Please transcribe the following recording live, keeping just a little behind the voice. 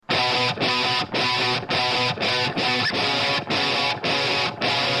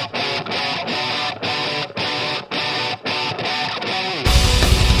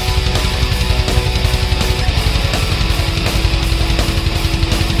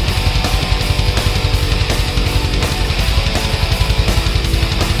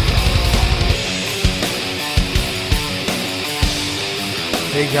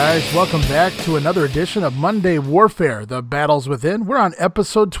guys, welcome back to another edition of Monday Warfare, The Battles Within. We're on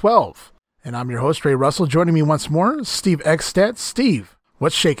episode 12, and I'm your host, Ray Russell. Joining me once more, Steve Eckstadt. Steve,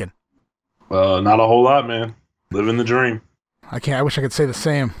 what's shaking? Not a whole lot, man. Living the dream. I wish I could say the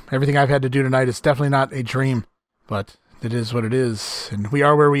same. Everything I've had to do tonight is definitely not a dream, but it is what it is, and we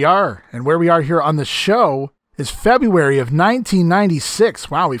are where we are. And where we are here on the show is February of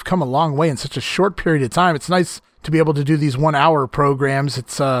 1996. Wow, we've come a long way in such a short period of time. It's nice to be able to do these 1 hour programs.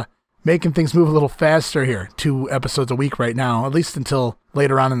 It's making things move a little faster here. 2 episodes a week right now, at least until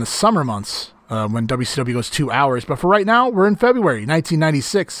later on in the summer months when WCW goes 2 hours. But for right now, we're in February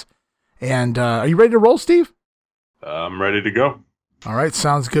 1996. And are you ready to roll, Steve? I'm ready to go. All right,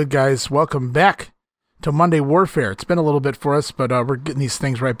 sounds good, guys. Welcome back to Monday Warfare. It's been a little bit for us, but we're getting these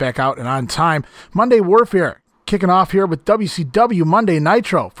things right back out and on time. Monday Warfare, kicking off here with WCW Monday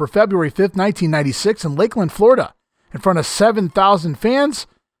Nitro for February 5th, 1996 in Lakeland, Florida. In front of 7,000 fans,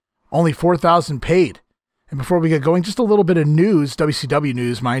 only 4,000 paid. And before we get going, just a little bit of news, WCW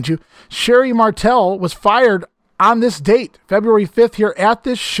news, mind you. Sherri Martel was fired on this date, February 5th, here at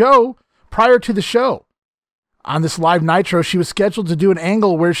this show, prior to the show. On this live Nitro, she was scheduled to do an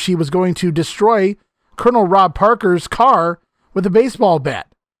angle where she was going to destroy Colonel Rob Parker's car with a baseball bat.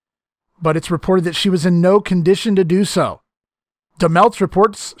 But it's reported that she was in no condition to do so. DeMeltz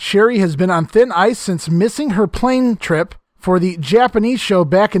reports Sherri has been on thin ice since missing her plane trip for the Japanese show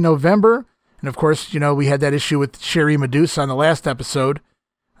back in November. And of course, you know, we had that issue with Sherri Medusa on the last episode.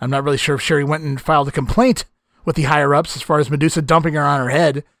 I'm not really sure if Sherri went and filed a complaint with the higher-ups as far as Medusa dumping her on her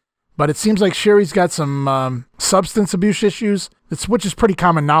head. But it seems like Sherri's got some substance abuse issues, which is pretty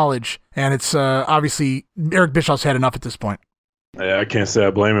common knowledge. And it's obviously Eric Bischoff's had enough at this point. Yeah, I can't say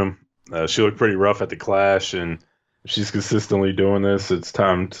I blame him. She looked pretty rough at the Clash, and if she's consistently doing this, it's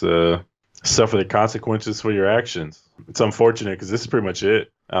time to suffer the consequences for your actions. It's unfortunate because this is pretty much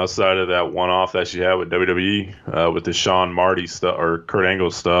it. Outside of that one-off that she had with WWE, with the Sean Marty stuff or Kurt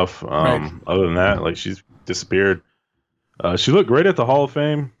Angle stuff. Right. Other than that, like, she's disappeared. She looked great at the Hall of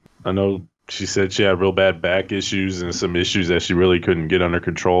Fame. I know she said she had real bad back issues and some issues that she really couldn't get under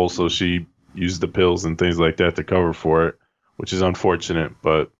control, so she used the pills and things like that to cover for it, which is unfortunate,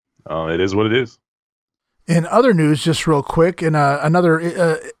 but it is what it is. In other news, just real quick, in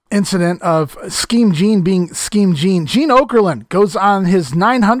another incident of Scheme Gene being Scheme Gene, Gene Okerlund goes on his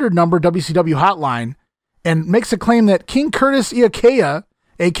 900 number WCW hotline and makes a claim that King Curtis Iaukea,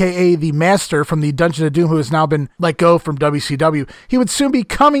 a.k.a. the Master from the Dungeon of Doom, who has now been let go from WCW, he would soon be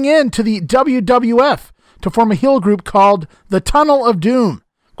coming in to the WWF to form a heel group called the Tunnel of Doom.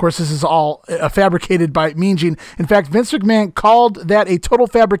 Of course, this is all fabricated by Mean Gene. In fact, Vince McMahon called that a total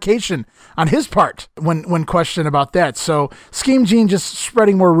fabrication on his part when questioned about that. So Scheme Gene just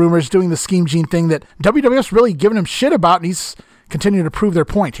spreading more rumors, doing the Scheme Gene thing that WWF's really giving him shit about, and he's continuing to prove their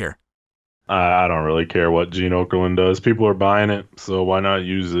point here. I don't really care what Gene Okerlund does. People are buying it, so why not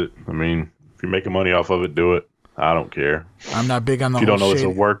use it? I mean, if you're making money off of it, do it. I don't care. I'm not big on the if you don't know it's a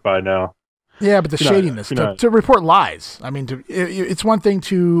work by now. Yeah, but the shadiness, to report lies. I mean, it's one thing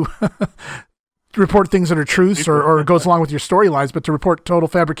to report things that are truths or goes along with your storylines, but to report total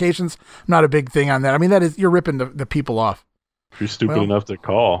fabrications, I'm not a big thing on that. I mean, you're ripping the people off. If you're stupid enough to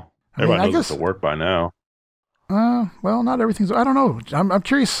call, everybody knows it's a work by now. Well, not everything's. I don't know. I'm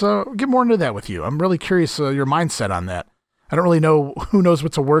curious. Get more into that with you. I'm really curious your mindset on that. I don't really know who knows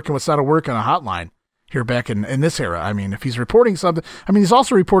what's a work and what's not a work on a hotline here back in this era. I mean, if he's reporting something, I mean, he's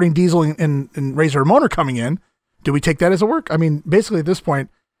also reporting Diesel and Razor Ramon are coming in. Do we take that as a work? I mean, basically at this point,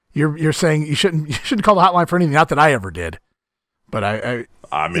 you're saying you shouldn't call the hotline for anything. Not that I ever did, but I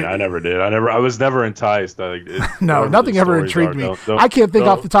never did. I was never enticed. No, nothing ever intrigued me. I can't think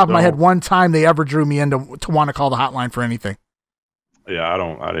off the top of my head one time they ever drew me in to want to call the hotline for anything. Yeah,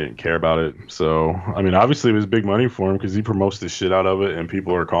 I didn't care about it. So, I mean, obviously it was big money for him because he promotes the shit out of it and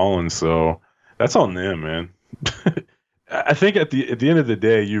people are calling. So that's on them, man. I think at the end of the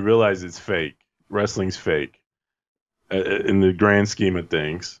day, you realize it's fake. Wrestling's fake in the grand scheme of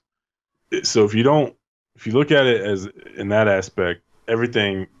things. So if you look at it as in that aspect,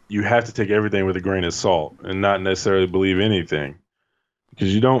 everything, you have to take everything with a grain of salt and not necessarily believe anything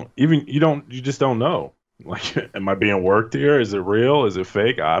because you just don't know. Like, am I being worked here? Is it real? Is it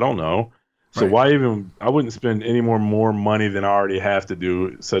fake? I don't know. So Why I wouldn't spend any more money than I already have to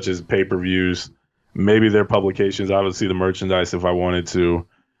do, such as pay-per-views, maybe their publications. I would see the merchandise if I wanted to,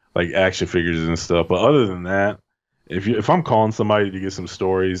 like action figures and stuff. But other than that, if I'm calling somebody to get some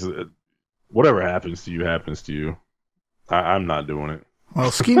stories, whatever happens to you, happens to you. I'm not doing it.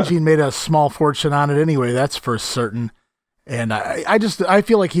 Well, Scheme Gene made a small fortune on it anyway, that's for certain. And I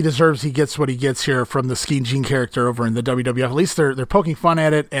feel like he gets what he gets here from the Skeet Gene character over in the WWF. At least they're poking fun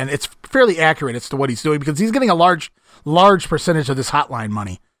at it, and it's fairly accurate as to what he's doing because he's getting a large percentage of this hotline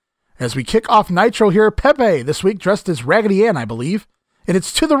money. As we kick off Nitro here, Pepe this week dressed as Raggedy Ann, I believe, and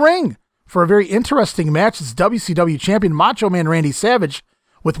it's to the ring for a very interesting match. It's WCW champion Macho Man Randy Savage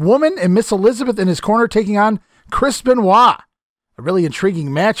with Woman and Miss Elizabeth in his corner taking on Chris Benoit. A really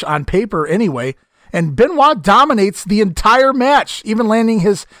intriguing match on paper anyway. And Benoit dominates the entire match, even landing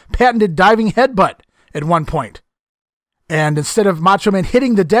his patented diving headbutt at one point. And instead of Macho Man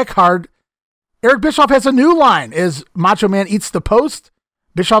hitting the deck hard, Eric Bischoff has a new line as Macho Man eats the post.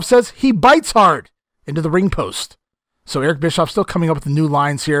 Bischoff says he bites hard into the ring post. So Eric Bischoff still coming up with the new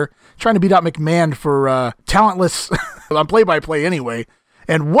lines here, trying to beat out McMahon for talentless on play-by-play anyway.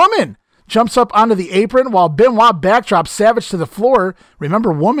 And Woman jumps up onto the apron while Benoit backdrops Savage to the floor.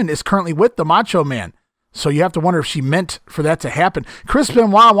 Remember, Woman is currently with the Macho Man, so you have to wonder if she meant for that to happen. Chris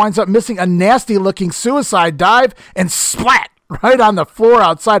Benoit winds up missing a nasty-looking suicide dive and splat right on the floor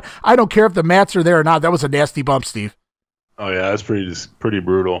outside. I don't care if the mats are there or not. That was a nasty bump, Steve. Oh, yeah, that's pretty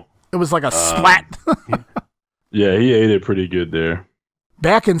brutal. It was like a splat. Yeah, he ate it pretty good there.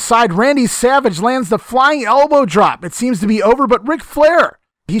 Back inside, Randy Savage lands the flying elbow drop. It seems to be over, but Ric Flair,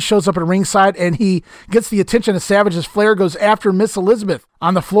 he shows up at ringside and he gets the attention of Savage as Flair goes after Miss Elizabeth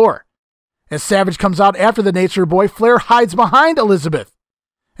on the floor. As Savage comes out after the Nature Boy, Flair hides behind Elizabeth.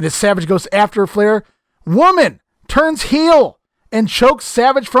 And as Savage goes after Flair, Woman turns heel and chokes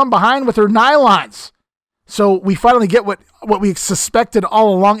Savage from behind with her nylons. So we finally get what we suspected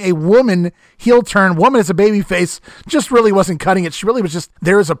all along, a Woman heel turn. Woman as a babyface just really wasn't cutting it. She really was just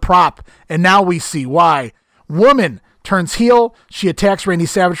there as a prop. And now we see why. Woman turns heel. She attacks Randy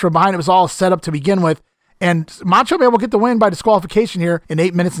Savage from behind. It was all set up to begin with. And Macho Man will get the win by disqualification here in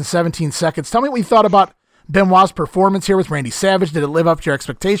 8 minutes and 17 seconds. Tell me what you thought about Benoit's performance here with Randy Savage. Did it live up to your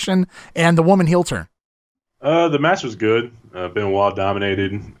expectation? And the Woman heel turn? The match was good. Benoit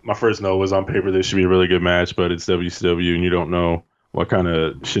dominated. My first note was on paper this should be a really good match, but it's WCW and you don't know what kind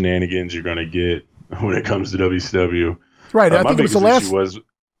of shenanigans you're going to get when it comes to WCW. Right. I think it was the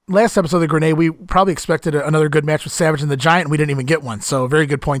last episode of the Grenade. We probably expected another good match with Savage and the Giant, and we didn't even get one. So very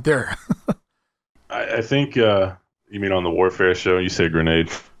good point there. I think you mean on the Warfare show, you said Grenade.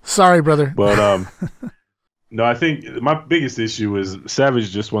 Sorry, brother. But no, I think my biggest issue is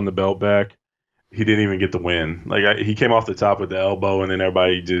Savage just won the belt back. He didn't even get the win. He came off the top with the elbow, and then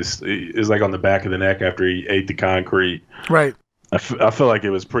everybody just is like on the back of the neck after he ate the concrete. Right. I feel like it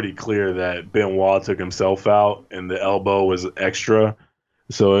was pretty clear that Benoit took himself out, and the elbow was extra.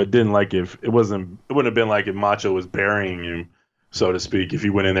 So it wouldn't have been like if Macho was burying him, so to speak, if he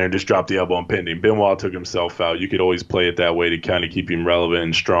went in there and just dropped the elbow and pinned him. Benoit took himself out. You could always play it that way to kind of keep him relevant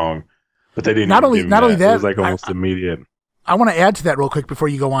and strong. But they didn't. Not only that, it was like almost immediate. I want to add to that real quick before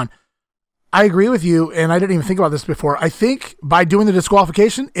you go on. I agree with you, and I didn't even think about this before. I think by doing the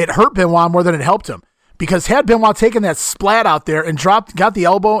disqualification, it hurt Benoit more than it helped him. Because had Benoit taken that splat out there and got the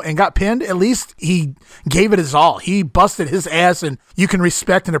elbow and got pinned, at least he gave it his all. He busted his ass, and you can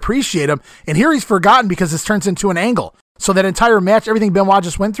respect and appreciate him. And here he's forgotten because this turns into an angle. So that entire match, everything Benoit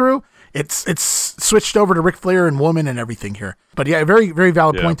just went through, it's switched over to Ric Flair and Woman and everything here. But yeah, very, very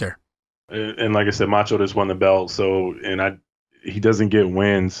valid point there. And like I said, Macho just won the belt, he doesn't get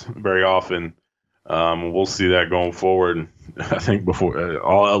wins very often. We'll see that going forward. I think before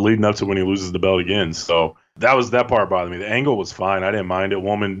all leading up to when he loses the belt again. So that part bothered me. The angle was fine. I didn't mind it.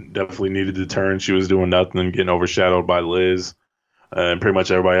 Woman definitely needed to turn. She was doing nothing, getting overshadowed by Liz, and pretty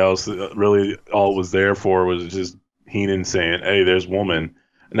much everybody else. Really, all it was there for was just Heenan saying, "Hey, there's Woman,"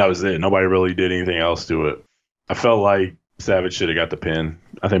 and that was it. Nobody really did anything else to it. I felt like Savage should have got the pin.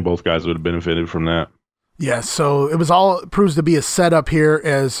 I think both guys would have benefited from that. Yeah, so it proves to be a setup here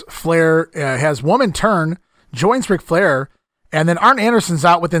as Flair has Woman turn, joins Ric Flair, and then Arn Anderson's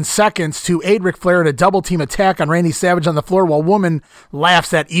out within seconds to aid Ric Flair in a double team attack on Randy Savage on the floor while Woman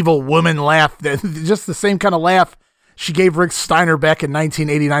laughs that evil woman laugh, just the same kind of laugh she gave Rick Steiner back in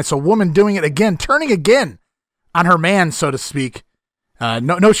 1989. So Woman doing it again, turning again on her man, so to speak.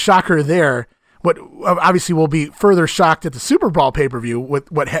 No shocker there. What obviously will be further shocked at the Super Bowl pay-per-view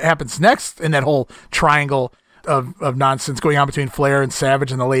with what happens next in that whole triangle of nonsense going on between Flair and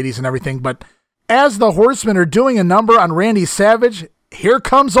Savage and the ladies and everything. But as the Horsemen are doing a number on Randy Savage, here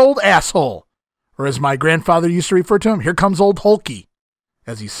comes old asshole. Or as my grandfather used to refer to him, here comes old Hulky,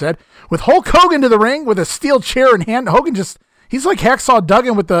 as he said. With Hulk Hogan to the ring with a steel chair in hand, Hogan he's like Hacksaw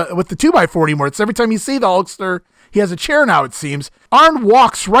Duggan with the 2x4 anymore. It's every time you see the Hulkster, he has a chair now, it seems. Arn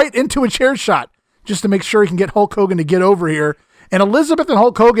walks right into a chair shot just to make sure he can get Hulk Hogan to get over here. And Elizabeth and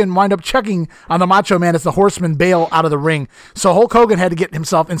Hulk Hogan wind up checking on the Macho Man as the Horsemen bail out of the ring. So Hulk Hogan had to get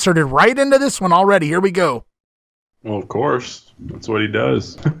himself inserted right into this one already. Here we go. Well, of course. That's what he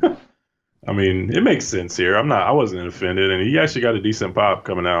does. I mean, it makes sense here. I wasn't offended, and he actually got a decent pop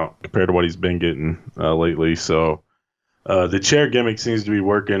coming out compared to what he's been getting lately. So the chair gimmick seems to be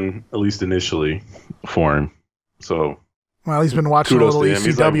working, at least initially, for him. So, well, he's been watching a little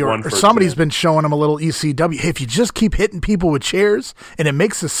ECW, like or somebody's 10. been showing him a little ECW. Hey, if you just keep hitting people with chairs and it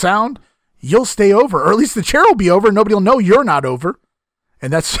makes a sound, you'll stay over, or at least the chair will be over, and nobody will know you're not over.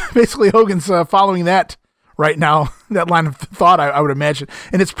 And that's basically Hogan's following that right now, that line of thought, I would imagine.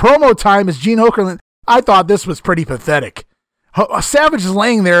 And it's promo time as Gene Okerlund. I thought this was pretty pathetic. Savage is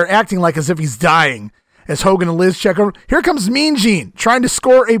laying there acting like as if he's dying as Hogan and Liz check over. Here comes Mean Gene trying to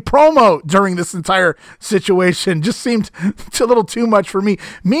score a promo during this entire situation. Just seemed a little too much for me.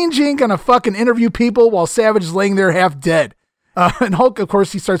 Mean Gene gonna fucking interview people while Savage is laying there half dead. And Hulk, of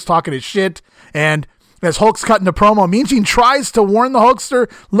course, he starts talking his shit. And as Hulk's cutting the promo, Mean Gene tries to warn the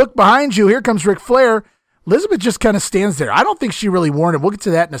Hulkster, look behind you. Here comes Ric Flair. Elizabeth just kind of stands there. I don't think she really warned him. We'll get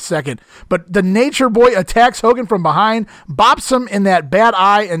to that in a second. But the Nature Boy attacks Hogan from behind, bops him in that bad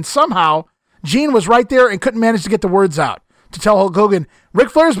eye, and somehow Gene was right there and couldn't manage to get the words out to tell Hulk Hogan,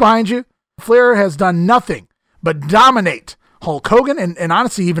 Ric Flair's behind you. Flair has done nothing but dominate Hulk Hogan and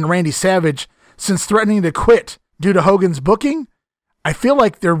honestly even Randy Savage since threatening to quit due to Hogan's booking. I feel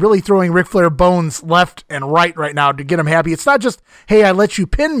like they're really throwing Ric Flair bones left and right now to get him happy. It's not just, hey, I let you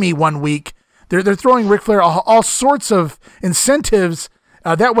pin me one week. They're throwing Ric Flair all sorts of incentives.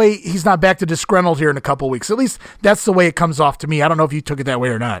 That way he's not back to disgruntled here in a couple weeks. At least that's the way it comes off to me. I don't know if you took it that way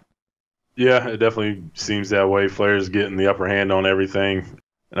or not. Yeah, it definitely seems that way. Flair's getting the upper hand on everything.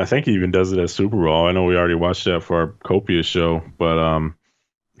 And I think he even does it at Super Bowl. I know we already watched that for our Copious show, but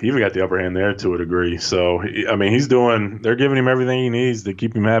he even got the upper hand there to a degree. So, I mean, they're giving him everything he needs to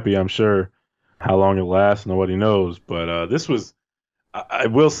keep him happy, I'm sure. How long it lasts, nobody knows. But this was, I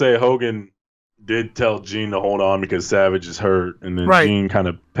will say, Hogan did tell Gene to hold on because Savage is hurt, and then right. Gene kind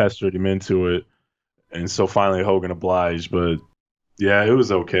of pestered him into it, and so finally Hogan obliged. But yeah, it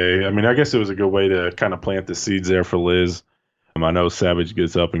was okay. I mean, I guess it was a good way to kind of plant the seeds there for Liz. I know Savage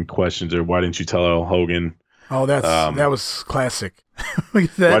gets up and questions her, why didn't you tell Hogan? Oh, that was classic. Why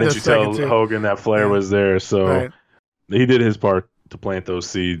didn't you tell Hogan that Flair was there? So right. He did his part to plant those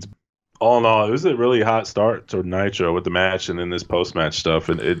seeds. All in all, it was a really hot start to Nitro with the match and then this post-match stuff,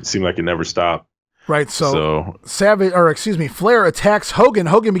 and it seemed like it never stopped. Right, so Flair attacks Hogan.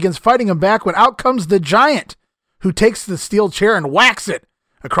 Hogan begins fighting him back when out comes the Giant, who takes the steel chair and whacks it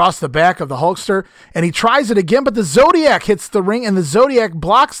across the back of the Hulkster, and he tries it again, but the Zodiac hits the ring, and the Zodiac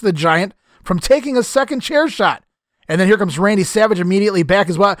blocks the Giant from taking a second chair shot. And then here comes Randy Savage immediately back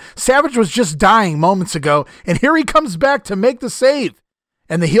as well. Savage was just dying moments ago, and here he comes back to make the save.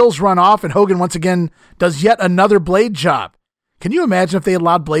 And the heels run off, and Hogan once again does yet another blade job. Can you imagine if they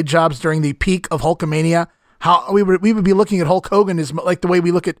allowed blade jobs during the peak of Hulkamania? How we would be looking at Hulk Hogan is like the way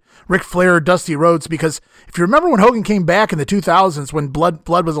we look at Ric Flair or Dusty Rhodes, because if you remember when Hogan came back in the 2000s when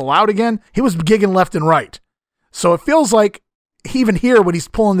blood was allowed again, he was gigging left and right. So it feels like even here when he's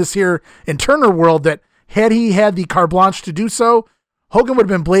pulling this here in Turner World that had he had the carte blanche to do so, Hogan would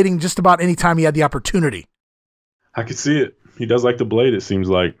have been blading just about any time he had the opportunity. I could see it. He does like to blade, it seems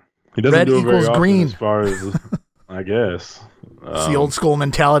like. He doesn't do it very often green. As far as, I guess. It's the old school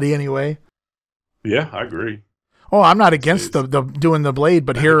mentality anyway. Yeah, I agree. Oh, I'm not against the doing the blade,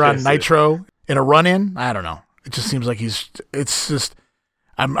 but here on Nitro in a run-in, I don't know. It just seems like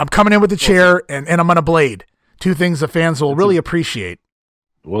I'm coming in with the chair and I'm going to blade. Two things the fans will really appreciate.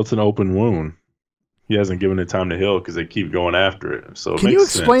 Well, it's an open wound. He hasn't given it time to heal because they keep going after it. So can you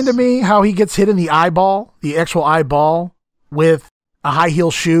explain to me how he gets hit in the eyeball, the actual eyeball, with a high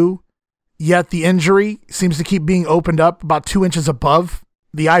heel shoe, yet the injury seems to keep being opened up about 2 inches above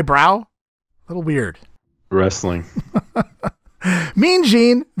the eyebrow? A little weird. Wrestling. Mean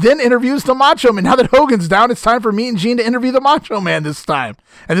Gene then interviews the Macho Man. Now that Hogan's down, it's time for Mean Gene to interview the Macho Man this time.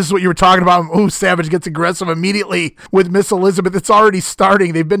 And this is what you were talking about. Ooh, Savage gets aggressive immediately with Miss Elizabeth. It's already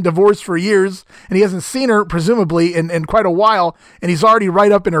starting. They've been divorced for years, and he hasn't seen her, presumably, in quite a while, and he's already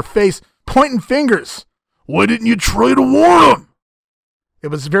right up in her face, pointing fingers. Why didn't you try to warn him? It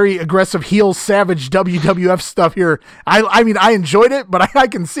was very aggressive heel Savage WWF stuff here. I mean, I enjoyed it, but I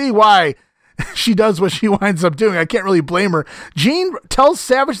can see why she does what she winds up doing. I can't really blame her. Gene tells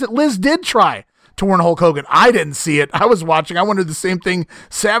Savage that Liz did try to warn Hulk Hogan. I didn't see it. I was watching. I wondered the same thing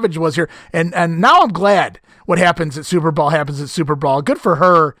Savage was here. And now I'm glad what happens at Super Brawl happens at Super Brawl. Good for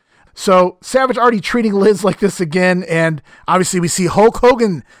her. So Savage already treating Liz like this again, and obviously we see Hulk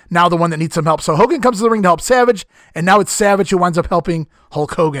Hogan now the one that needs some help. So Hogan comes to the ring to help Savage, and now it's Savage who winds up helping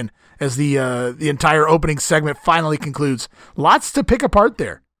Hulk Hogan as the entire opening segment finally concludes. Lots to pick apart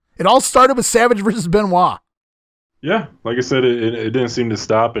there. It all started with Savage versus Benoit. Yeah, like I said, it didn't seem to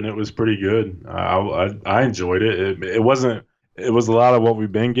stop, and it was pretty good. I enjoyed it. It was a lot of what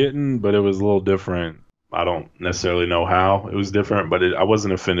we've been getting, but it was a little different. I don't necessarily know how it was different, but I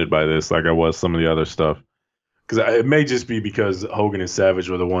wasn't offended by this like I was some of the other stuff. Because it may just be because Hogan and Savage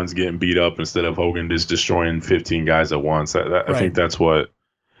were the ones getting beat up instead of Hogan just destroying 15 guys at once. I think that's what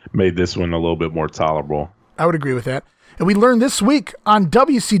made this one a little bit more tolerable. I would agree with that. And we learned this week on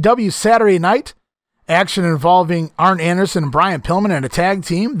WCW Saturday Night, action involving Arn Anderson and Brian Pillman and a tag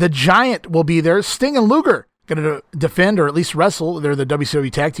team. The Giant will be there. Sting and Luger going to defend or at least wrestle. They're the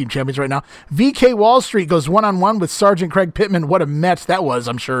WCW Tag Team Champions right now. VK Wall Street goes one-on-one with Sergeant Craig Pittman. What a match that was,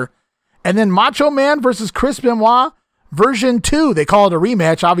 I'm sure. And then Macho Man versus Chris Benoit, version 2. They call it a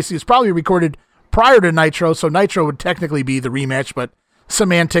rematch. Obviously, it's probably recorded prior to Nitro, so Nitro would technically be the rematch, but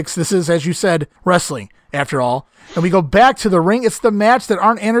semantics. This is, as you said, wrestling, after all. And we go back to the ring. It's the match that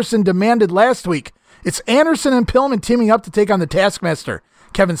Arn Anderson demanded last week. It's Anderson and Pillman teaming up to take on the Taskmaster,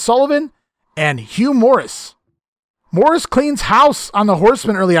 Kevin Sullivan and Hugh Morris. Morris cleans house on the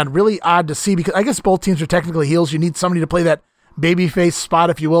Horsemen early on. Really odd to see because I guess both teams are technically heels. You need somebody to play that babyface spot,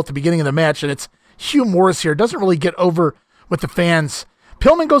 if you will, at the beginning of the match, and it's Hugh Morris here. Doesn't really get over with the fans.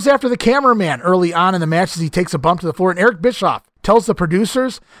 Pillman goes after the cameraman early on in the match as he takes a bump to the floor, and Eric Bischoff tells the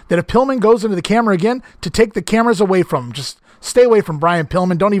producers that if Pillman goes into the camera again, to take the cameras away from him. Just stay away from Brian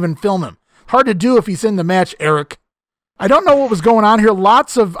Pillman. Don't even film him. Hard to do if he's in the match, Eric. I don't know what was going on here.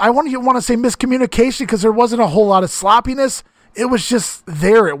 Lots of, I want to say miscommunication because there wasn't a whole lot of sloppiness. It was just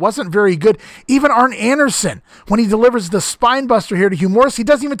there. It wasn't very good. Even Arn Anderson, when he delivers the spine buster here to Hugh Morris, he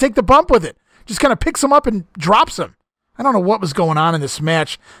doesn't even take the bump with it. Just kind of picks him up and drops him. I don't know what was going on in this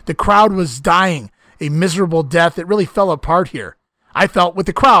match. The crowd was dying a miserable death. It really fell apart here. I felt with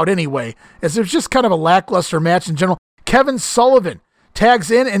the crowd anyway, as it was just kind of a lackluster match in general. Kevin Sullivan tags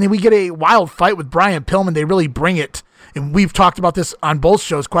in, and then we get a wild fight with Brian Pillman. They really bring it. And we've talked about this on both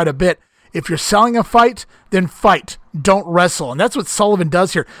shows quite a bit. If you're selling a fight, then fight. Don't wrestle. And that's what Sullivan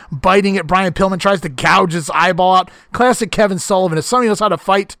does here. Biting at Brian Pillman, tries to gouge his eyeball out. Classic Kevin Sullivan. If somebody knows how to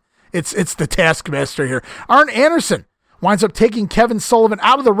fight, it's the Taskmaster here. Arn Anderson winds up taking Kevin Sullivan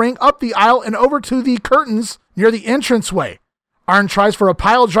out of the ring, up the aisle, and over to the curtains near the entranceway. Arn tries for a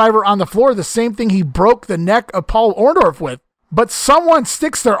pile driver on the floor, the same thing he broke the neck of Paul Orndorff with. But someone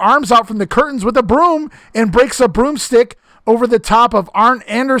sticks their arms out from the curtains with a broom and breaks a broomstick over the top of Arn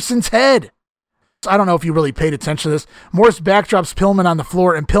Anderson's head. I don't know if you really paid attention to this. Morris backdrops Pillman on the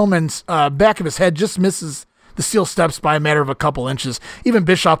floor, and Pillman's back of his head just misses the steel steps by a matter of a couple inches. Even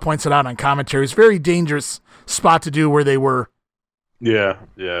Bischoff points it out on commentary. It's a very dangerous spot to do where they were. Yeah,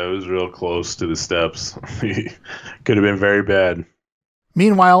 it was real close to the steps. Could have been very bad.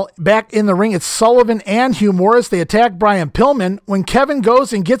 Meanwhile, back in the ring, it's Sullivan and Hugh Morris. They attack Brian Pillman when Kevin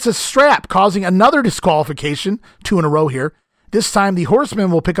goes and gets a strap, causing another disqualification, 2 in a row here. This time, the Horsemen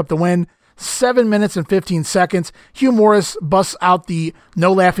will pick up the win, 7 minutes and 15 seconds. Hugh Morris busts out the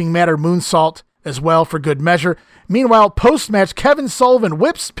No Laughing Matter moonsault as well for good measure. Meanwhile, post-match, Kevin Sullivan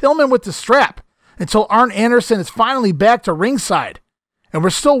whips Pillman with the strap until Arn Anderson is finally back to ringside. And we're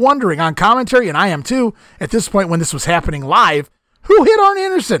still wondering on commentary, and I am too, at this point when this was happening live, who hit Arn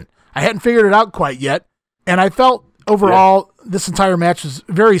Anderson? I hadn't figured it out quite yet. And I felt overall this entire match was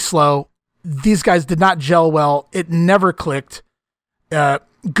very slow. These guys did not gel well. It never clicked.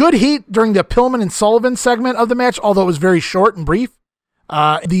 Good heat during the Pillman and Sullivan segment of the match, although it was very short and brief.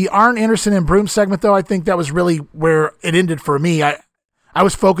 The Arn Anderson and Broom segment, though, I think that was really where it ended for me. I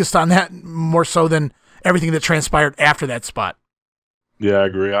was focused on that more so than everything that transpired after that spot. Yeah, I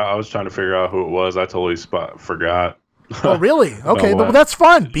agree. I was trying to figure out who it was. I totally forgot. Oh, really? Okay, but that's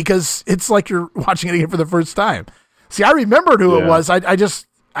fun because it's like you're watching it again for the first time. See, I remembered who it was. I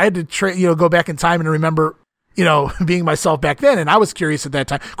had to go back in time and remember, being myself back then, and I was curious at that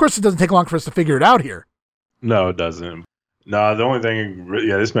time. Of course, it doesn't take long for us to figure it out here. No, it doesn't. No, the only thing,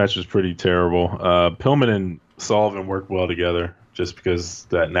 this match was pretty terrible. Pillman and Sullivan worked well together just because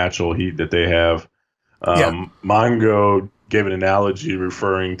that natural heat that they have. Mongo gave an analogy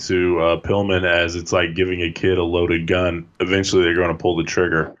referring to Pillman as it's like giving a kid a loaded gun. Eventually, they're going to pull the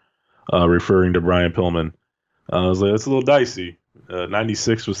trigger, referring to Brian Pillman. I was like, that's a little dicey.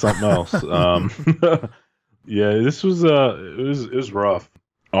 96 was something else. This was it was rough.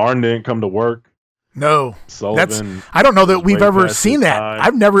 Arn didn't come to work. No, Sullivan. I don't know that we've ever seen that. I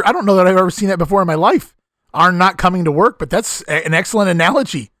don't know that I've ever seen that before in my life. Arn not coming to work, but that's an excellent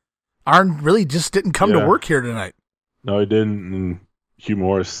analogy. Arn really just didn't come to work here tonight. No, he didn't. And Hugh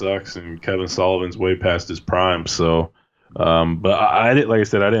Morris sucks, and Kevin Sullivan's way past his prime. So, but I didn't, like I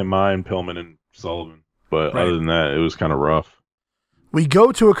said, I didn't mind Pillman and Sullivan. But other than that, it was kind of rough. We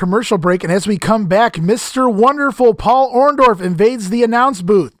go to a commercial break, and as we come back, Mr. Wonderful Paul Orndorff invades the announce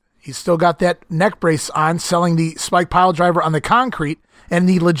booth. He's still got that neck brace on, selling the spike pile driver on the concrete and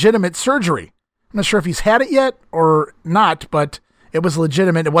the legitimate surgery. I'm not sure if he's had it yet or not, but it was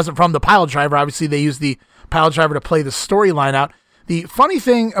legitimate. It wasn't from the pile driver. Obviously, they used the pile driver to play the storyline out. The funny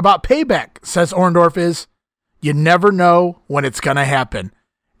thing about Payback, says Orndorff, is you never know when it's going to happen.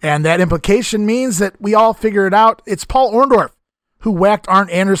 And that implication means that we all figure it out. It's Paul Orndorff who whacked Arn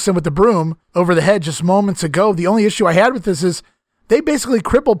Anderson with the broom over the head just moments ago. The only issue I had with this is they basically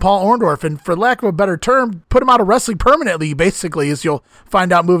crippled Paul Orndorff, and for lack of a better term, put him out of wrestling permanently, basically, as you'll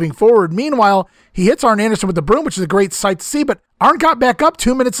find out moving forward. Meanwhile, he hits Arn Anderson with the broom, which is a great sight to see, but Arn got back up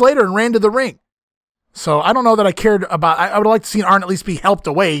 2 minutes later and ran to the ring. So I don't know that I cared about, I would like to see Arn at least be helped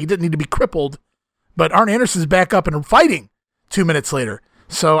away. He didn't need to be crippled, but Arn Anderson's back up and fighting 2 minutes later.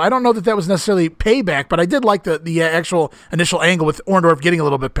 So I don't know that was necessarily payback, but I did like the actual initial angle with Orndorff getting a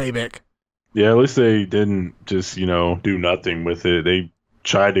little bit payback. Yeah, at least they didn't just, do nothing with it. They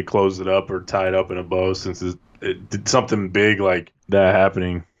tried to close it up or tie it up in a bow. Since it did something big like that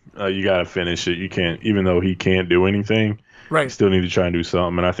happening, you got to finish it. You can't, even though he can't do anything, right? You still need to try and do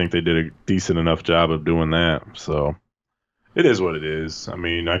something, and I think they did a decent enough job of doing that. So it is what it is. I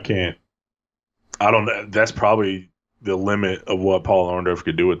mean, that's probably the limit of what Paul Orndorff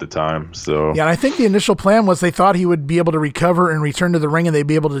could do at the time. So yeah, and I think the initial plan was they thought he would be able to recover and return to the ring, and they'd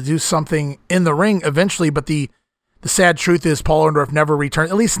be able to do something in the ring eventually. But the sad truth is Paul Orndorff never returned,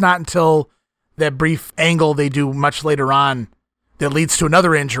 at least not until that brief angle they do much later on that leads to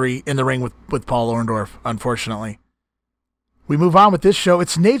another injury in the ring with Paul Orndorff, unfortunately. We move on with this show.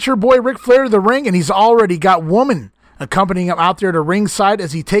 It's Nature Boy Ric Flair to the ring, and he's already got Woman accompanying him out there to ringside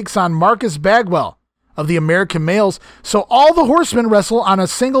as he takes on Marcus Bagwell of the American Males. So all the Horsemen wrestle on a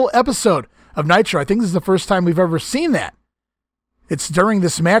single episode of Nitro. I think this is the first time we've ever seen that. It's during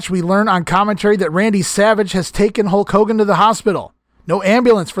this match we learn on commentary that Randy Savage has taken Hulk Hogan to the hospital. No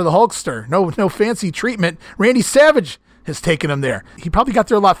ambulance for the Hulkster. No fancy treatment. Randy Savage has taken him there. He probably got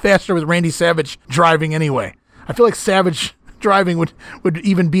there a lot faster with Randy Savage driving anyway. I feel like Savage driving would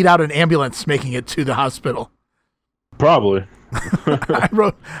even beat out an ambulance making it to the hospital. Probably.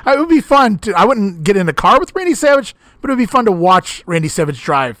 It would be fun I wouldn't get in a car with Randy Savage, but it would be fun to watch Randy Savage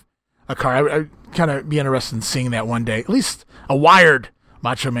drive a car. I'd kind of be interested in seeing that one day, at least a wired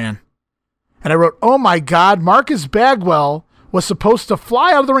Macho Man. And I wrote, oh my God, Marcus Bagwell was supposed to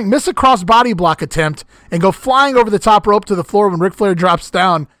fly out of the ring, miss a cross body block attempt, and go flying over the top rope to the floor when Ric Flair drops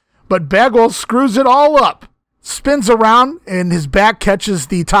down. But Bagwell screws it all up, spins around, and his back catches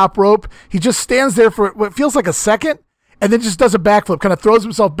the top rope. He just stands there for what feels like a second, and then just does a backflip, kind of throws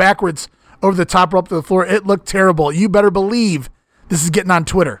himself backwards over the top rope to the floor. It looked terrible. You better believe this is getting on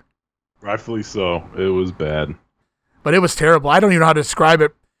Twitter. Rightfully so. It was bad. But it was terrible. I don't even know how to describe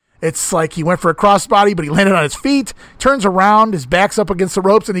it. It's like he went for a crossbody, but he landed on his feet, turns around, his back's up against the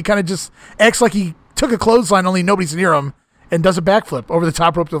ropes, and he kind of just acts like he took a clothesline, only nobody's near him, and does a backflip over the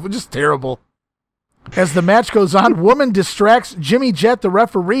top rope. Just terrible. As the match goes on, Woman distracts Jimmy Jett, the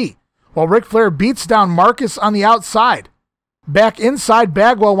referee, while Ric Flair beats down Marcus on the outside. Back inside,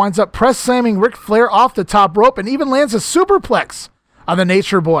 Bagwell winds up press slamming Ric Flair off the top rope and even lands a superplex on the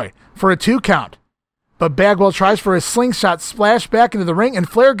Nature Boy for a 2 count. But Bagwell tries for a slingshot splash back into the ring, and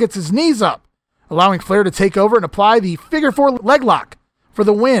Flair gets his knees up, allowing Flair to take over and apply the figure 4 leg lock for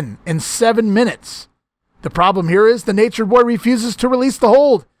the win in 7 minutes. The problem here is the Nature Boy refuses to release the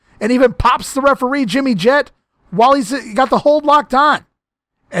hold and even pops the referee, Jimmy Jett, while he's got the hold locked on.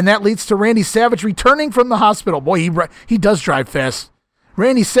 And that leads to Randy Savage returning from the hospital. Boy, he does drive fast.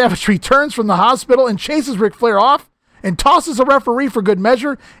 Randy Savage returns from the hospital and chases Ric Flair off and tosses a referee for good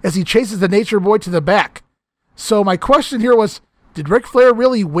measure as he chases the Nature Boy to the back. So my question here was, did Ric Flair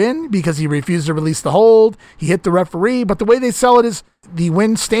really win because he refused to release the hold? He hit the referee, but the way they sell it is the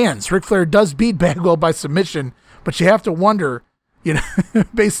win stands. Ric Flair does beat Bagwell by submission, but you have to wonder,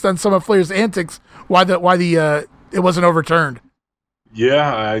 based on some of Flair's antics, why it wasn't overturned.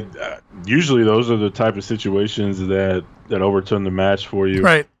 Yeah, usually those are the type of situations that overturn the match for you.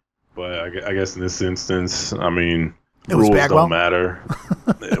 Right. But I guess in this instance, I mean, it rules Bagwell. don't matter.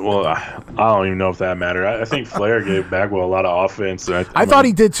 Well, I don't even know if that mattered. I think Flair gave Bagwell a lot of offense. I thought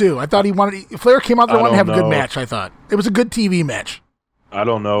he did too. I thought Flair came out there wanting to have a good match, I thought. It was a good TV match. I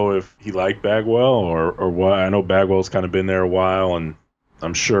don't know if he liked Bagwell or what. I know Bagwell's kind of been there a while, and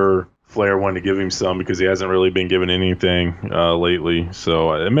I'm sure Flair wanted to give him some because he hasn't really been given anything lately.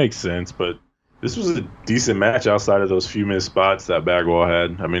 So it makes sense. But this was a decent match outside of those few missed spots that Bagwell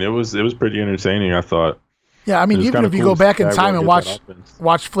had. I mean, it was pretty entertaining, I thought. Yeah, I mean, even if you go back in time and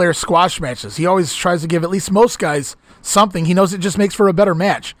watch Flair squash matches, he always tries to give at least most guys something. He knows it just makes for a better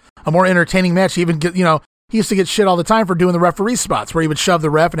match, a more entertaining match. He even he used to get shit all the time for doing the referee spots where he would shove the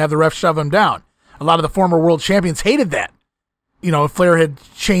ref and have the ref shove him down. A lot of the former world champions hated that. If Flair had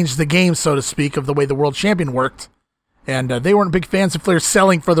changed the game, so to speak, of the way the world champion worked. And they weren't big fans of Flair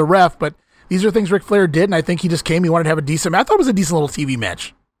selling for the ref, but these are things Ric Flair did, and I think he just came. He wanted to have a decent match. I thought it was a decent little TV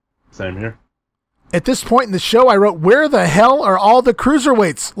match. Same here. At this point in the show, I wrote, where the hell are all the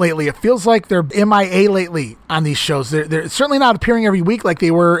cruiserweights lately? It feels like they're MIA lately on these shows. They're certainly not appearing every week like they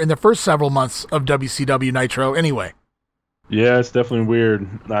were in the first several months of WCW Nitro anyway. Yeah, it's definitely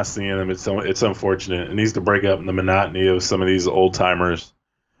weird not seeing them. It's unfortunate. It needs to break up the monotony of some of these old-timers.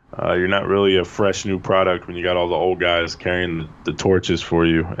 You're not really a fresh new product when you got all the old guys carrying the torches for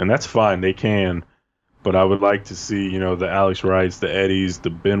you. And that's fine. They can. But I would like to see, the Alex Wrights, the Eddies, the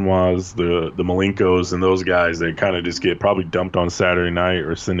Benoits, the Malenkos, and those guys that kind of just get probably dumped on Saturday night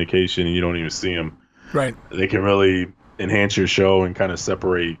or syndication and you don't even see them. Right. They can really enhance your show and kind of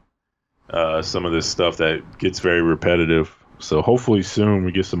separate some of this stuff that gets very repetitive. So hopefully soon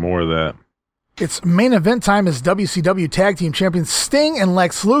we get some more of that. It's main event time as WCW Tag Team Champions Sting and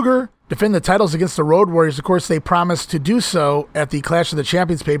Lex Luger defend the titles against the Road Warriors. Of course, they promised to do so at the Clash of the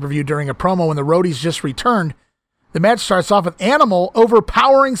Champions pay-per-view during a promo when the Roadies just returned. The match starts off with Animal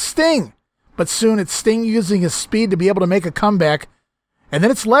overpowering Sting, but soon it's Sting using his speed to be able to make a comeback. And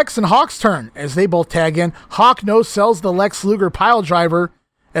then it's Lex and Hawk's turn as they both tag in. Hawk no-sells the Lex Luger piledriver.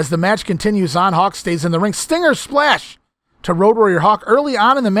 As the match continues on, Hawk stays in the ring. Stinger splash to Road Warrior Hawk early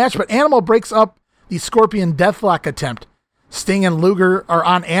on in the match, but Animal breaks up the Scorpion Deathlock attempt. Sting and Luger are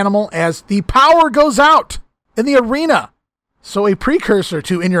on Animal as the power goes out in the arena. So a precursor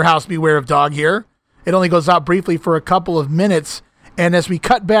to In Your House, Beware of Dog here. It only goes out briefly for a couple of minutes, and as we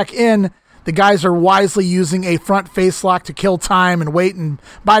cut back in, the guys are wisely using a front face lock to kill time and wait and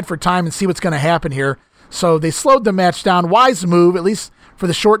bide for time and see what's going to happen here. So they slowed the match down. Wise move, at least for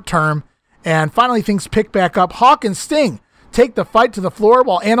the short term. And finally things pick back up. Hawk and Sting take the fight to the floor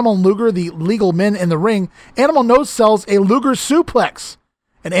while Animal and Luger, the legal men in the ring. Animal no-sells a Luger suplex.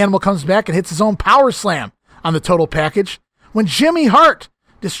 And Animal comes back and hits his own power slam on the total package. When Jimmy Hart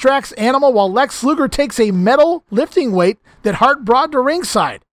distracts Animal while Lex Luger takes a metal lifting weight that Hart brought to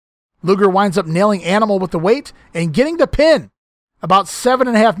ringside. Luger winds up nailing Animal with the weight and getting the pin. About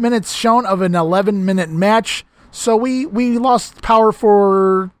 7.5 minutes shown of an 11-minute match. So we lost power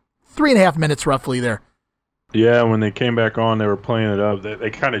for 3.5 minutes roughly there. Yeah, when they came back on, they were playing it up. They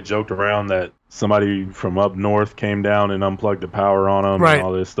kind of joked around that somebody from up north came down and unplugged the power on them and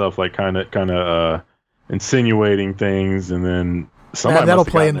all this stuff, like kind of insinuating things, and then somebody must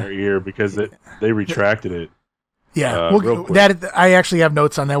have got in their ear because they retracted it. Yeah, that I actually have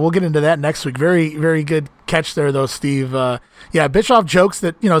notes on that. We'll get into that next week. Very, very good catch there, though, Steve. Yeah, Bischoff jokes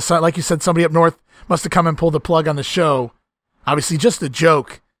that, so, like you said, somebody up north must have come and pulled the plug on the show. Obviously, just a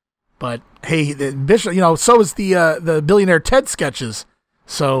joke. But hey, Bishop, so is the Billionaire Ted sketches.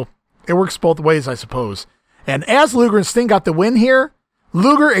 So it works both ways, I suppose. And as Luger and Sting got the win here,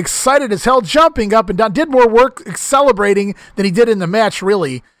 Luger excited as hell, jumping up and down, did more work celebrating than he did in the match,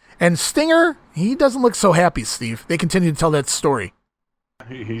 really. And Stinger, he doesn't look so happy, Steve. They continue to tell that story.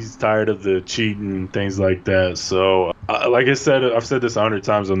 He's tired of the cheating and things like that. So, like I said, I've said this 100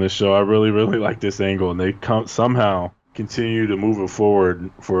 times on this show. I really, really like this angle, and they somehow continue to move it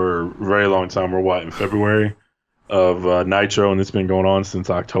forward for a very long time. We're in February of Nitro, and it's been going on since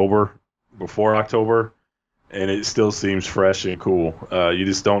before October, and it still seems fresh and cool. You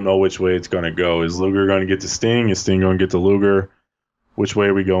just don't know which way it's going to go. Is Luger going to get to Sting? Is Sting going to get to Luger? Which way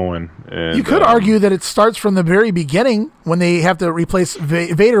are we going? And, you could argue that it starts from the very beginning when they have to replace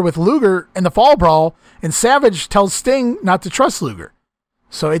Vader with Luger in the Fall Brawl, and Savage tells Sting not to trust Luger.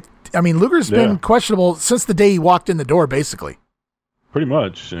 So Luger's been questionable since the day he walked in the door, basically. Pretty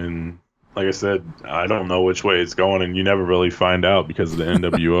much. And like I said, I don't know which way it's going, and you never really find out because of the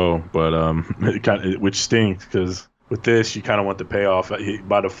NWO. But which stinks, because with this, you kind of want the payoff.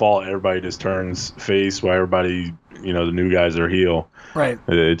 By default, everybody just turns face while everybody, the new guys are heel. Right.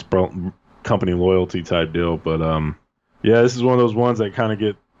 It's company loyalty type deal. But, this is one of those ones that kind of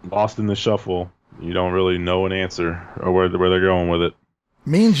get lost in the shuffle. You don't really know an answer or where they're going with it.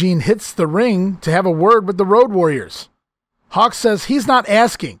 Mean Gene hits the ring to have a word with the Road Warriors. Hawk says he's not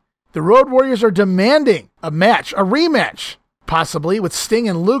asking. The Road Warriors are demanding a rematch, possibly with Sting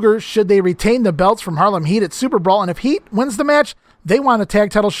and Luger should they retain the belts from Harlem Heat at Super Brawl. And if Heat wins the match, They want a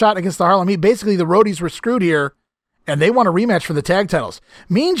tag title shot against the Harlem Heat. Basically, the Roadies were screwed here, and they want a rematch for the tag titles.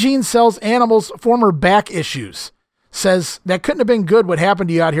 Mean Gene sells Animal's former back issues. Says that couldn't have been good what happened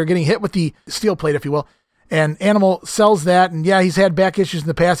to you out here, getting hit with the steel plate, if you will. And Animal sells that, and yeah, he's had back issues in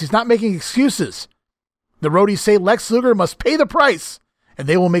the past. He's not making excuses. The Roadies say Lex Luger must pay the price, and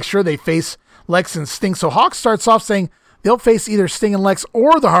they will make sure they face Lex and Sting. So Hawk starts off saying they'll face either Sting and Lex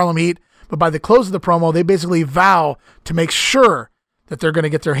or the Harlem Heat, but by the close of the promo, they basically vow to make sure that they're going to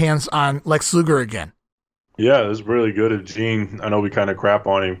get their hands on Lex Luger again. Yeah, it was really good of Gene. I know we kind of crap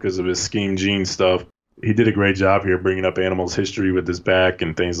on him because of his Scheme Gene stuff. He did a great job here bringing up Animal's history with his back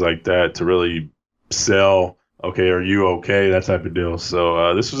and things like that to really sell, okay, are you okay, that type of deal.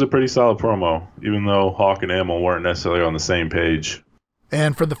 So this was a pretty solid promo, even though Hawk and Animal weren't necessarily on the same page.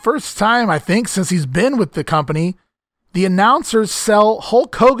 And for the first time, I think, since he's been with the company, the announcers sell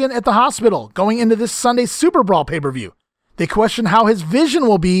Hulk Hogan at the hospital going into this Sunday's Super Brawl pay-per-view. They question how his vision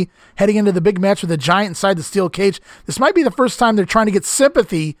will be heading into the big match with the Giant inside the steel cage. This might be the first time they're trying to get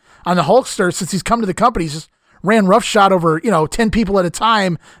sympathy on the Hulkster since he's come to the company. He's just ran roughshod over, 10 people at a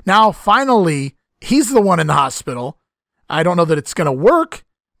time. Now, finally, he's the one in the hospital. I don't know that it's going to work,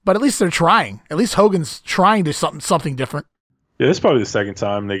 but at least they're trying. At least Hogan's trying to do something different. Yeah, it's probably the second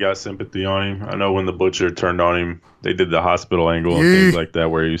time they got sympathy on him. I know when the Butcher turned on him, they did the hospital angle and things like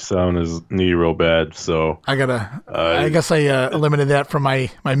that where he was selling his knee real bad. So I guess I eliminated that from my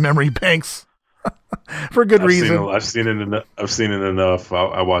memory banks for good reason. I've seen it enough.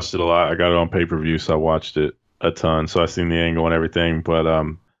 I watched it a lot. I got it on pay-per-view, so I watched it a ton. So I've seen the angle and everything. But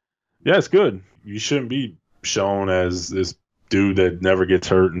yeah, it's good. You shouldn't be shown as this dude that never gets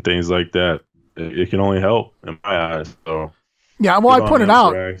hurt and things like that. It can only help in my eyes. So. Yeah, well, I pointed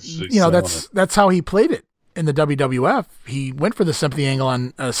out, that's how he played it in the WWF. He went for the sympathy angle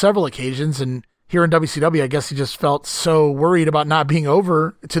on several occasions, and here in WCW, I guess he just felt so worried about not being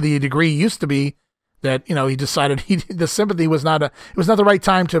over to the degree he used to be that, he decided the sympathy was not the right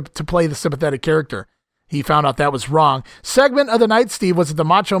time to play the sympathetic character. He found out that was wrong. Segment of the night, Steve, was it the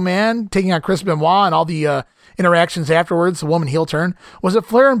Macho Man taking on Chris Benoit and all the interactions afterwards, the woman heel turn? Was it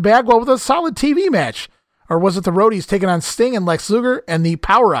Flair and Bagwell with a solid TV match? Or was it the Roadies taking on Sting and Lex Luger and the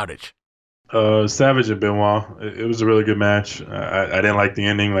power outage? Savage and Benoit. It was a really good match. I didn't like the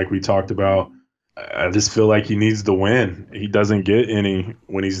ending like we talked about. I just feel like he needs the win. He doesn't get any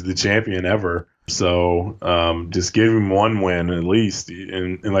when he's the champion ever. So just give him one win at least.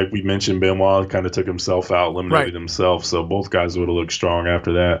 And like we mentioned, Benoit kind of took himself out, eliminated himself. So both guys would have looked strong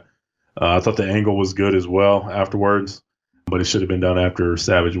after that. I thought the angle was good as well afterwards, but it should have been done after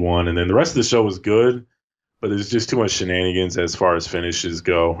Savage won. And then the rest of the show was good. But there's just too much shenanigans as far as finishes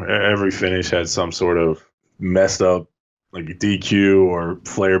go. Every finish had some sort of messed up, like a DQ or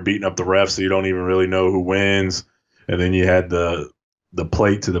Flair beating up the ref, so you don't even really know who wins. And then you had the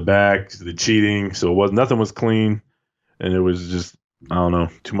plate to the back, the cheating. So nothing was clean, and it was just, I don't know,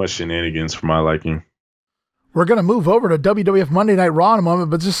 too much shenanigans for my liking. We're going to move over to WWF Monday Night Raw in a moment,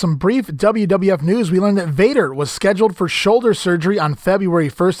 but just some brief WWF news. We learned that Vader was scheduled for shoulder surgery on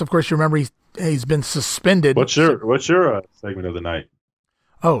February 1st. Of course, you remember he's been suspended. What's your segment of the night?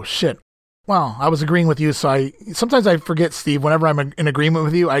 Oh, shit. Well, I was agreeing with you, so sometimes I forget, Steve. Whenever I'm in agreement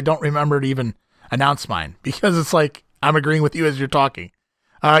with you, I don't remember to even announce mine because it's like I'm agreeing with you as you're talking.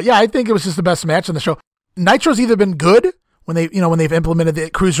 Yeah, I think it was just the best match on the show. Nitro's either been good when they've implemented the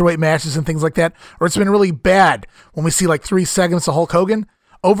cruiserweight matches and things like that, or it's been really bad when we see like 3 segments of Hulk Hogan.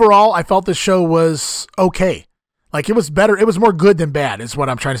 Overall, I felt the show was okay. Like, it was better. It was more good than bad is what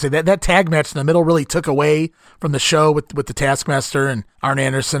I'm trying to say. That tag match in the middle really took away from the show with the Taskmaster and Arn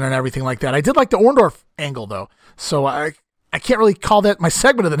Anderson and everything like that. I did like the Orndorff angle, though. So I can't really call that my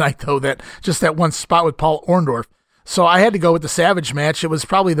segment of the night, though, that one spot with Paul Orndorff. So I had to go with the Savage match. It was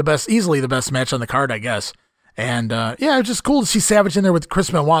probably easily the best match on the card, I guess. And yeah, it was just cool to see Savage in there with Chris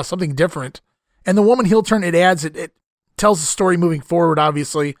Benoit, something different. And the woman heel turn, it tells the story moving forward,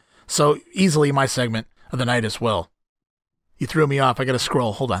 obviously. So easily my segment of the night as well. You threw me off. I got to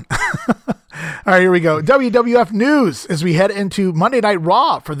scroll. Hold on. All right, here we go. WWF news as we head into Monday Night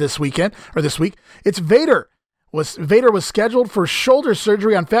Raw for this week. It's Vader. Vader was scheduled for shoulder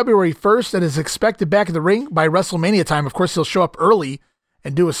surgery on February 1st and is expected back in the ring by WrestleMania time. Of course, he'll show up early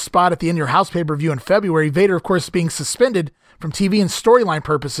and do a spot at the In Your House pay-per-view in February. Vader, of course, being suspended from TV and storyline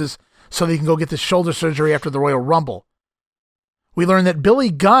purposes so they can go get this shoulder surgery after the Royal Rumble. We learned that Billy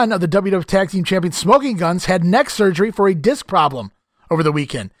Gunn of the WWF Tag Team Champion Smoking Guns had neck surgery for a disc problem over the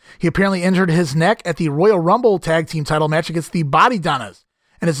weekend. He apparently injured his neck at the Royal Rumble Tag Team title match against the Body Donnas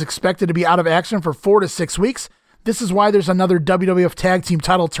and is expected to be out of action for 4 to 6 weeks. This is why there's another WWF Tag Team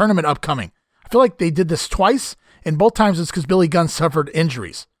title tournament upcoming. I feel like they did this twice, and both times it's because Billy Gunn suffered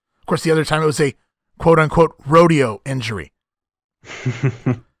injuries. Of course, the other time it was a quote-unquote rodeo injury.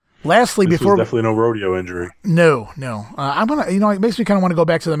 Lastly, this before was definitely no rodeo injury. No. I'm gonna, it makes me kind of want to go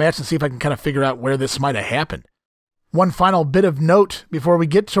back to the match and see if I can kind of figure out where this might have happened. One final bit of note before we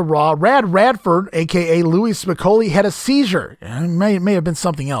get to Raw: Rad Radford, aka Louis Spicoli, had a seizure. It may have been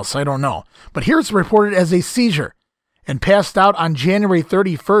something else, I don't know. But here it's reported as a seizure, and passed out on January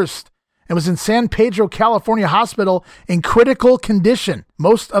 31st, and was in San Pedro, California hospital in critical condition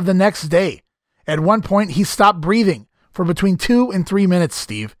most of the next day. At one point, he stopped breathing for between 2 and 3 minutes,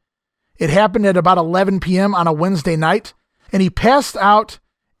 Steve. It happened at about 11 p.m. on a Wednesday night, and he passed out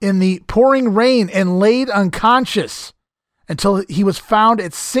in the pouring rain and laid unconscious until he was found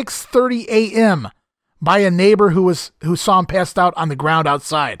at 6:30 a.m. by a neighbor who saw him passed out on the ground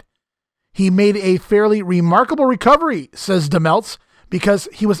outside. He made a fairly remarkable recovery, says Demeltz, because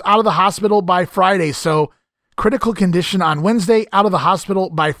he was out of the hospital by Friday. So critical condition on Wednesday, out of the hospital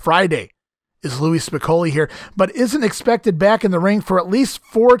by Friday is Louis Spicoli here, but isn't expected back in the ring for at least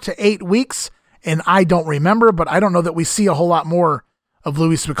 4 to 8 weeks. And I don't remember, but I don't know that we see a whole lot more of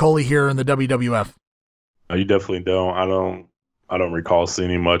Louis Spicoli here in the WWF. No, you definitely don't. I don't recall seeing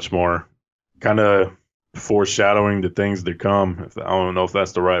him much more. Kind of foreshadowing the things to come. I don't know if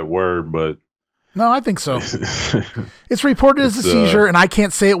that's the right word, but no, I think so. It's reported as a seizure, and I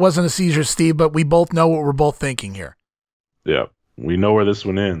can't say it wasn't a seizure, Steve, but we both know what we're both thinking here. Yeah, we know where this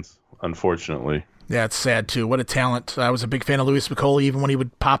one ends, unfortunately. Yeah, it's sad, too. What a talent. I was a big fan of Louis Spicoli, even when he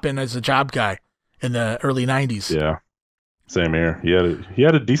would pop in as a job guy in the early 90s. Yeah, same here. He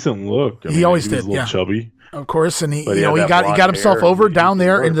had a decent look. He always did, was a little chubby. Of course, and he got himself over down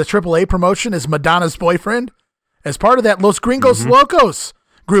there in the AAA promotion as Madonna's boyfriend, as part of that Los Gringos Locos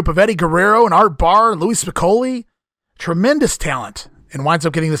group of Eddie Guerrero and Art Barr, Louis Spicoli. Tremendous talent, and winds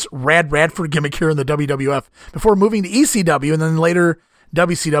up getting this Rad Radford gimmick here in the WWF before moving to ECW and then later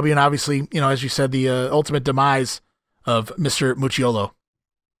WCW, and obviously, as you said, the ultimate demise of Mr. Mucciolo.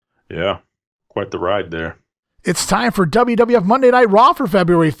 Yeah, quite the ride there. It's time for WWF Monday Night Raw for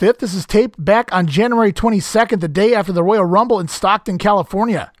February 5th. This is taped back on January 22nd, the day after the Royal Rumble in Stockton,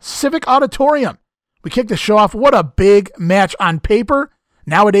 California. Civic Auditorium. We kick the show off. What a big match on paper.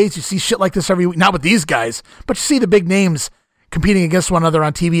 Nowadays, you see shit like this every week. Not with these guys, but you see the big names competing against one another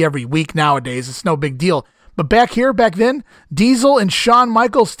on TV every week nowadays. It's no big deal. But back then, Diesel and Shawn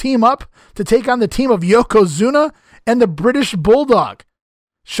Michaels team up to take on the team of Yokozuna and the British Bulldog.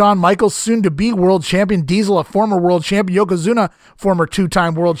 Shawn Michaels, soon-to-be world champion. Diesel, a former world champion. Yokozuna, former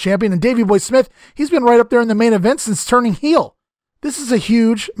 2-time world champion. And Davey Boy Smith, he's been right up there in the main event since turning heel. This is a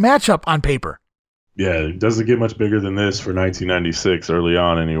huge matchup on paper. Yeah, it doesn't get much bigger than this for 1996, early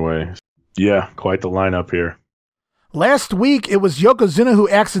on anyway. Yeah, quite the lineup here. Last week, it was Yokozuna who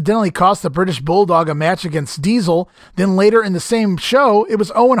accidentally cost the British Bulldog a match against Diesel. Then later in the same show, it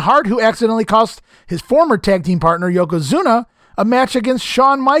was Owen Hart who accidentally cost his former tag team partner, Yokozuna, a match against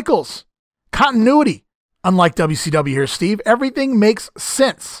Shawn Michaels. Continuity. Unlike WCW here, Steve, everything makes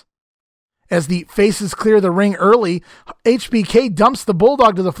sense. As the faces clear the ring early, HBK dumps the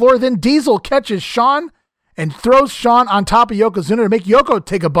Bulldog to the floor, then Diesel catches Shawn and throws Shawn on top of Yokozuna to make Yoko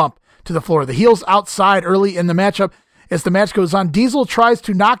take a bump to the floor. The heels outside early in the matchup. As the match goes on, Diesel tries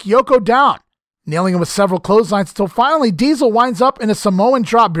to knock Yoko down, nailing him with several clotheslines until finally Diesel winds up in a Samoan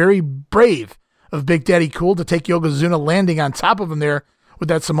drop. Very brave of Big Daddy Cool to take Yokozuna, landing on top of him there with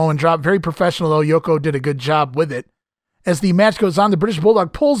that Samoan drop. Very professional, though. Yoko did a good job with it. As the match goes on, the British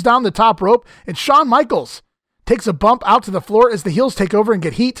Bulldog pulls down the top rope, and Shawn Michaels takes a bump out to the floor as the heels take over and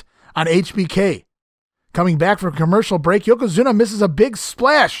get heat on HBK. Coming back from a commercial break, Yokozuna misses a big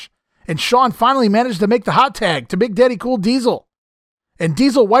splash, and Shawn finally managed to make the hot tag to Big Daddy Cool Diesel. And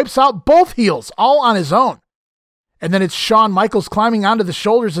Diesel wipes out both heels, all on his own. And then it's Shawn Michaels climbing onto the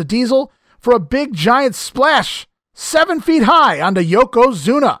shoulders of Diesel for a big giant splash, 7 feet high, onto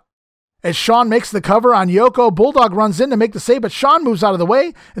Yokozuna. As Shawn makes the cover on Yoko, Bulldog runs in to make the save, but Shawn moves out of the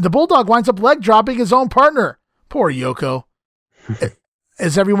way, and the Bulldog winds up leg dropping his own partner. Poor Yoko.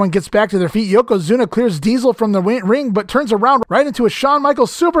 As everyone gets back to their feet, Yokozuna clears Diesel from the ring, but turns around right into a Shawn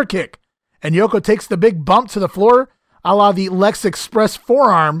Michaels super kick. And Yoko takes the big bump to the floor, a la the Lex Express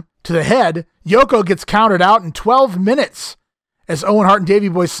forearm to the head. Yoko gets counted out in 12 minutes. As Owen Hart and Davey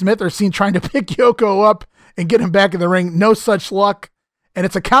Boy Smith are seen trying to pick Yoko up and get him back in the ring. No such luck. And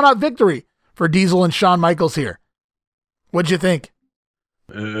it's a count-out victory for Diesel and Shawn Michaels here. What'd you think?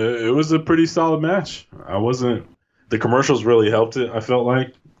 It was a pretty solid match. The commercials really helped it, I felt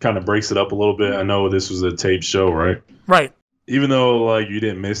like. Kind of breaks it up a little bit. I know this was a taped show, right? Right. Even though you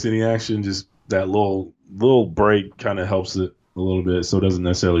didn't miss any action, just that little break kind of helps it a little bit, so it doesn't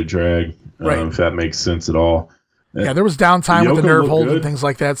necessarily drag, right. If that makes sense at all. Yeah, there was downtime with the Yoko nerve looked hold and good. things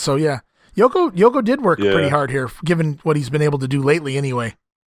like that. So yeah, Yoko did work Yeah. pretty hard here, given what he's been able to do lately. Anyway.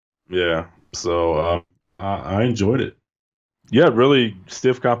 Yeah, so I enjoyed it. Yeah, really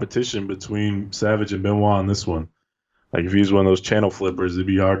stiff competition between Savage and Benoit on this one. Like if he's one of those channel flippers, it'd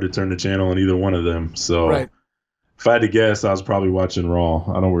be hard to turn the channel on either one of them. So Right. if I had to guess, I was probably watching Raw.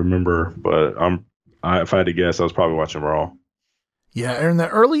 I don't remember, but if I had to guess, I was probably watching Raw. Yeah, in the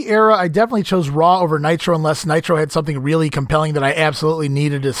early era, I definitely chose Raw over Nitro unless Nitro had something really compelling that I absolutely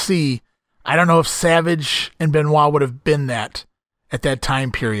needed to see. I don't know if Savage and Benoit would have been that at that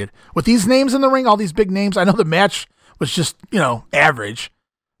time period. With these names in the ring, all these big names, I know the match was just, average.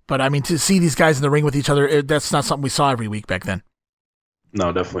 But, I mean, to see these guys in the ring with each other, that's not something we saw every week back then.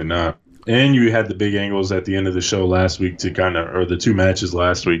 No, definitely not. And you had the big angles at the end of the show last week or the two matches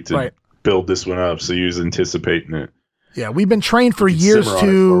last week to build this one up. So you was anticipating it. Yeah, we've been trained for years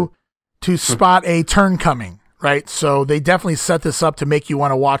to spot a turn coming, right? So they definitely set this up to make you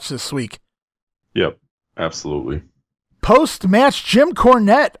want to watch this week. Yep, absolutely. Post-match, Jim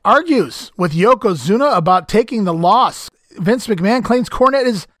Cornette argues with Yokozuna about taking the loss. Vince McMahon claims Cornette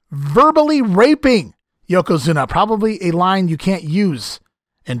is verbally raping Yokozuna, probably a line you can't use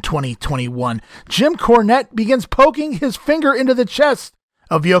in 2021. Jim Cornette begins poking his finger into the chest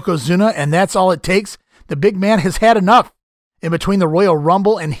of Yokozuna, and that's all it takes. The big man has had enough. In between the Royal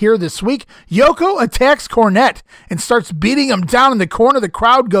Rumble and here this week, Yoko attacks Cornette and starts beating him down in the corner. The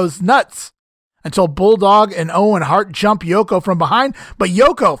crowd goes nuts until Bulldog and Owen Hart jump Yoko from behind, but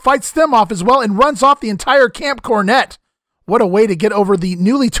Yoko fights them off as well and runs off the entire Camp Cornette. What a way to get over the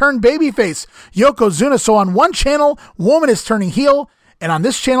newly turned babyface, Yokozuna. So on one channel, Woman is turning heel, and on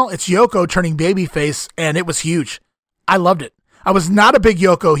this channel, it's Yoko turning babyface, and it was huge. I loved it. I was not a big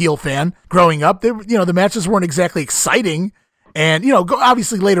Yoko heel fan growing up. The matches weren't exactly exciting, and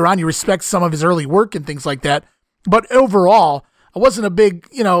obviously later on you respect some of his early work and things like that. But overall, I wasn't a big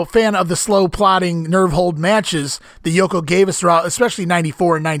fan of the slow plotting nerve hold matches that Yoko gave us throughout, especially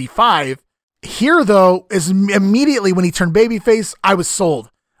 94 and 95. Here, though, is immediately when he turned babyface, I was sold.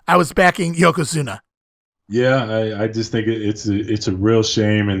 I was backing Yokozuna. Yeah, I just think it's a real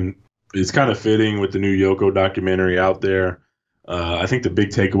shame, and it's kind of fitting with the new Yoko documentary out there. I think the big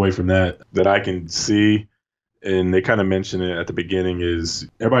takeaway from that I can see, and they kind of mention it at the beginning, is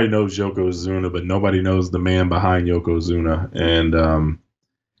everybody knows Yokozuna, but nobody knows the man behind Yokozuna. And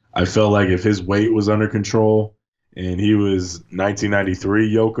I felt like if his weight was under control, and he was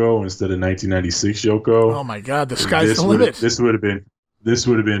 1993 Yoko instead of 1996 Yoko. Oh my God, the sky's the limit. This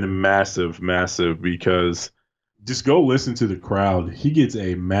would have been massive, because just go listen to the crowd. He gets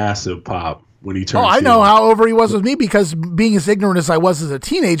a massive pop when he turns. Oh, I know how over he was with me, because being as ignorant as I was as a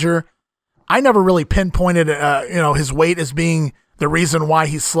teenager, I never really pinpointed his weight as being the reason why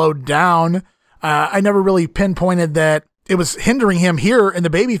he slowed down. I never really pinpointed that it was hindering him here in the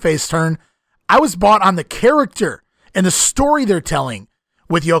babyface turn. I was bought on the character and the story they're telling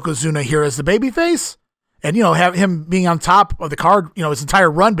with Yokozuna here as the babyface, and have him being on top of the card, his entire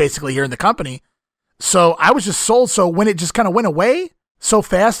run basically here in the company. So I was just sold. So when it just kind of went away so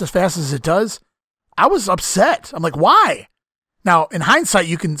fast, as fast as it does, I was upset. I'm like, why? Now in hindsight,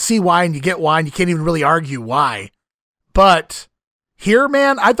 you can see why and you get why, and you can't even really argue why. But here,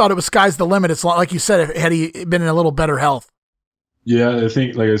 man, I thought it was sky's the limit. It's like you said, had he been in a little better health. Yeah, I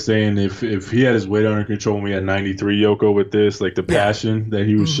think, like I was saying, if he had his weight under control when we had 93 Yoko with this, like the passion that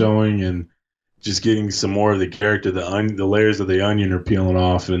he was showing and just getting some more of the character, the layers of the onion are peeling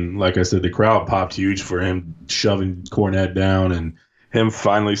off. And like I said, the crowd popped huge for him shoving Cornette down and him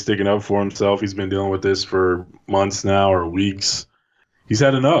finally sticking up for himself. He's been dealing with this for months now or weeks. He's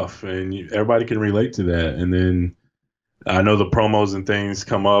had enough, and everybody can relate to that. And then I know the promos and things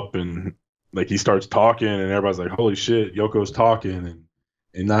come up, and like he starts talking and everybody's like, holy shit, Yoko's talking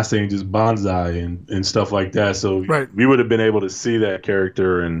and not saying just bonsai and stuff like that. So we would have been able to see that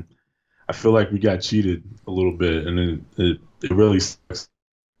character, and I feel like we got cheated a little bit, and it really sucks.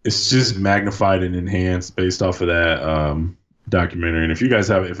 It's just magnified and enhanced based off of that documentary. And if you guys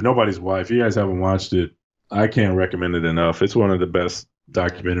haven't watched it, I can't recommend it enough. It's one of the best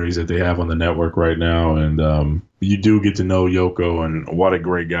documentaries that they have on the network right now. And you do get to know Yoko, and what a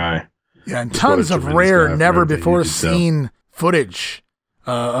great guy. Yeah, and tons of rare, never before seen footage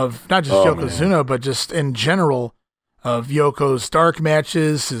of not just Yokozuna, but just in general of Yoko's dark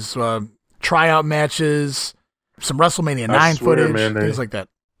matches, his tryout matches, some WrestleMania 9 footage, things like that.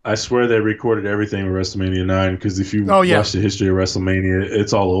 I swear they recorded everything with WrestleMania 9, because if you watch the history of WrestleMania,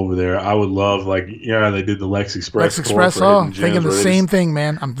 it's all over there. I would love, they did the Lex Express. Thinking the same thing,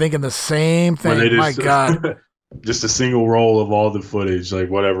 man. I'm thinking the same thing. My God. Just a single roll of all the footage. Like,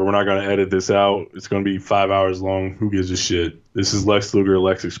 whatever. We're not going to edit this out. It's going to be 5 hours long. Who gives a shit? This is Lex Luger,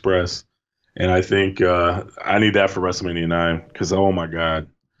 Lex Express. And I think I need that for WrestleMania 9 because, oh, my God.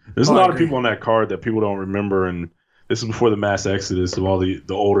 There's a lot of people on that card that people don't remember. And this is before the mass exodus of all the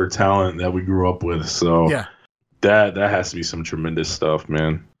older talent that we grew up with. So yeah, that has to be some tremendous stuff,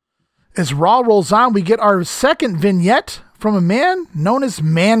 man. As Raw rolls on, we get our second vignette from a man known as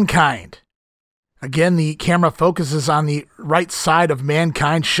Mankind. Again, the camera focuses on the right side of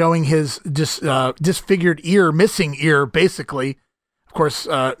Mankind, showing his disfigured ear, missing ear, basically. Of course,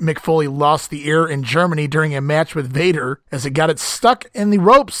 Mick Foley lost the ear in Germany during a match with Vader as it got it stuck in the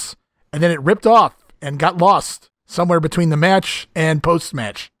ropes, and then it ripped off and got lost somewhere between the match and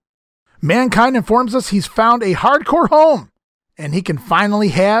post-match. Mankind informs us he's found a hardcore home, and he can finally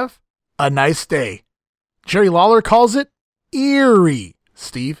have a nice day. Jerry Lawler calls it eerie,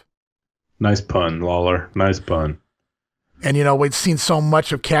 Steve. Nice pun, Lawler. Nice pun. And, we'd seen so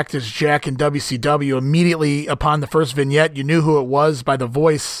much of Cactus Jack in WCW. Immediately upon the first vignette, you knew who it was by the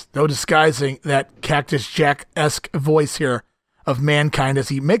voice, no disguising that Cactus Jack-esque voice here of Mankind as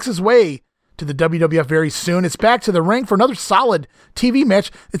he makes his way to the WWF very soon. It's back to the ring for another solid TV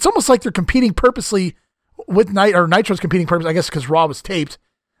match. It's almost like they're competing purposely with Nitro's competing purposely, I guess, because Raw was taped.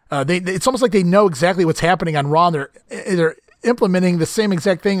 It's almost like they know exactly what's happening on Raw, and they're implementing the same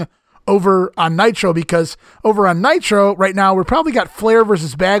exact thing over on Nitro, because over on Nitro right now, we've probably got Flair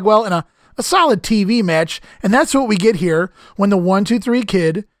versus Bagwell in a solid TV match, and that's what we get here when the 1-2-3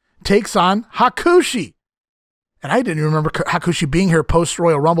 Kid takes on Hakushi. And I didn't even remember Hakushi being here post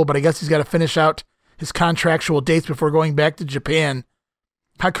Royal Rumble, but I guess he's got to finish out his contractual dates before going back to Japan.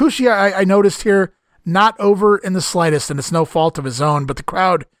 Hakushi, I noticed here, not over in the slightest, and it's no fault of his own, but the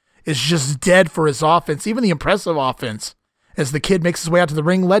crowd is just dead for his offense, even the impressive offense, as the Kid makes his way out to the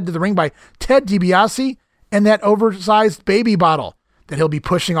ring, led to the ring by Ted DiBiase and that oversized baby bottle that he'll be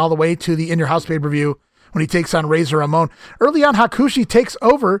pushing all the way to the In Your House pay-per-view when he takes on Razor Ramon. Early on, Hakushi takes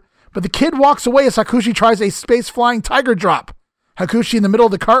over, but the Kid walks away as Hakushi tries a space-flying tiger drop. Hakushi in the middle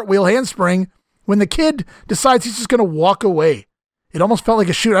of the cartwheel handspring when the Kid decides he's just going to walk away. It almost felt like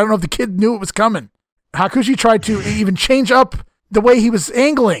a shoot. I don't know if the Kid knew it was coming. Hakushi tried to even change up the way he was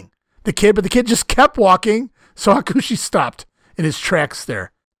angling the Kid, but the Kid just kept walking, so Hakushi stopped in his tracks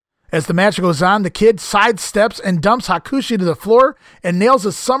there. As the match goes on, the Kid sidesteps and dumps Hakushi to the floor and nails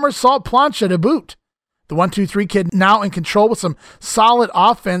a somersault plancha to boot. The 1-2-3 Kid now in control with some solid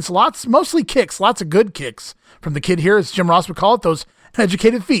offense, mostly kicks, lots of good kicks from the Kid here, as Jim Ross would call it, those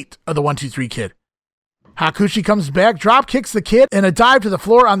educated feet of the 1-2-3 Kid. Hakushi comes back, drop kicks the Kid, and a dive to the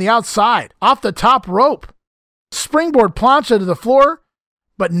floor on the outside, off the top rope. Springboard plancha to the floor,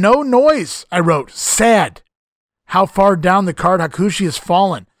 but no noise, I wrote. Sad. How far down the card Hakushi has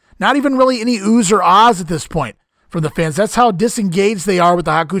fallen. Not even really any oohs or ahs at this point from the fans. That's how disengaged they are with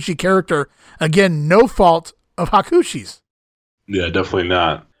the Hakushi character. Again, no fault of Hakushi's. Yeah, definitely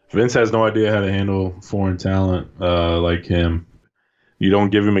not. Vince has no idea how to handle foreign talent like him. You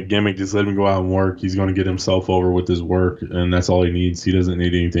don't give him a gimmick, just let him go out and work. He's going to get himself over with his work, and that's all he needs. He doesn't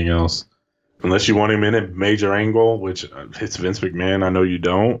need anything else. Unless you want him in a major angle, which it's Vince McMahon. I know you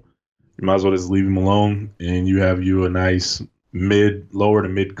don't. You might as well just leave him alone, and you have a nice lower to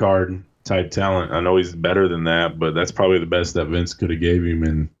mid card type talent. I know he's better than that, but that's probably the best that Vince could have gave him,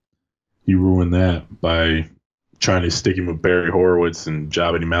 and he ruined that by trying to stick him with Barry Horowitz and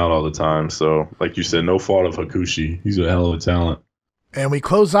jobbing him out all the time. So, like you said, no fault of Hakushi. He's a hell of a talent. And we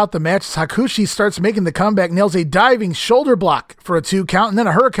close out the match as Hakushi starts making the comeback, nails a diving shoulder block for a 2 count, and then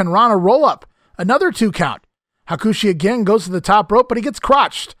a Hurricane Rana roll-up, another 2 count. Hakushi again goes to the top rope, but he gets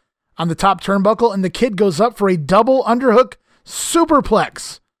crotched on the top turnbuckle, and the Kid goes up for a double underhook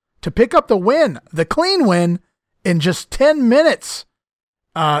superplex to pick up the win, the clean win, in just 10 minutes.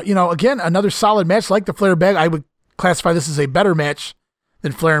 Again, another solid match like the Flair Bag. I would classify this as a better match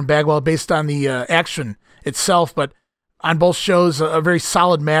than Flair and Bagwell based on the action itself, but on both shows, a very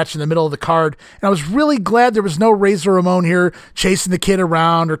solid match in the middle of the card. And I was really glad there was no Razor Ramon here chasing the Kid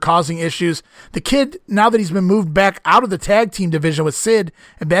around or causing issues. The Kid, now that he's been moved back out of the tag team division with Sid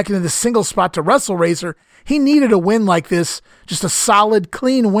and back into the single spot to wrestle Razor, he needed a win like this, just a solid,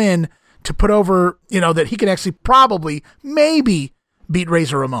 clean win to put over, that he can actually probably, maybe beat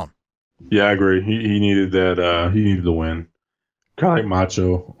Razor Ramon. Yeah, I agree. He needed that. He needed the win. Kind of like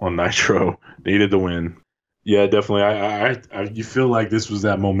Macho on Nitro. Needed the win. Yeah, definitely. You feel like this was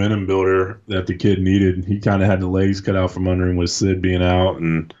that momentum builder that the Kid needed. He kind of had the legs cut out from under him with Sid being out,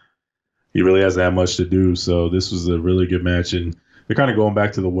 and he really hasn't had much to do. So this was a really good match, and they're kind of going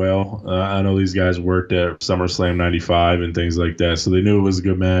back to the well. I know these guys worked at SummerSlam '95 and things like that, so they knew it was a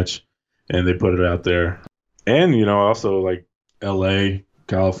good match, and they put it out there. And, also like LA,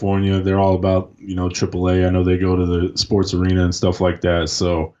 California, they're all about, AAA. I know they go to the sports arena and stuff like that.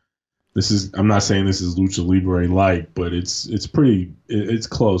 So I'm not saying this is Lucha Libre like, but it's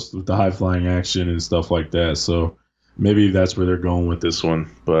close with the high flying action and stuff like that. So maybe that's where they're going with this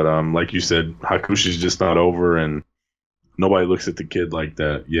one. But like you said, Hakushi's just not over, and nobody looks at the kid like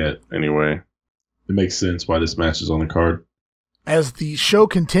that yet. Anyway, it makes sense why this match is on the card. As the show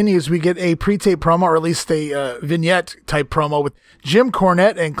continues, we get a pre-tape promo, or at least a vignette type promo with Jim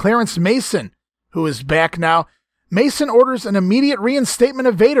Cornette and Clarence Mason, who is back now. Mason orders an immediate reinstatement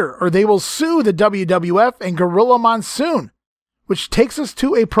of Vader, or they will sue the WWF and Gorilla Monsoon, which takes us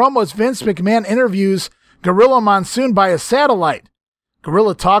to a promo as Vince McMahon interviews Gorilla Monsoon by a satellite.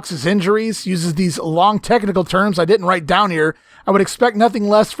 Gorilla talks his injuries, uses these long technical terms I didn't write down here. I would expect nothing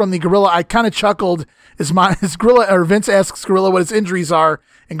less from the Gorilla. I kind of chuckled as Gorilla, or Vince asks Gorilla what his injuries are,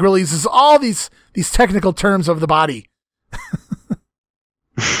 and Gorilla uses all these technical terms of the body.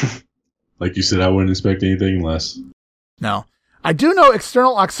 Like you said, I wouldn't expect anything less. No. I do know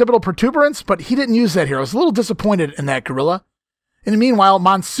external occipital protuberance, but he didn't use that here. I was a little disappointed in that, Gorilla. In the meanwhile,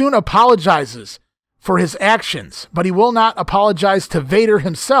 Monsoon apologizes for his actions, but he will not apologize to Vader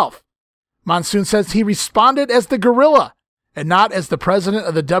himself. Monsoon says he responded as the Gorilla and not as the president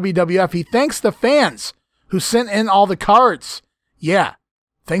of the WWF. He thanks the fans who sent in all the cards. Yeah,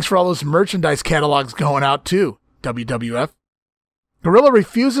 thanks for all those merchandise catalogs going out too, WWF. Gorilla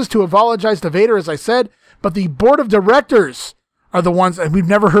refuses to apologize to Vader, as I said, but the board of directors are the ones, and we've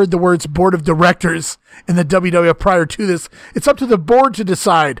never heard the words board of directors in the WWF prior to this. It's up to the board to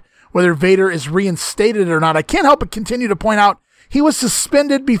decide whether Vader is reinstated or not. I can't help but continue to point out he was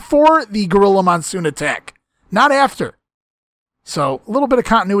suspended before the Gorilla Monsoon attack, not after. So a little bit of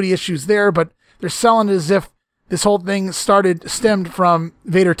continuity issues there, but they're selling it as if this whole thing stemmed from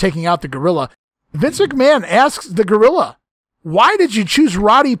Vader taking out the Gorilla. Vince McMahon asks the Gorilla, why did you choose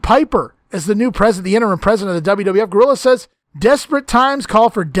Roddy Piper as the new president, the interim president of the WWF? Gorilla says, desperate times call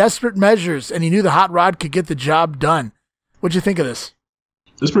for desperate measures, and he knew the Hot Rod could get the job done. What'd you think of this?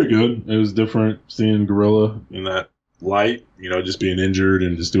 It's pretty good. It was different seeing Gorilla in that light, just being injured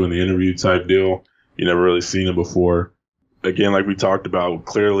and just doing the interview type deal. You never really seen him before. Again, like we talked about,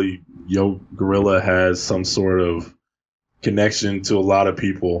 clearly, Gorilla has some sort of connection to a lot of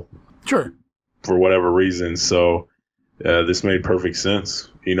people. Sure. For whatever reason. So this made perfect sense.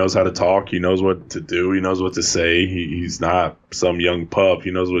 He knows how to talk. He knows what to do. He knows what to say. He's not some young pup. He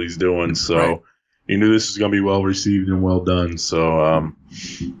knows what he's doing. So right. He knew this was going to be well received and well done. So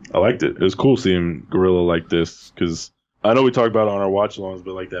I liked it. It was cool seeing Gorilla like this, because I know we talked about it on our watch-alongs,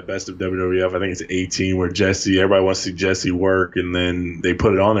 but like that Best of WWF, I think it's 18, where everybody wants to see Jesse work, and then they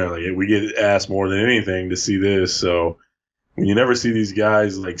put it on there. Like, we get asked more than anything to see this. So when you never see these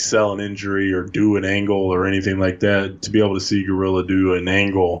guys like sell an injury or do an angle or anything like that, to be able to see Gorilla do an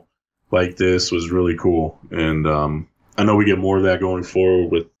angle like this was really cool. And I know we get more of that going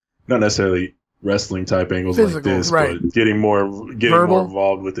forward with not necessarily wrestling type angles like this, right, but getting more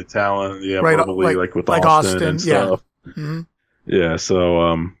involved with the talent, right, verbally, like with Austin and stuff. Yeah. Mm-hmm. Yeah, so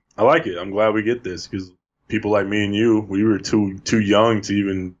I like it. I'm glad we get this, because people like me and you, we were too young to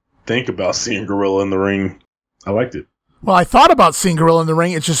even think about seeing Gorilla in the ring. I liked it. Well, I thought about seeing Gorilla in the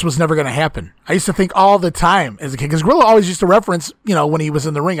ring. It just was never going to happen. I used to think all the time as a kid, because Gorilla always used to reference, when he was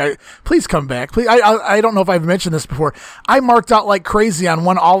in the ring, please come back. Please. I don't know if I've mentioned this before. I marked out like crazy on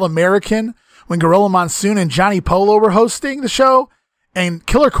one All-American when Gorilla Monsoon and Johnny Polo were hosting the show, and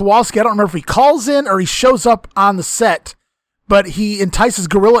Killer Kowalski, I don't remember if he calls in or he shows up on the set, but he entices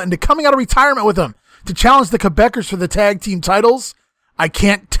Gorilla into coming out of retirement with him to challenge the Quebecers for the tag team titles. I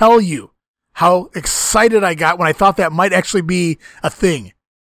can't tell you how excited I got when I thought that might actually be a thing.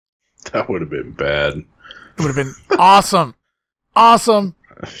 That would have been bad. It would have been awesome. Awesome.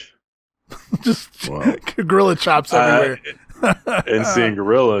 Just Gorilla chops everywhere. And seeing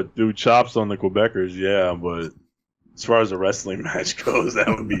Gorilla do chops on the Quebecers, yeah, but as far as a wrestling match goes, that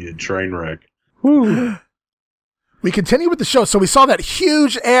would be a train wreck. Whew. We continue with the show. So we saw that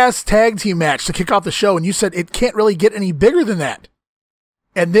huge-ass tag team match to kick off the show, and you said it can't really get any bigger than that.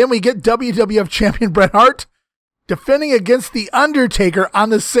 And then we get WWF champion Bret Hart defending against The Undertaker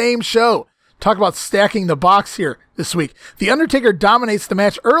on the same show. Talk about stacking the box here this week. The Undertaker dominates the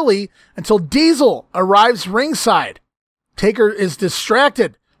match early until Diesel arrives ringside. Taker is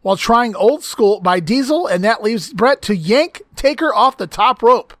distracted while trying Old School by Diesel, and that leaves Bret to yank Taker off the top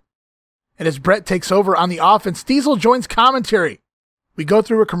rope. And as Bret takes over on the offense, Diesel joins commentary. We go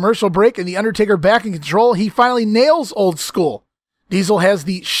through a commercial break, and The Undertaker back in control. He finally nails Old School. Diesel has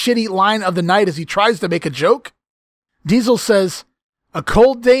the shitty line of the night as he tries to make a joke. Diesel says, "A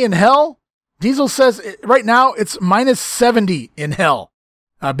cold day in hell? Diesel says right now it's minus 70 in hell.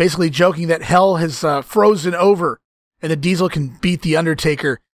 Basically joking that hell has frozen over and that Diesel can beat The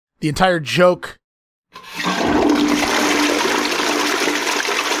Undertaker. The entire joke.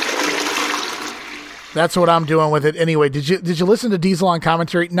 That's what I'm doing with it. Anyway, did you listen to Diesel on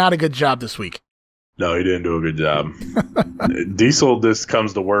commentary? Not a good job this week. No, he didn't do a good job. Diesel just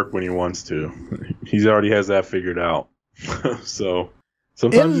comes to work when he wants to. He already has that figured out. So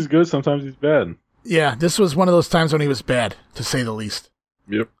sometimes he's good, sometimes he's bad. Yeah, this was one of those times when he was bad, to say the least.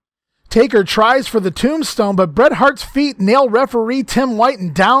 Yep. Taker tries for the tombstone, but Bret Hart's feet nail referee Tim White,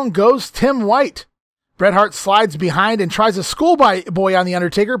 and down goes Tim White. Bret Hart slides behind and tries a schoolboy on The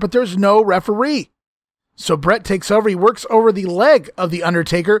Undertaker, but there's no referee. So Bret takes over. He works over the leg of The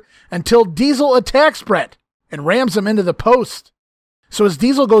Undertaker until Diesel attacks Bret and rams him into the post. So as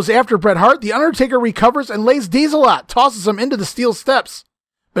Diesel goes after Bret Hart, The Undertaker recovers and lays Diesel out, tosses him into the steel steps.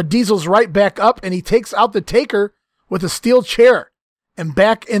 But Diesel's right back up, and he takes out the Taker with a steel chair. And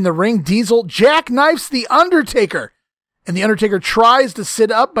back in the ring, Diesel jackknifes The Undertaker. And The Undertaker tries to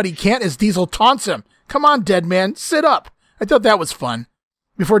sit up, but he can't as Diesel taunts him. Come on, dead man, sit up. I thought that was fun.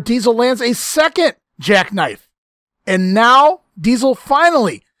 Before Diesel lands a second jackknife. And now Diesel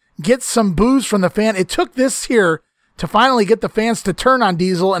finally gets some boos from the fan. It took this here to finally get the fans to turn on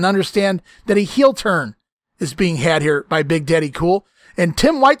Diesel and understand that a heel turn is being had here by Big Daddy Cool. And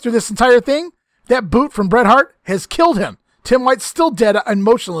Tim White, through this entire thing, that boot from Bret Hart has killed him. Tim White's still dead and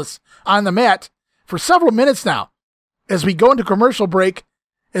motionless on the mat for several minutes now. As we go into commercial break,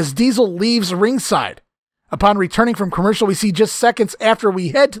 as Diesel leaves ringside. Upon returning from commercial, we see just seconds after we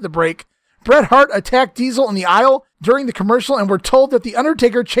head to the break, Bret Hart attacked Diesel in the aisle during the commercial, and we're told that The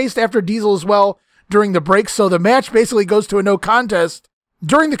Undertaker chased after Diesel as well during the break, so the match basically goes to a no contest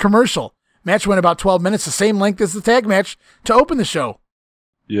during the commercial. Match went about 12 minutes, the same length as the tag match to open the show.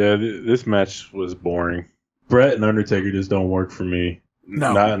 Yeah, this match was boring. Bret and Undertaker just don't work for me.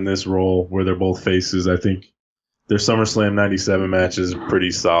 No. Not in this role where they're both faces. I think their SummerSlam 97 match is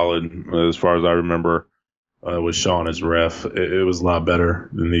pretty solid as far as I remember. With Shawn as ref, it was a lot better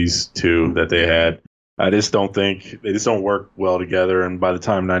than these two that they had. I just don't think they just don't work well together. And by the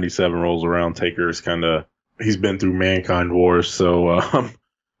time 97 rolls around, Taker's he's been through Mankind Wars, so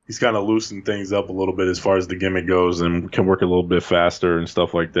he's kind of loosened things up a little bit as far as the gimmick goes and can work a little bit faster and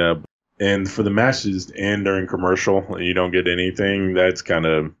stuff like that. And for the matches to end during commercial and you don't get anything, that's kind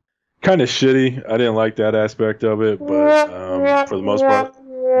of shitty. I didn't like that aspect of it, but for the most part,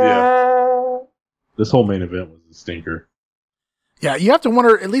 yeah. This whole main event was a stinker. Yeah, you have to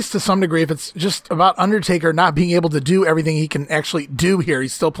wonder, at least to some degree, if it's just about Undertaker not being able to do everything he can actually do here.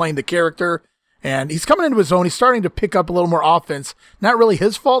 He's still playing the character, and he's coming into his own. He's starting to pick up a little more offense. Not really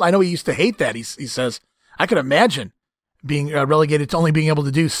his fault. I know he used to hate that. He says, I could imagine being relegated to only being able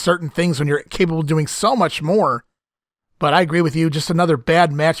to do certain things when you're capable of doing so much more. But I agree with you. Just another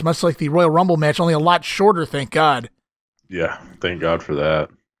bad match, much like the Royal Rumble match, only a lot shorter, thank God. Yeah, thank God for that.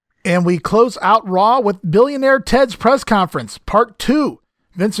 And we close out Raw with Billionaire Ted's press conference, part 2.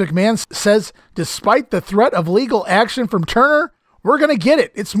 Vince McMahon says, despite the threat of legal action from Turner, we're going to get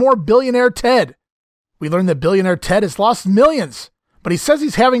it. It's more Billionaire Ted. We learned that Billionaire Ted has lost millions, but he says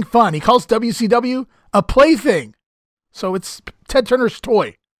he's having fun. He calls WCW a plaything. So it's Ted Turner's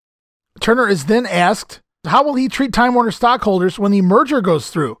toy. Turner is then asked, how will he treat Time Warner stockholders when the merger goes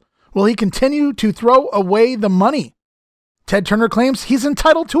through? Will he continue to throw away the money? Ted Turner claims he's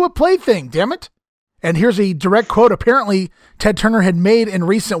entitled to a plaything, damn it. And here's a direct quote apparently Ted Turner had made in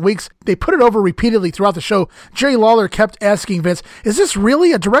recent weeks. They put it over repeatedly throughout the show. Jerry Lawler kept asking Vince, is this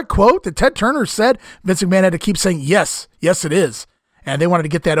really a direct quote that Ted Turner said? Vince McMahon had to keep saying, yes, it is. And they wanted to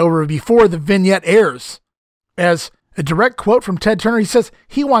get that over before the vignette airs. As a direct quote from Ted Turner, he says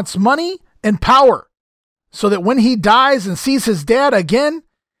he wants money and power so that when he dies and sees his dad again,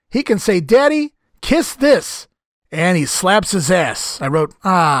 he can say, Daddy, kiss this. And he slaps his ass. I wrote,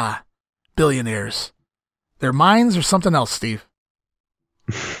 billionaires. Their minds are something else, Steve.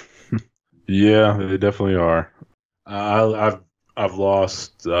 Yeah, they definitely are. I've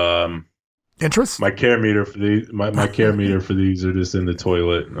lost interest. My care meter for these. My care meter for these are just in the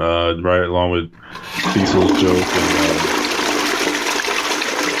toilet, right along with Diesel's joke. And,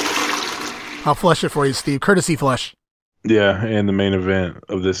 I'll flush it for you, Steve. Courtesy flush. Yeah, and the main event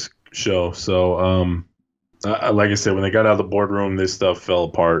of this show. So, like I said, when they got out of the boardroom, this stuff fell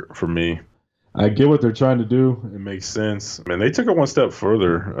apart for me. I get what they're trying to do. It makes sense. And they took it one step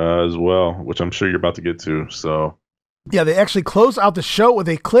further as well, which I'm sure you're about to get to. So, yeah, they actually close out the show with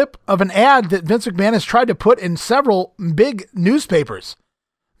a clip of an ad that Vince McMahon has tried to put in several big newspapers.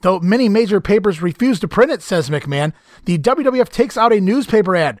 Though many major papers refuse to print it, says McMahon, the WWF takes out a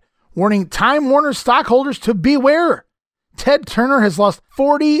newspaper ad warning Time Warner stockholders to beware. Ted Turner has lost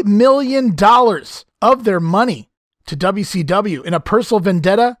 $40 million of their money to WCW in a personal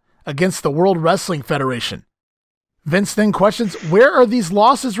vendetta against the World Wrestling Federation. Vince then questions, where are these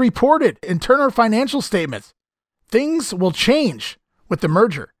losses reported in Turner financial statements? Things will change with the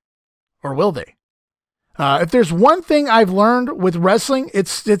merger. Or will they? If there's one thing I've learned with wrestling,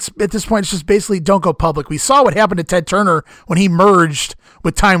 it's at this point, it's just basically don't go public. We saw what happened to Ted Turner when he merged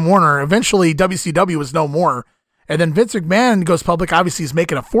with Time Warner. Eventually, WCW was no more. And then Vince McMahon goes public. Obviously, he's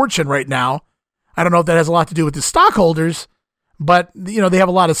making a fortune right now. I don't know if that has a lot to do with the stockholders, but they have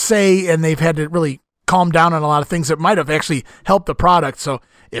a lot of say, and they've had to really calm down on a lot of things that might have actually helped the product. So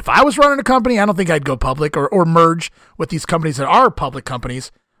if I was running a company, I don't think I'd go public or merge with these companies that are public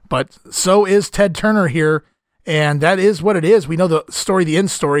companies. But so is Ted Turner here, and that is what it is. We know the story, the end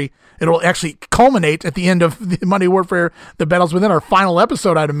story. It'll actually culminate at the end of the Monday Warfare, the Battles Within, our final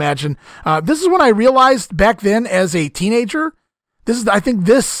episode, I'd imagine. This is when I realized back then as a teenager, I think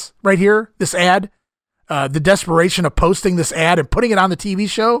this right here, this ad, the desperation of posting this ad and putting it on the TV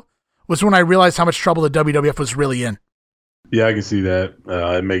show was when I realized how much trouble the WWF was really in. Yeah, I can see that.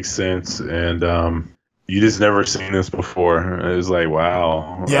 It makes sense. And you just never seen this before. It was like,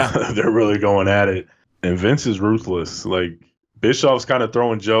 wow, yeah, they're really going at it. And Vince is ruthless. Like, Bischoff's kind of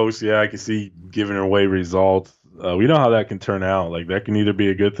throwing jokes. Yeah, I can see giving away results. We know how that can turn out. Like, that can either be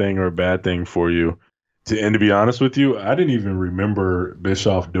a good thing or a bad thing for you. And to be honest with you, I didn't even remember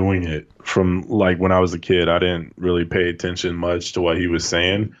Bischoff doing it from like when I was a kid. I didn't really pay attention much to what he was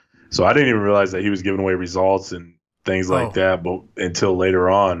saying. So I didn't even realize that he was giving away results and things like that, but until later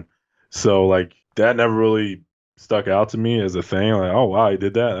on. So like that never really stuck out to me as a thing. Like, oh wow, he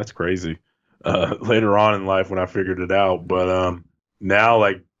did that. That's crazy. Later on in life when I figured it out. But now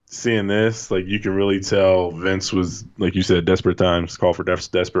like seeing this, like you can really tell Vince was, like you said, desperate times call for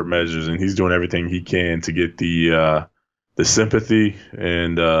desperate measures, and he's doing everything he can to get the sympathy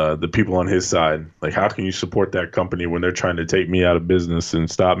and the people on his side. Like, how can you support that company when they're trying to take me out of business and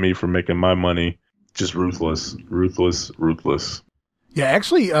stop me from making my money? Just ruthless. Yeah,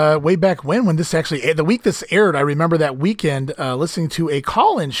 actually, way back when this actually, the week this aired, I remember that weekend listening to a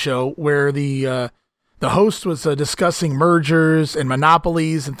call-in show where the host was discussing mergers and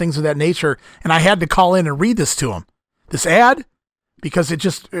monopolies and things of that nature, and I had to call in and read this to him, this ad, because it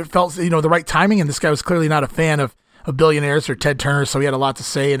felt, the right timing, and this guy was clearly not a fan of billionaires or Ted Turner, so he had a lot to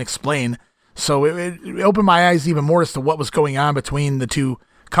say and explain. So it opened my eyes even more as to what was going on between the two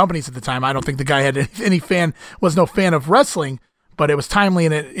companies at the time. I don't think the guy had was no fan of wrestling, but it was timely,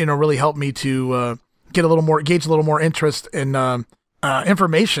 and it really helped me to gauge a little more interest in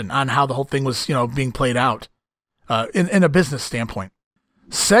information on how the whole thing was being played out in a business standpoint.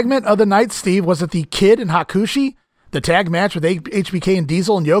 Segment of the night, Steve, was it the Kid and Hakushi, the tag match with HBK and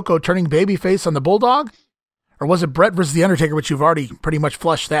Diesel and Yoko turning babyface on the Bulldog? Or was it Brett versus The Undertaker, which you've already pretty much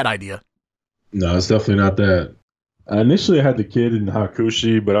flushed that idea? No, it's definitely not that. Initially, I had the Kid and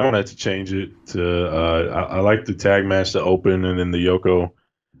Hakushi, but I wanted to change it to I like the tag match to open and then the Yoko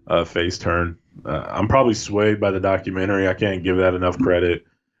face turn. I'm probably swayed by the documentary. I can't give that enough credit.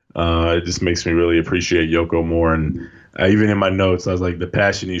 It just makes me really appreciate Yoko more. And even in my notes, I was like, the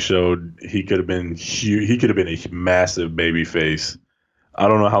passion he showed, he could have been huge. He could have been a massive baby face. I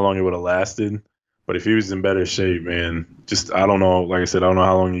don't know how long it would have lasted. But if he was in better shape, man, I don't know. Like I said, I don't know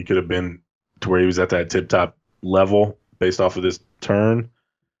how long he could have been to where he was at that tip-top level based off of this turn.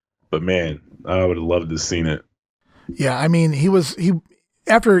 But, man, I would have loved to have seen it. Yeah, I mean, he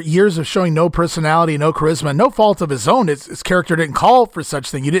after years of showing no personality, no charisma, no fault of his own, his character didn't call for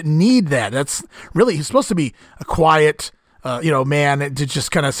such thing. You didn't need that. That's really, he's supposed to be a quiet, man that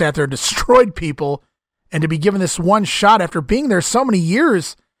just kind of sat there and destroyed people. And to be given this one shot after being there so many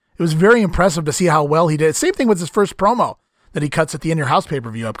years, it was very impressive to see how well he did. Same thing with his first promo that he cuts at the In Your House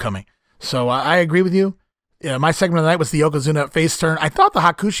pay-per-view upcoming. So I agree with you. Yeah, my segment of the night was the Yokozuna face turn. I thought the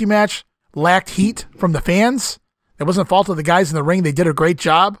Hakushi match lacked heat from the fans. It wasn't the fault of the guys in the ring. They did a great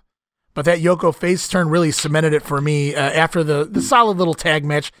job. But that Yoko face turn really cemented it for me after the solid little tag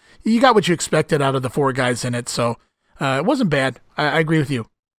match. You got what you expected out of the four guys in it. So it wasn't bad. I agree with you.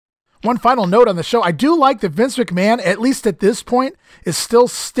 One final note on the show. I do like that Vince McMahon, at least at this point, is still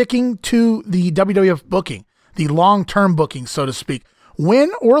sticking to the WWF booking, the long-term booking, so to speak.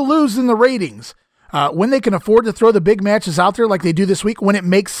 Win or lose in the ratings, when they can afford to throw the big matches out there like they do this week, when it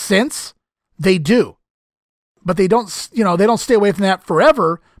makes sense, they do. But they don't stay away from that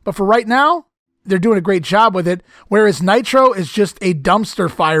forever. But for right now, they're doing a great job with it. Whereas Nitro is just a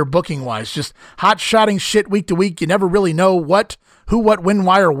dumpster fire booking-wise, just hot-shotting shit week to week. You never really know who, what, when,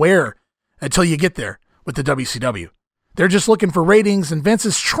 why, or where until you get there with the WCW. They're just looking for ratings, and Vince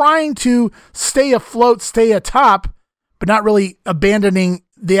is trying to stay afloat, stay atop, but not really abandoning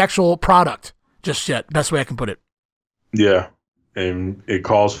the actual product just yet. Best way I can put it. Yeah, and it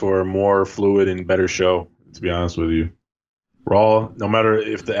calls for a more fluid and better show, to be honest with you. Raw, no matter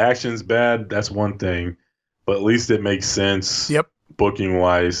if the action's bad, that's one thing, but at least it makes sense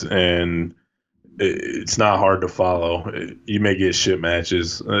booking-wise, and it's not hard to follow. You may get shit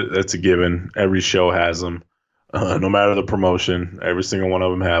matches. That's a given. Every show has them. No matter the promotion, every single one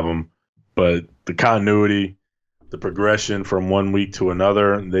of them have them. But the continuity, the progression from one week to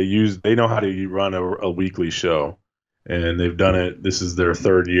another, they know how to run a weekly show. And they've done it. This is their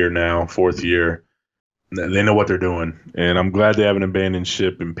third year now, fourth year. They know what they're doing. And I'm glad they haven't abandoned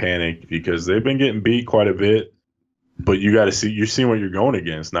ship and panicked, because they've been getting beat quite a bit. But you got to see, you're seeing what you're going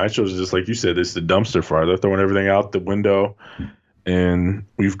against. Nitro's just like you said, it's the dumpster fire. They're throwing everything out the window. And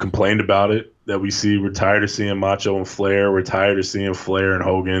we've complained about it, that we're tired of seeing Macho and Flair. We're tired of seeing Flair and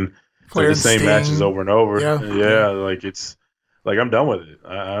Hogan play the same matches over and over. Yeah, like it's like I'm done with it.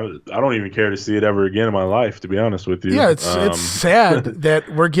 I don't even care to see it ever again in my life, to be honest with you. Yeah, it's sad that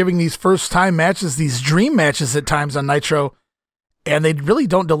we're giving these first time matches, these dream matches at times on Nitro, and they really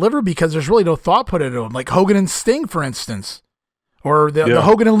don't deliver because there's really no thought put into them. Like Hogan and Sting, for instance, or the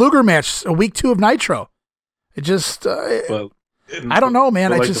Hogan and Luger match, a week 2 of Nitro. It just, I don't know,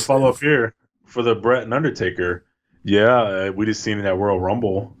 man. To follow up here for the Brett and Undertaker. Yeah, we just seen it at Royal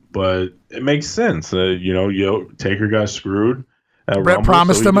Rumble, but it makes sense. Taker got screwed. Brett Rumble,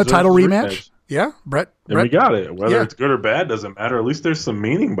 promised him a title rematch. Yeah, Brett. We got it. Whether it's good or bad doesn't matter. At least there's some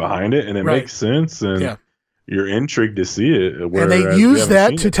meaning behind it, and it makes sense. And you're intrigued to see it. And they use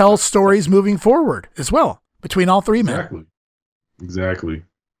that to tell stories moving forward as well between all three men. Exactly.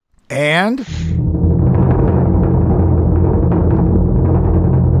 And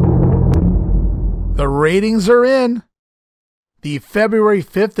the ratings are in. The February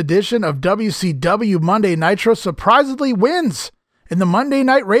 5th edition of WCW Monday Nitro surprisingly wins in the Monday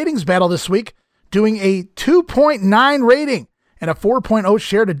Night Ratings battle this week, doing a 2.9 rating and a 4.0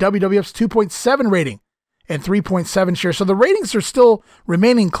 share to WWF's 2.7 rating and 3.7 share. So the ratings are still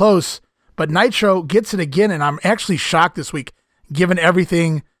remaining close, but Nitro gets it again, and I'm actually shocked this week, given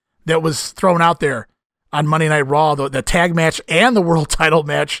everything that was thrown out there on Monday Night Raw, the tag match and the world title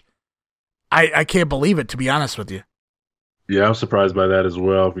match. I can't believe it, to be honest with you. Yeah, I'm surprised by that as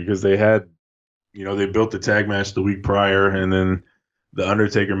well, because they had, they built the tag match the week prior, and then the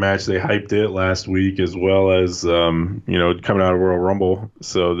Undertaker match, they hyped it last week, as well as, coming out of Royal Rumble.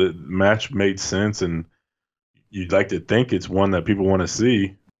 So the match made sense, and you'd like to think it's one that people want to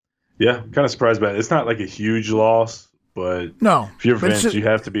see. Yeah, I'm kind of surprised by it. It's not like a huge loss, but if you're Vince, you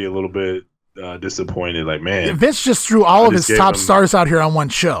have to be a little bit disappointed. Like, man, Vince just threw all of his top stars out here on one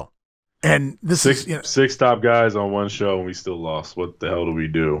show. And this is six top guys on one show, and we still lost. What the hell do we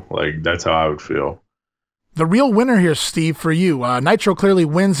do? Like, that's how I would feel. The real winner here, Steve, for you. Nitro clearly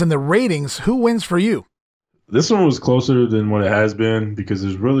wins in the ratings. Who wins for you? This one was closer than what it has been, because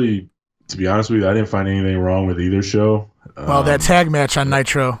there's really, to be honest with you, I didn't find anything wrong with either show. Well, that tag match on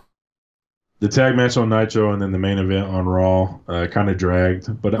Nitro. The tag match on Nitro and then the main event on Raw kind of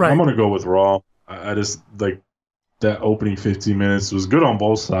dragged. But I'm going to go with Raw. I just, like, that opening 15 minutes was good on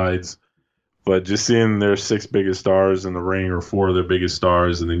both sides. But just seeing their 6 biggest stars in the ring, or 4 of their biggest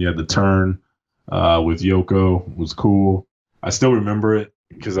stars, and then you had the turn with Yoko was cool. I still remember it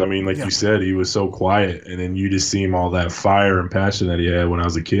because, you said, he was so quiet, and then you just see him all that fire and passion that he had when I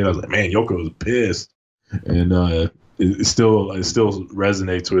was a kid. I was like, man, Yoko was pissed, and it still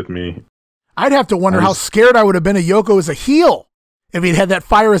resonates with me. I'd have to wonder how scared I would have been of Yoko as a heel if he'd had that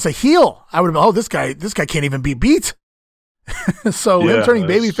fire as a heel. I would have been, this guy can't even be beat. So him turning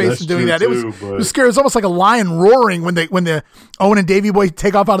babyface and doing that, it was scary. It was almost like a lion roaring when the Owen and Davey Boy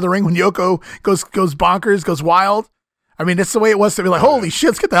take off out of the ring when Yoko goes bonkers, goes wild. I mean, that's the way it was to be like, holy shit,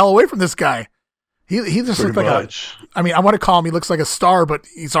 let's get the hell away from this guy. He just looks like I want to call him, he looks like a star, but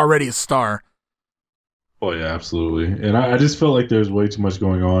he's already a star. Oh yeah, absolutely. And I just felt like there's way too much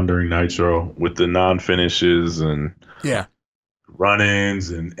going on during Nitro with the non-finishes and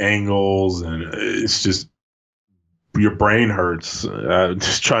run-ins and angles, and it's just, your brain hurts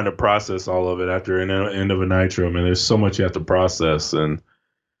just trying to process all of it after an end of a Nitro. Man, there's so much you have to process, and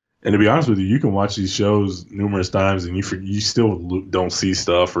to be honest with you, you can watch these shows numerous times and you still don't see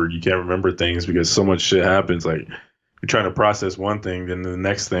stuff, or you can't remember things because so much shit happens. Like, you're trying to process one thing, then the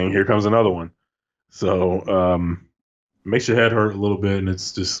next thing, here comes another one. So makes your head hurt a little bit, and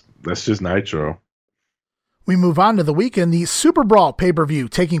that's just Nitro. We move on to the weekend, the Super Brawl pay-per-view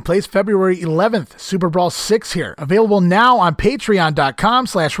taking place February 11th, Super Brawl 6 here. Available now on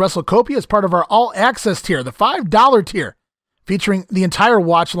patreon.com/WrestleCopia as part of our all-access tier, the $5 tier, featuring the entire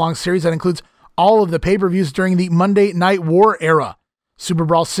watch-along series that includes all of the pay-per-views during the Monday Night War era. Super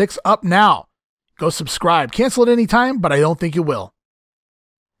Brawl 6 up now. Go subscribe. Cancel at any time, but I don't think you will.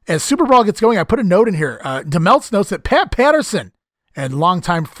 As Super Brawl gets going, I put a note in here. DeMeltz notes that Pat Patterson and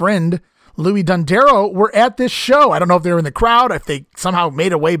longtime friend Louis Dondero were at this show. I don't know if they were in the crowd, if they somehow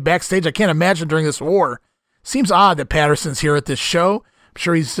made a way backstage. I can't imagine during this war. Seems odd that Patterson's here at this show. I'm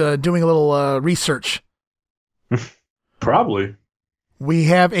sure he's doing a little research. Probably. We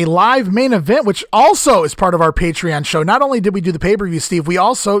have a live main event, which also is part of our Patreon show. Not only did we do the pay-per-view, Steve, we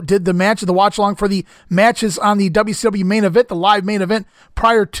also did the match of the watch-along for the matches on the WCW main event, the live main event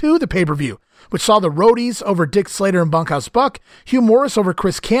prior to the pay-per-view, which saw the Roadies over Dick Slater and Bunkhouse Buck, Hugh Morris over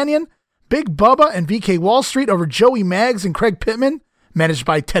Chris Kanyon, Big Bubba and VK Wall Street over Joey Maggs and Craig Pittman, managed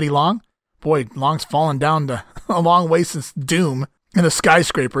by Teddy Long. Boy, Long's fallen down a long way since Doom and the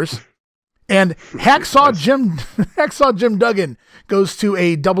Skyscrapers. And Hacksaw Jim Duggan goes to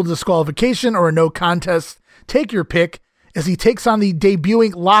a double disqualification or a no contest. Take your pick as he takes on the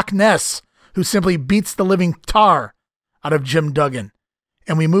debuting Loch Ness, who simply beats the living tar out of Jim Duggan.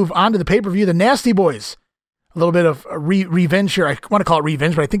 And we move on to the pay-per-view, the Nasty Boys. A little bit of revenge here. I want to call it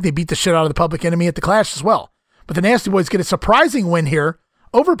revenge, but I think they beat the shit out of the Public Enemy at the Clash as well. But the Nasty Boys get a surprising win here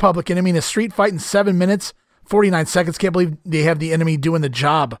over Public Enemy in a street fight in 7 minutes, 49 seconds. Can't believe they have the Enemy doing the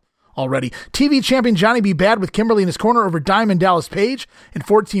job already. TV champion Johnny B. Bad with Kimberly in his corner over Diamond Dallas Page in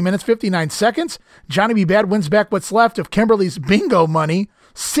 14 minutes, 59 seconds. Johnny B. Bad wins back what's left of Kimberly's bingo money,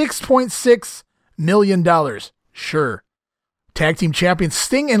 $6.6 million. Sure. Tag team champions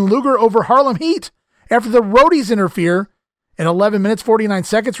Sting and Luger over Harlem Heat after the Roadies interfere in 11 minutes, 49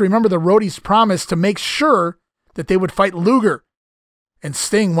 seconds. Remember, the Roadies promised to make sure that they would fight Luger and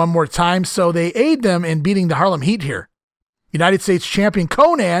Sting one more time, so they aid them in beating the Harlem Heat here. United States champion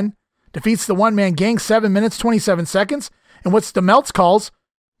Conan defeats the one-man gang, 7 minutes, 27 seconds, and what's DeMeltz calls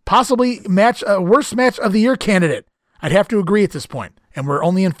possibly worst match of the year candidate. I'd have to agree at this point, and we're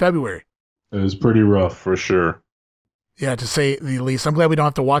only in February. It was pretty rough, for sure. Yeah, to say the least. I'm glad we don't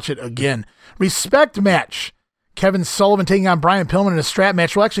have to watch it again. Respect match. Kevin Sullivan taking on Brian Pillman in a strap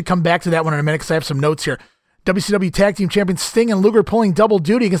match. We'll actually come back to that one in a minute because I have some notes here. WCW Tag Team Champions Sting and Luger pulling double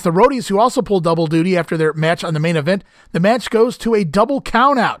duty against the Roadies, who also pulled double duty after their match on the main event. The match goes to a double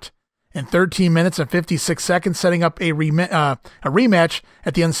countout in 13 minutes and 56 seconds, setting up a rematch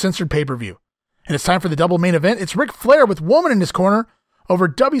at the Uncensored pay-per-view. And it's time for the double main event. It's Ric Flair with Woman in his corner over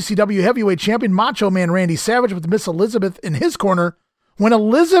WCW Heavyweight Champion Macho Man Randy Savage with Miss Elizabeth in his corner when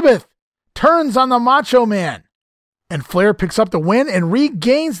Elizabeth turns on the Macho Man. And Flair picks up the win and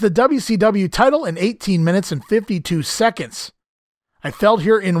regains the WCW title in 18 minutes and 52 seconds. I felt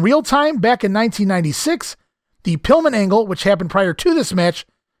here in real time back in 1996, the Pillman angle, which happened prior to this match,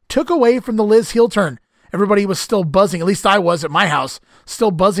 took away from the Liz heel turn. Everybody was still buzzing, at least I was at my house,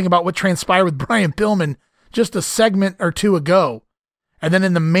 still buzzing about what transpired with Brian Pillman just a segment or two ago. And then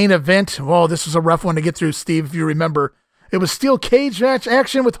in the main event, whoa, this was a rough one to get through, Steve, if you remember. It was steel cage match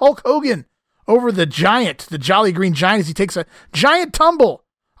action with Hulk Hogan over the Giant, the Jolly Green Giant, as he takes a giant tumble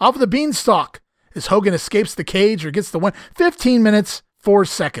off of the beanstalk as Hogan escapes the cage or gets the win. 15 minutes, 4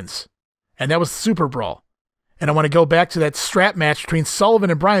 seconds. And that was Super Brawl. And I want to go back to that strap match between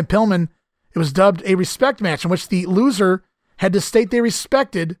Sullivan and Brian Pillman. It was dubbed a respect match in which the loser had to state they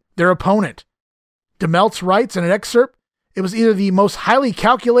respected their opponent. DeMeltz writes in an excerpt, it was either the most highly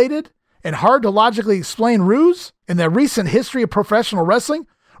calculated and hard to logically explain ruse in the recent history of professional wrestling,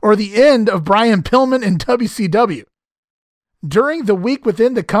 or the end of Brian Pillman in WCW. During the week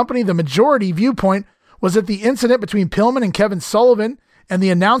within the company, the majority viewpoint was that the incident between Pillman and Kevin Sullivan and the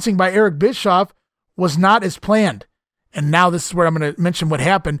announcing by Eric Bischoff was not as planned. And now this is where I'm going to mention what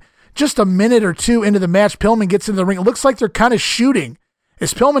happened. Just a minute or two into the match, Pillman gets into the ring. It looks like they're kind of shooting.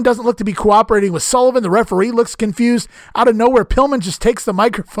 As Pillman doesn't look to be cooperating with Sullivan, the referee looks confused. Out of nowhere, Pillman just takes the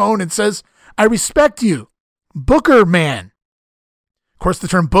microphone and says, "I respect you, Booker man." Of course, the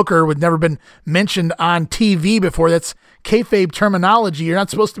term Booker would never been mentioned on TV before. That's kayfabe terminology you're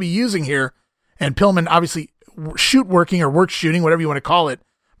not supposed to be using here. And Pillman obviously work shooting, whatever you want to call it.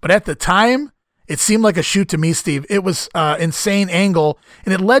 But at the time, it seemed like a shoot to me, Steve. It was insane angle,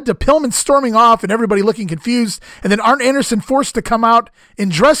 and it led to Pillman storming off and everybody looking confused, and then Arn Anderson forced to come out in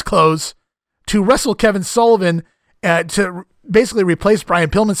dress clothes to wrestle Kevin Sullivan to basically replace Brian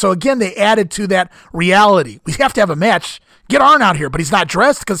Pillman. So again, they added to that reality. We have to have a match. Get Arn out here, but he's not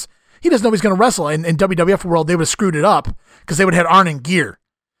dressed because he doesn't know he's going to wrestle. In WWF world, they would have screwed it up because they would have had Arn in gear.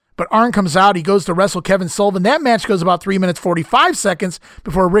 But Arn comes out. He goes to wrestle Kevin Sullivan. That match goes about 3 minutes, 45 seconds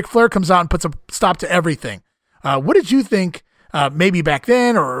before Ric Flair comes out and puts a stop to everything. What did you think maybe back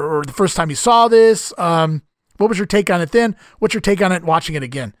then or the first time you saw this? What was your take on it then? What's your take on it watching it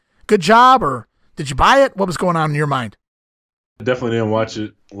again? Good job, or did you buy it? What was going on in your mind? I definitely didn't watch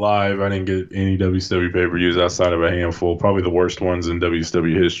it live. I didn't get any WCW pay-per-views outside of a handful, probably the worst ones in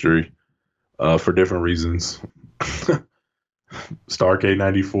WCW history for different reasons. Starrcade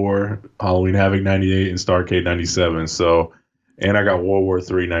 94, Halloween Havoc 98, and Starrcade 97. So, and I got World War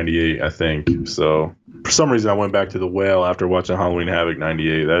III 98, I think. So for some reason I went back to the Whale after watching Halloween Havoc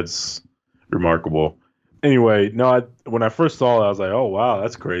 98. That's remarkable. Anyway, no, when I first saw it, I was like, oh, wow,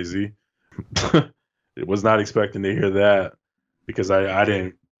 that's crazy. I was not expecting to hear that because I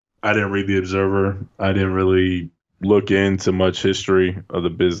didn't read the Observer. I didn't really look into much history of the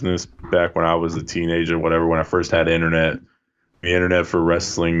business back when I was a teenager, whatever, when I first had internet. The internet for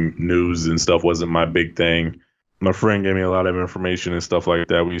wrestling news and stuff wasn't my big thing. My friend gave me a lot of information and stuff like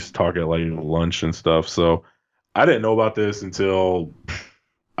that. We used to talk at like lunch and stuff. So I didn't know about this until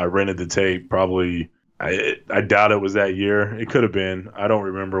I rented the tape. Probably, I doubt it was that year. It could have been. I don't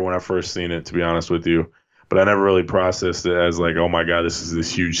remember when I first seen it, to be honest with you. But I never really processed it as like, oh my God, this is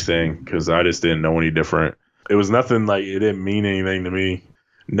this huge thing, because I just didn't know any different. It was nothing, like, it didn't mean anything to me.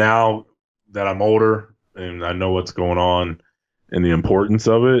 Now that I'm older and I know what's going on and the importance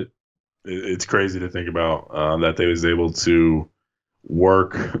of it, it's crazy to think about that they was able to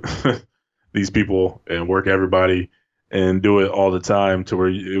work these people and work everybody and do it all the time to where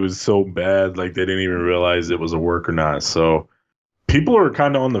it was so bad, like they didn't even realize it was a work or not. So people are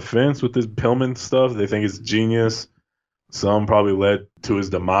kind of on the fence with this Pillman stuff. They think it's genius. Some probably led to his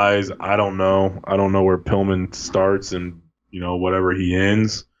demise. I don't know. I don't know where Pillman starts and, whatever he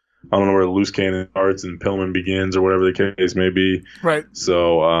ends. I don't know where Loose Cannon starts and Pillman begins, or whatever the case may be. Right.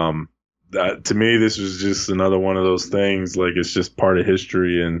 So that, to me, this was just another one of those things. Like, it's just part of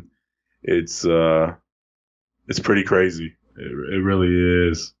history, and it's pretty crazy. It really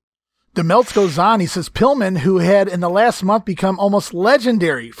is. DeMeltz goes on. He says Pillman, who had in the last month become almost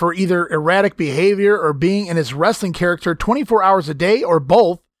legendary for either erratic behavior or being in his wrestling character 24 hours a day or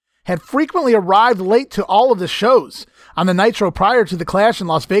both, had frequently arrived late to all of the shows. On the Nitro prior to the Clash in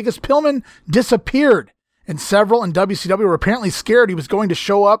Las Vegas, Pillman disappeared, and several in WCW were apparently scared he was going to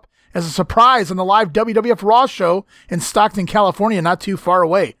show up as a surprise on the live WWF Raw show in Stockton, California, not too far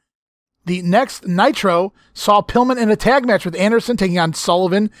away. The next Nitro saw Pillman in a tag match with Anderson taking on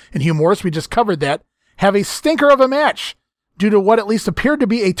Sullivan and Hugh Morris. We just covered that. Have a stinker of a match due to what at least appeared to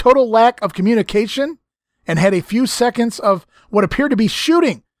be a total lack of communication, and had a few seconds of what appeared to be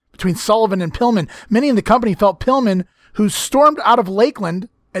shooting between Sullivan and Pillman. Many in the company felt Pillman, who stormed out of Lakeland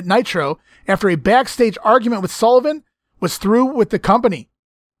at Nitro after a backstage argument with Sullivan, was through with the company.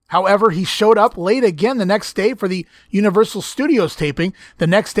 However, he showed up late again the next day for the Universal Studios taping. The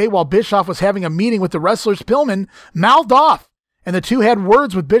next day, while Bischoff was having a meeting with the wrestlers, Pillman mouthed off, and the two had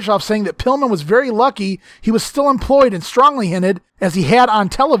words with Bischoff saying that Pillman was very lucky he was still employed, and strongly hinted, as he had on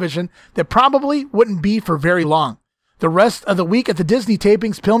television, that probably wouldn't be for very long. The rest of the week at the Disney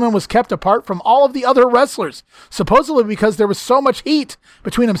tapings, Pillman was kept apart from all of the other wrestlers, supposedly because there was so much heat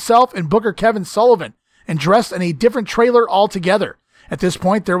between himself and Booker Kevin Sullivan, and dressed in a different trailer altogether. At this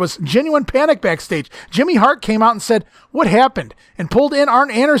point, there was genuine panic backstage. Jimmy Hart came out and said, "What happened?" and pulled in Arn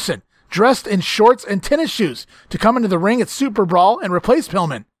Anderson, dressed in shorts and tennis shoes, to come into the ring at Super Brawl and replace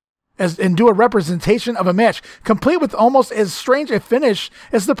Pillman and do a representation of a match, complete with almost as strange a finish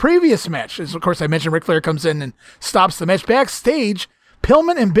as the previous match. As, of course, I mentioned Ric Flair comes in and stops the match. Backstage,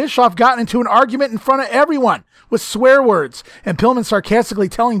 Pillman and Bischoff got into an argument in front of everyone with swear words, and Pillman sarcastically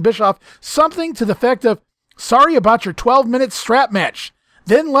telling Bischoff something to the effect of, "Sorry about your 12-minute strap match,"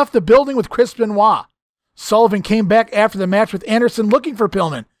 then left the building with Chris Benoit. Sullivan came back after the match with Anderson looking for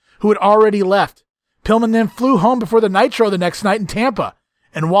Pillman, who had already left. Pillman then flew home before the Nitro the next night in Tampa,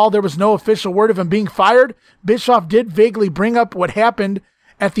 and while there was no official word of him being fired, Bischoff did vaguely bring up what happened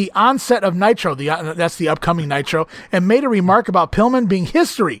at the onset of Nitro, that's the upcoming Nitro, and made a remark about Pillman being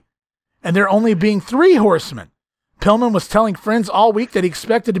history, and there only being 3 horsemen. Pillman was telling friends all week that he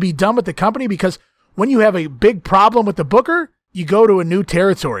expected to be done with the company because when you have a big problem with the booker, you go to a new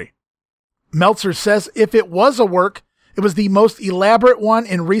territory. Meltzer says if it was a work, it was the most elaborate one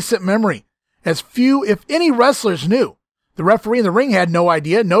in recent memory, as few, if any, wrestlers knew. The referee in the ring had no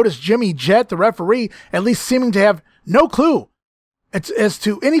idea. Notice Jimmy Jett, the referee, at least seeming to have no clue as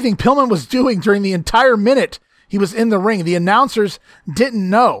to anything Pillman was doing during the entire minute he was in the ring. The announcers didn't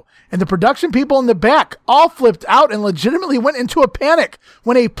know. And the production people in the back all flipped out and legitimately went into a panic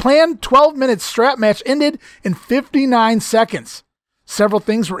when a planned 12-minute strap match ended in 59 seconds. Several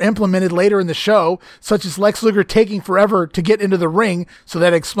things were implemented later in the show, such as Lex Luger taking forever to get into the ring, so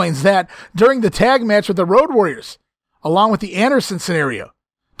that explains that, during the tag match with the Road Warriors, along with the Anderson scenario,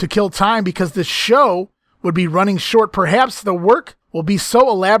 to kill time because the show would be running short. Perhaps the work will be so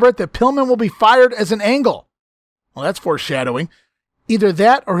elaborate that Pillman will be fired as an angle. Well, that's foreshadowing. Either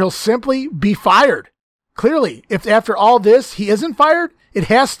that or he'll simply be fired. Clearly, if after all this he isn't fired, it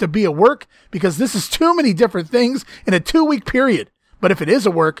has to be a work because this is too many different things in a 2-week period. But if it is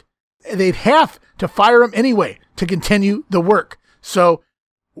a work, they'd have to fire him anyway to continue the work. So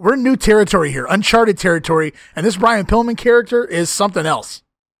we're in new territory here, uncharted territory, and this Brian Pillman character is something else.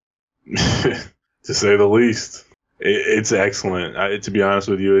 To say the least. It's excellent. To be honest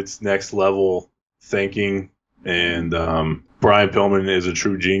with you, it's next level thinking, and Brian Pillman is a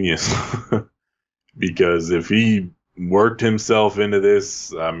true genius. Because if he worked himself into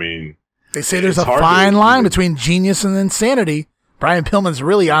this, I mean... They say there's a fine line between genius and insanity. Brian Pillman's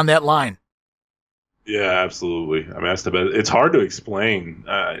really on that line. Yeah, absolutely. I mean, that's the best. It's hard to explain.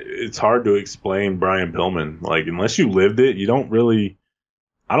 It's hard to explain Brian Pillman. Like, unless you lived it, you don't really...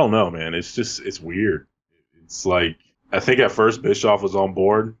 I don't know, man. It's weird. It's like, I think at first Bischoff was on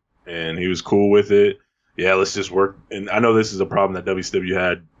board, and he was cool with it. Yeah, let's just work. And I know this is a problem that WCW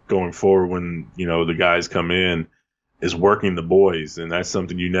had going forward when, the guys come in, is working the boys. And that's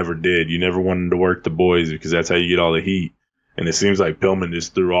something you never did. You never wanted to work the boys because that's how you get all the heat. And it seems like Pillman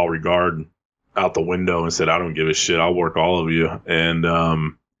just threw all regard out the window and said, I don't give a shit. I'll work all of you. And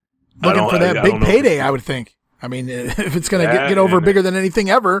looking for that big payday, I would think. I mean, if it's going to get over bigger than anything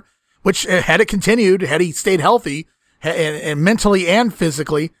ever, which had it continued, had he stayed healthy and mentally and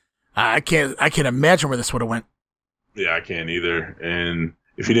physically, I can't imagine where this would have went. Yeah, I can't either. And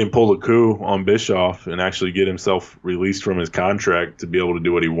if he didn't pull the coup on Bischoff and actually get himself released from his contract to be able to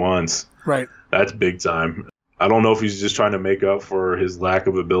do what he wants, right? That's big time. I don't know if he's just trying to make up for his lack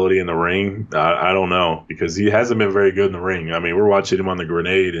of ability in the ring. I don't know, because he hasn't been very good in the ring. I mean, we're watching him on the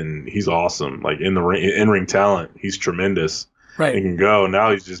Grenade, and he's awesome. Like, in the ring, in-ring talent, he's tremendous. Right. He can go.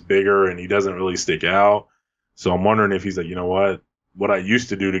 Now he's just bigger, and he doesn't really stick out. So I'm wondering if he's like, you know what I used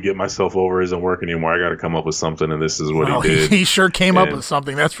to do to get myself over isn't working anymore. I got to come up with something, and this is what he did. He sure came up with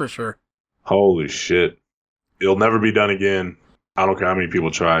something, that's for sure. Holy shit. It'll never be done again. I don't care how many people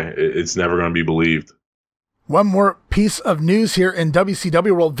try. It's never going to be believed. One more piece of news here in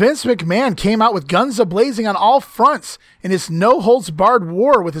WCW world. Vince McMahon came out with guns a-blazing on all fronts in his no-holds-barred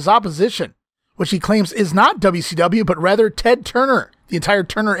war with his opposition, which he claims is not WCW, but rather Ted Turner, the entire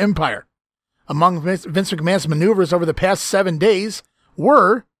Turner Empire. Among Vince McMahon's maneuvers over the past 7 days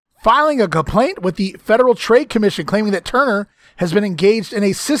were filing a complaint with the Federal Trade Commission claiming that Turner has been engaged in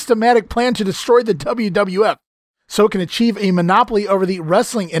a systematic plan to destroy the WWF so it can achieve a monopoly over the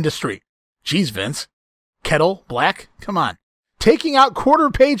wrestling industry. Jeez, Vince. Kettle, Black, come on. Taking out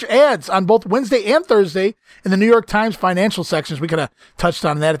quarter-page ads on both Wednesday and Thursday in the New York Times financial sections. We kind of touched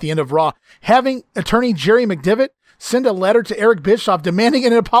on that at the end of Raw. Having attorney Jerry McDevitt send a letter to Eric Bischoff demanding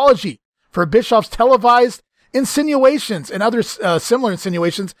an apology for Bischoff's televised insinuations and other similar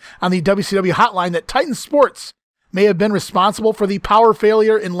insinuations on the WCW hotline that Titan Sports may have been responsible for the power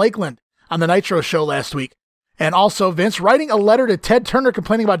failure in Lakeland on the Nitro show last week. And also Vince writing a letter to Ted Turner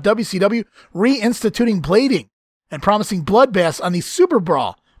complaining about WCW reinstituting blading and promising bloodbaths on the Super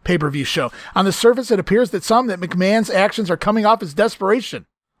Brawl pay-per-view show. On the surface, it appears that McMahon's actions are coming off as desperation.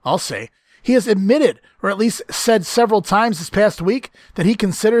 I'll say. He has admitted, or at least said several times this past week, that he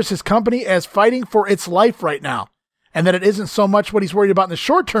considers his company as fighting for its life right now, and that it isn't so much what he's worried about in the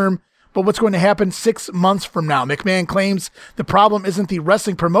short term, but what's going to happen 6 months from now. McMahon claims the problem isn't the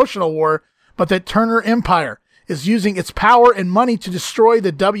wrestling promotional war, but that Turner Empire is using its power and money to destroy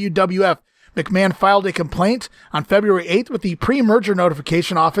the WWF. McMahon filed a complaint on February 8th with the pre-merger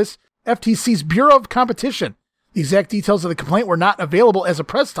notification office, FTC's Bureau of Competition. The exact details of the complaint were not available as of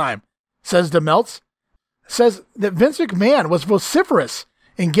press time, says DeMeltz. Says that Vince McMahon was vociferous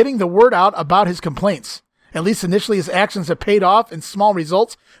in getting the word out about his complaints. At least initially, his actions have paid off in small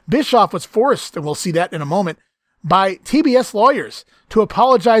results. Bischoff was forced, and we'll see that in a moment, by TBS lawyers to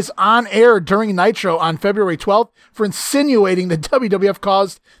apologize on air during Nitro on February 12th for insinuating that WWF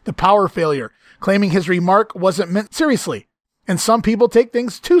caused the power failure, claiming his remark wasn't meant seriously. And some people take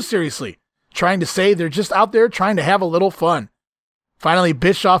things too seriously, trying to say they're just out there trying to have a little fun. Finally,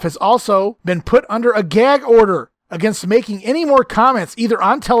 Bischoff has also been put under a gag order against making any more comments either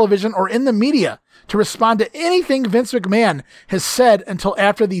on television or in the media to respond to anything Vince McMahon has said until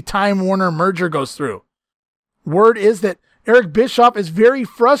after the Time Warner merger goes through. Word is that Eric Bischoff is very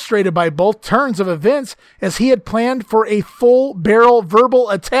frustrated by both turns of events as he had planned for a full-barrel verbal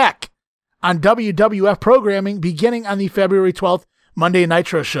attack on WWF programming beginning on the February 12th Monday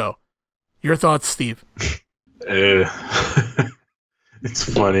Nitro show. Your thoughts, Steve? It's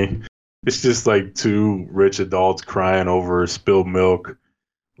funny. It's just like two rich adults crying over spilled milk.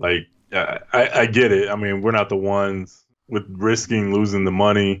 Like, I get it. I mean, we're not the ones with risking losing the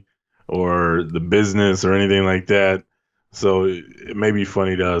money or the business or anything like that. So it may be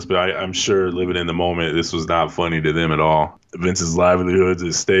funny to us, but I'm sure living in the moment, this was not funny to them at all. Vince's livelihood's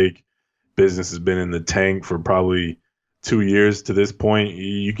at stake. Business has been in the tank for probably 2 years to this point.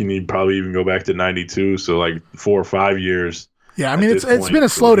 You can probably even go back to 92. So like 4 or 5 years. Yeah, I mean, it's been a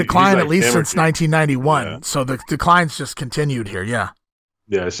slow decline at least since 1991. Yeah. So the decline's just continued here. Yeah.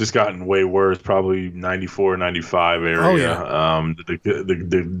 Yeah, it's just gotten way worse. Probably 94, 95 area. Oh, yeah.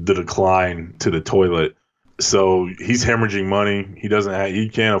 The decline to the toilet. So he's hemorrhaging money. He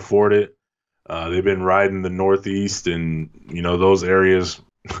can't afford it. They've been riding the Northeast and those areas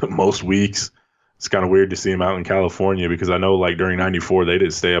most weeks. It's kind of weird to see him out in California because I know like during 94 they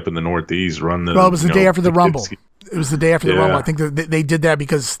did stay up in the Northeast, run the. Well, it was the day after the Rumble. It was the day after the Rumble. I think that they did that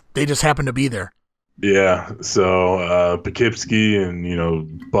because they just happened to be there. Yeah, so Poughkeepsie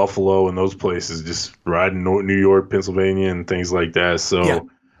and Buffalo and those places, just riding New York, Pennsylvania, and things like that. So yeah.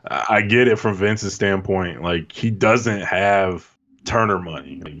 I get it from Vince's standpoint. Like, he doesn't have Turner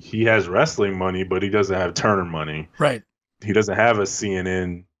money. Like, he has wrestling money, but he doesn't have Turner money. Right. He doesn't have a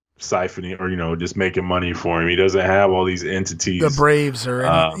CNN siphoning or just making money for him. He doesn't have all these entities. The Braves or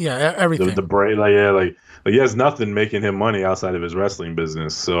everything. The Braves, like he has nothing making him money outside of his wrestling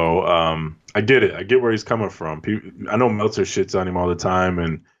business. So I get it. I get where he's coming from. I know Meltzer shits on him all the time,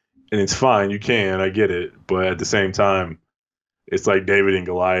 and it's fine. You can. I get it. But at the same time, it's like David and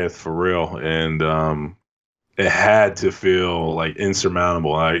Goliath for real. And it had to feel like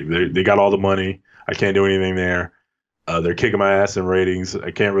insurmountable. They got all the money. I can't do anything there. They're kicking my ass in ratings.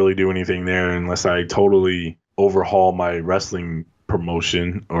 I can't really do anything there unless I totally overhaul my wrestling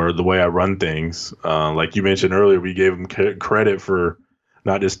promotion or the way I run things. Like you mentioned earlier, we gave them credit for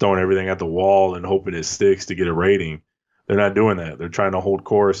not just throwing everything at the wall and hoping it sticks to get a rating. They're not doing that. They're trying to hold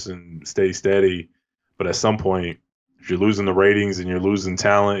course and stay steady. But at some point, if you're losing the ratings and you're losing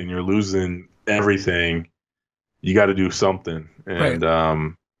talent and you're losing everything, you got to do something. And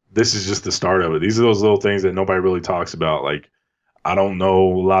right. This is just the start of it. These are those little things that nobody really talks about. Like, I don't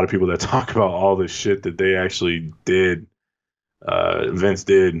know a lot of people that talk about all the shit that they actually did. Vince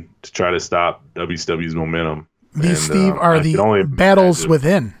did to try to stop WCW's momentum. These, Steve, are the battles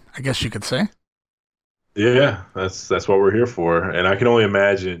within, I guess you could say. Yeah, that's what we're here for. And I can only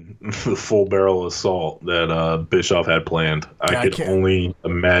imagine the full barrel assault that Bischoff had planned. I could only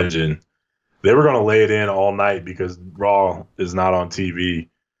imagine. They were going to lay it in all night because Raw is not on TV,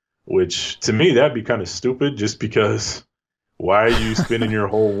 which to me, that'd be kind of stupid just because why are you spending your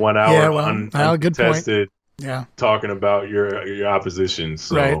whole 1 hour untested talking about your opposition?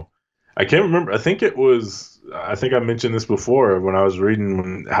 So right. I can't remember. I think I mentioned this before when I was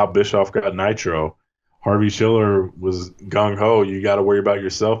reading how Bischoff got Nitro. Harvey Schiller was gung-ho. You got to worry about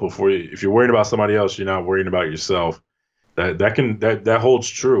yourself if you're worried about somebody else, you're not worrying about yourself. That holds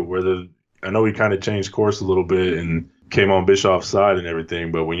true. I know he kind of changed course a little bit and came on Bischoff's side and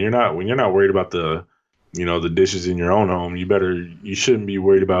everything, but when you're not worried about the dishes in your own home, you shouldn't be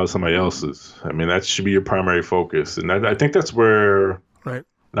worried about somebody else's. I mean, that should be your primary focus. And I think that's where, right.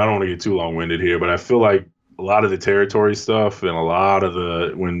 I don't want to get too long-winded here, but I feel like a lot of the territory stuff and a lot of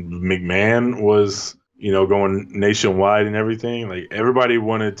when McMahon was, going nationwide and everything, like everybody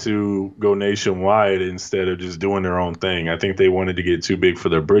wanted to go nationwide instead of just doing their own thing. I think they wanted to get too big for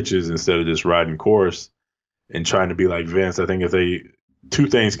their britches instead of just riding course and trying to be like Vince. I think two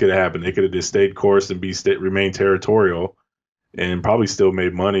things could have happened. They could have just stayed course and remain territorial and probably still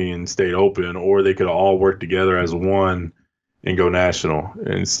made money and stayed open, or they could have all worked together as one and go national.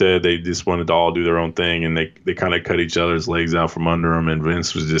 Instead, they just wanted to all do their own thing, and they kind of cut each other's legs out from under them, and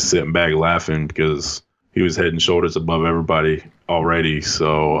Vince was just sitting back laughing because he was head and shoulders above everybody already.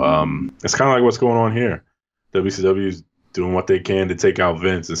 So it's kind of like what's going on here. WCW is doing what they can to take out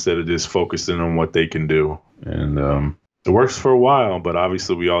Vince instead of just focusing on what they can do. And it works for a while, but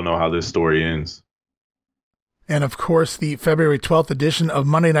obviously we all know how this story ends. And of course, the February 12th edition of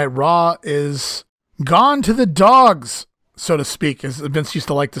Monday Night Raw is gone to the dogs, so to speak, as Vince used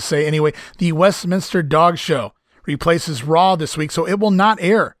to like to say. Anyway, the Westminster Dog Show replaces Raw this week, so it will not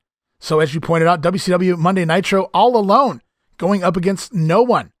air. So as you pointed out, WCW Monday Nitro all alone, going up against no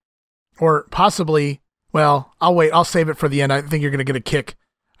one. Or possibly, well, I'll wait. I'll save it for the end. I think you're going to get a kick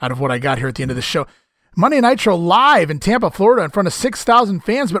out of what I got here at the end of the show. Monday Nitro live in Tampa, Florida in front of 6,000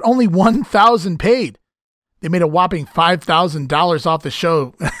 fans, but only 1,000 paid. They made a whopping $5,000 off the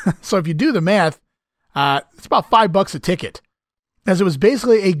show. So if you do the math, it's about $5 a ticket. as it was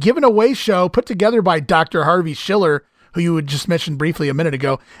basically a given away show put together by Dr. Harvey Schiller, who you had just mentioned briefly a minute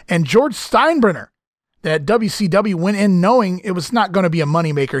ago, and George Steinbrenner, that WCW went in knowing it was not going to be a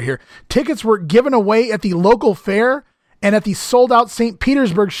moneymaker here. Tickets were given away at the local fair and at the sold-out St.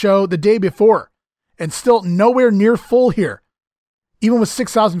 Petersburg show the day before, and still nowhere near full here. Even with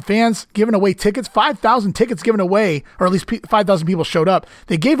 6,000 fans giving away tickets, 5,000 tickets given away, or at least 5,000 people showed up.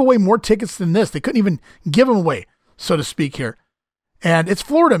 They gave away more tickets than this. They couldn't even give them away, so to speak here. And it's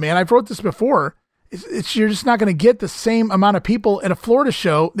Florida, man. I've wrote this before. You're just not going to get the same amount of people at a Florida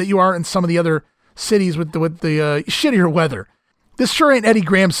show that you are in some of the other cities with the shittier weather. This sure ain't Eddie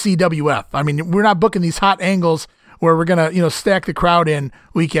Graham's CWF. I mean, we're not booking these hot angles where we're going to, stack the crowd in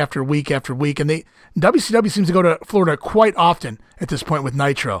week after week after week. And WCW seems to go to Florida quite often at this point with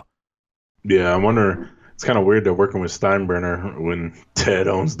Nitro. Yeah, I wonder, it's kind of weird they're working with Steinbrenner when Ted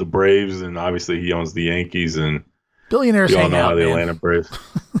owns the Braves and obviously he owns the Yankees, and billionaires hang out, the Atlanta Braves.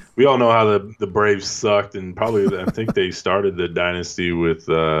 We all know how the Braves sucked, and probably I think they started the dynasty with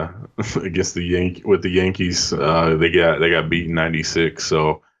against the Yankees. They got beat in '96,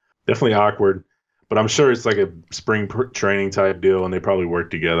 so definitely awkward. But I'm sure it's like a spring training type deal, and they probably work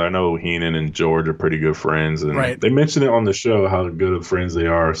together. I know Heenan and George are pretty good friends, and right. They mentioned it on the show how good of friends they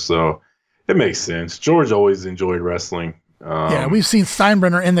are, so it makes sense. George always enjoyed wrestling. Yeah, we've seen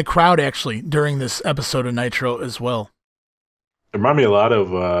Steinbrenner in the crowd actually during this episode of Nitro as well. It reminded me a lot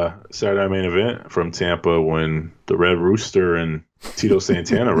of Saturday Night Main Event from Tampa when the Red Rooster and Tito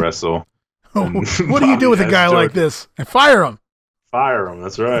Santana wrestle. What do you do with a guy like this? And fire him. Fire him,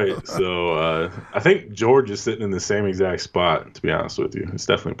 that's right. So I think George is sitting in the same exact spot, to be honest with you. It's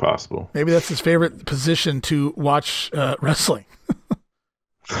definitely possible. Maybe that's his favorite position to watch wrestling.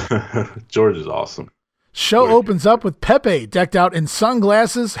 George is awesome. Show opens up with Pepe decked out in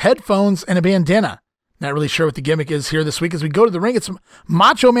sunglasses, headphones, and a bandana. Not really sure what the gimmick is here this week. As we go to the ring, it's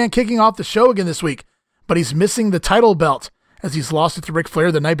Macho Man kicking off the show again this week, but he's missing the title belt as he's lost it to Ric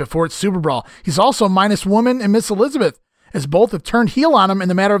Flair the night before at Super Brawl. He's also minus Woman and Miss Elizabeth, as both have turned heel on him in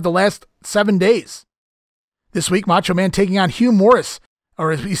the matter of the last 7 days. This week, Macho Man taking on Hugh Morris,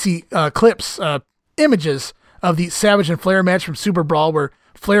 or as we see images of the Savage and Flair match from Super Brawl, where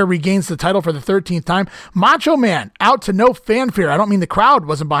Flair regains the title for the 13th time. Macho Man out to no fanfare. I don't mean the crowd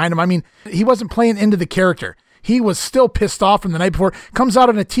wasn't behind him. I mean, he wasn't playing into the character. He was still pissed off from the night before. Comes out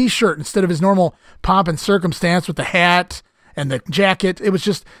in a t-shirt instead of his normal pomp and circumstance with the hat and the jacket. It was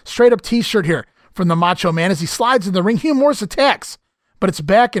just straight up t-shirt here from the Macho Man as he slides in the ring. Hugh Morris attacks, but it's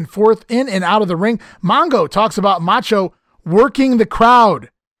back and forth, in and out of the ring. Mongo talks about Macho working the crowd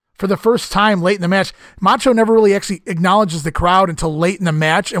for the first time late in the match. Macho never really actually acknowledges the crowd until late in the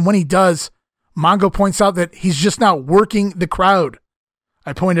match, and when he does, Mongo points out that he's just not working the crowd.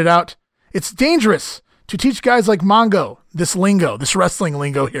 I pointed out, it's dangerous to teach guys like Mongo this lingo, this wrestling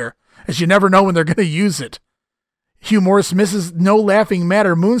lingo here, as you never know when they're going to use it. Hugh Morris misses no laughing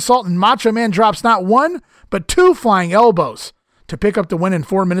matter moonsault, and Macho Man drops not one, but 2 flying elbows to pick up the win in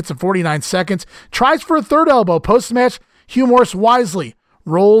 4 minutes and 49 seconds. Tries for a third elbow. Post-match, Hugh Morris wisely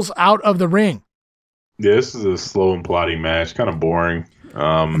rolls out of the ring. Yeah, this is a slow and plodding match, kind of boring.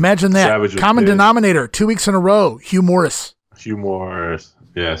 Imagine that. Common denominator, 2 weeks in a row, Hugh Morris. Hugh Morris,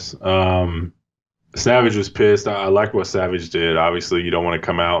 yes. Savage was pissed. I like what Savage did. Obviously, you don't want to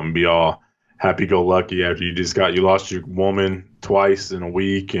come out and be all happy-go-lucky after you lost your woman twice in a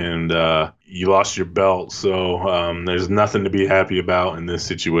week and you lost your belt. So there's nothing to be happy about in this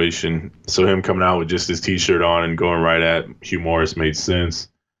situation. So him coming out with just his T-shirt on and going right at Hugh Morris made sense.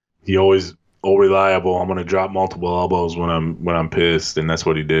 He always reliable. I'm going to drop multiple elbows when I'm pissed, and that's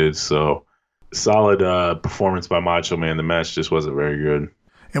what he did. So solid performance by Macho Man. The match just wasn't very good.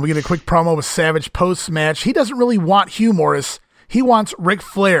 And we get a quick promo with Savage post-match. He doesn't really want Hugh Morris. He wants Ric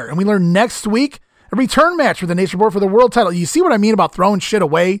Flair. And we learn next week a return match for the Nature Boy for the world title. You see what I mean about throwing shit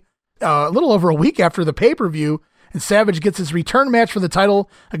away? A little over a week after the pay-per-view, and Savage gets his return match for the title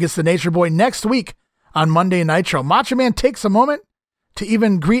against the Nature Boy next week on Monday Nitro. Macho Man takes a moment to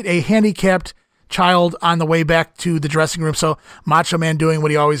even greet a handicapped child on the way back to the dressing room. So Macho Man doing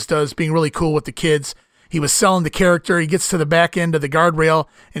what he always does, being really cool with the kids. He was selling the character. He gets to the back end of the guardrail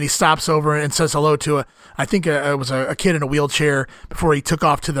and he stops over and says hello to it was a kid in a wheelchair before he took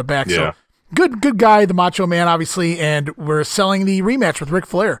off to the back. Yeah. So good guy, the Macho Man, obviously. And we're selling the rematch with Ric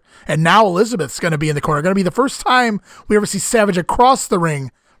Flair. And now Elizabeth's going to be in the corner. Going to be the first time we ever see Savage across the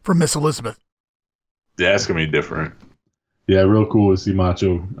ring from Miss Elizabeth. Yeah, it's going to be different. Yeah, real cool to see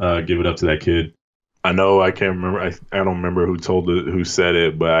Macho give it up to that kid. I know I can't remember. I don't remember who said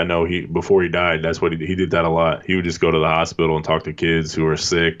it, but I know before he died, that's what he did that a lot. He would just go to the hospital and talk to kids who are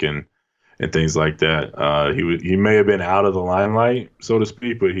sick and and things like that. He may have been out of the limelight, so to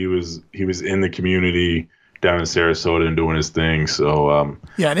speak, but he was in the community down in Sarasota and doing his thing. So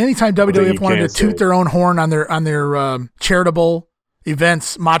yeah, and anytime WWF wanted to toot their own horn on their charitable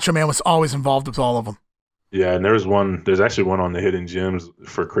events, Macho Man was always involved with all of them. Yeah, and there's actually one on the Hidden Gems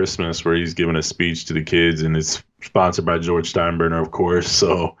for Christmas where he's giving a speech to the kids, and it's sponsored by George Steinbrenner, of course.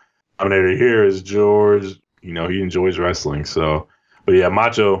 So I'm there to hear is George, he enjoys wrestling. So, but yeah,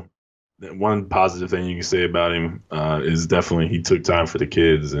 Macho, one positive thing you can say about him is definitely he took time for the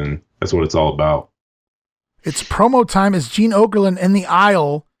kids, and that's what it's all about. It's promo time as Gene Okerlund in the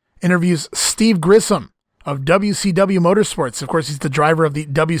aisle interviews Steve Grissom of WCW Motorsports. Of course, he's the driver of the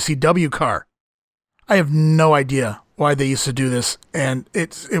WCW car. I have no idea why they used to do this, and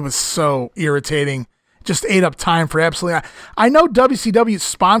it was so irritating. Just ate up time for absolutely. I know WCW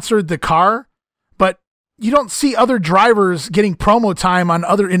sponsored the car, but you don't see other drivers getting promo time in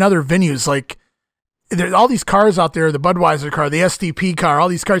other venues. Like there's all these cars out there, the Budweiser car, the SDP car, all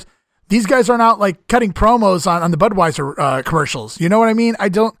these cars. These guys aren't out like cutting promos on the Budweiser commercials. You know what I mean?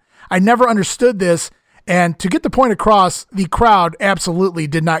 I never understood this. And to get the point across, the crowd absolutely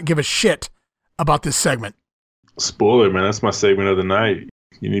did not give a shit about this segment. Spoiler, man. That's my segment of the night.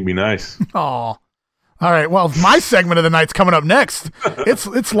 You need to be nice. Oh, all right. Well, my segment of the night's coming up next.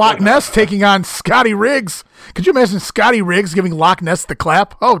 It's Loch Ness taking on Scotty Riggs. Could you imagine Scotty Riggs giving Loch Ness the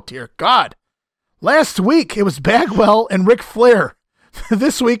clap? Oh, dear God. Last week, it was Bagwell and Ric Flair.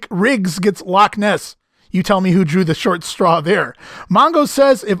 This week, Riggs gets Loch Ness. You tell me who drew the short straw there. Mongo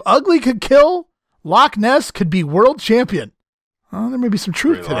says if Ugly could kill, Loch Ness could be world champion. Oh, there may be some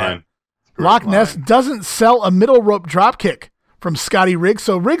truth to that. Loch Ness doesn't sell a middle rope dropkick from Scotty Riggs,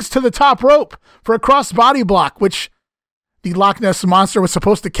 so Riggs to the top rope for a cross body block, which the Loch Ness monster was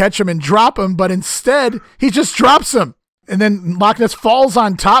supposed to catch him and drop him, but instead he just drops him. And then Loch Ness falls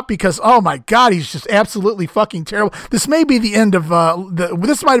on top because, oh my God, he's just absolutely fucking terrible. This may be the end of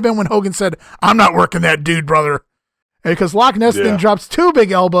this might have been when Hogan said, I'm not working that dude, brother. Because Loch Ness then drops two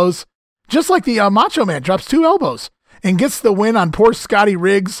big elbows, just like the Macho Man drops two elbows and gets the win on poor Scotty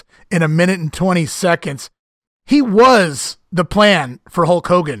Riggs in 1 minute and 20 seconds. He was the plan for Hulk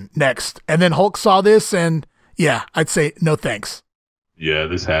Hogan next. And then Hulk saw this and yeah, I'd say no thanks. Yeah,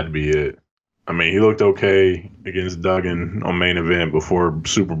 this had to be it. I mean, he looked okay against Duggan on main event before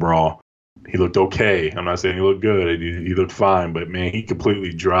Super Brawl. He looked okay. I'm not saying he looked good. He looked fine, but man, he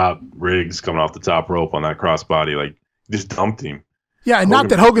completely dropped Riggs coming off the top rope on that crossbody. Like, just dumped him. Yeah, and not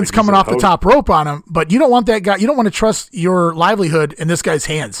that Hogan's coming off the top rope on him, but you don't want that guy. You don't want to trust your livelihood in this guy's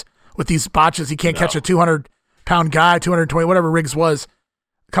hands with these botches. He can't catch a 200-pound guy, 220, whatever Riggs was,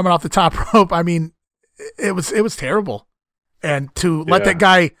 coming off the top rope. I mean, it was terrible. And to let that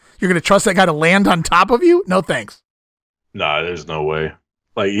guy, you're going to trust that guy to land on top of you? No thanks. Nah, there's no way.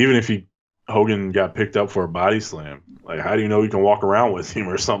 Like, even if Hogan got picked up for a body slam, like, how do you know he can walk around with him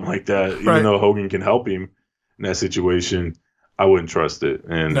or something like that? Right. Even though Hogan can help him in that situation, I wouldn't trust it.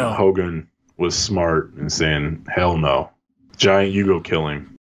 And Hogan was smart in saying, hell no. Giant, you go kill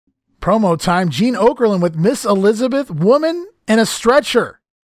him. Promo time. Gene Okerlund with Miss Elizabeth, woman in a stretcher.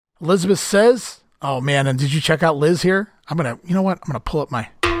 Elizabeth says, oh man, and did you check out Liz here? I'm going to pull up my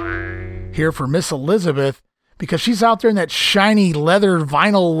here for Miss Elizabeth because she's out there in that shiny leather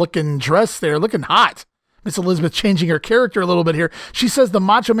vinyl looking dress there, looking hot. Miss Elizabeth changing her character a little bit here. She says the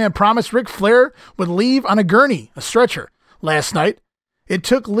Macho Man promised Ric Flair would leave on a gurney, a stretcher, last night. It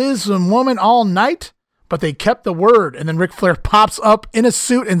took Liz and woman all night, but they kept the word. And then Ric Flair pops up in a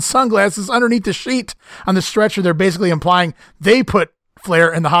suit and sunglasses underneath the sheet on the stretcher. They're basically implying they put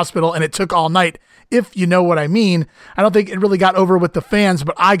Flair in the hospital and it took all night. If you know what I mean. I don't think it really got over with the fans,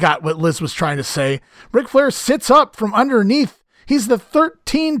 but I got what Liz was trying to say. Ric Flair sits up from underneath. He's the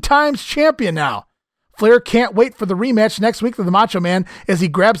 13 times champion now. Flair can't wait for the rematch next week with the Macho Man as he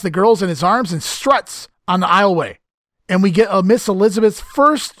grabs the girls in his arms and struts on the aisleway. And we get a Miss Elizabeth's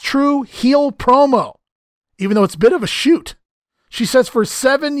first true heel promo, even though it's a bit of a shoot. She says for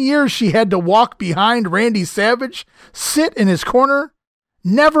 7 years she had to walk behind Randy Savage, sit in his corner,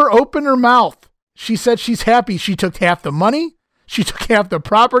 never open her mouth. She said she's happy she took half the money, she took half the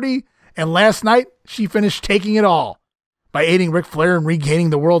property, and last night she finished taking it all by aiding Ric Flair in regaining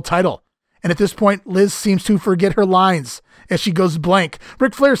the world title. And at this point, Liz seems to forget her lines as she goes blank.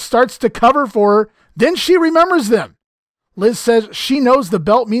 Ric Flair starts to cover for her, then she remembers them. Liz says she knows the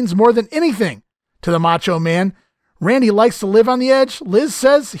belt means more than anything to the Macho Man. Randy likes to live on the edge. Liz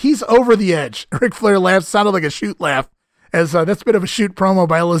says he's over the edge. Ric Flair laughs, sounded like a shoot laugh, as that's a bit of a shoot promo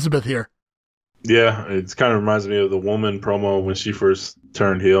by Elizabeth here. Yeah, it kind of reminds me of the woman promo when she first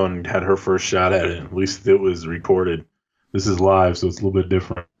turned heel and had her first shot at it. At least it was recorded. This is live, so it's a little bit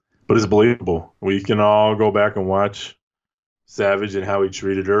different. but it's believable. We can all go back and watch Savage and how he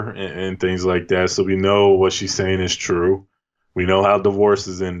treated her and things like that. So we know what she's saying is true. We know how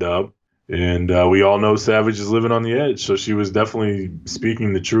divorces end up. And we all know Savage is living on the edge. So she was definitely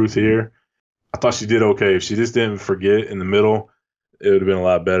speaking the truth here. I thought she did okay. If she just didn't forget in the middle, it would have been a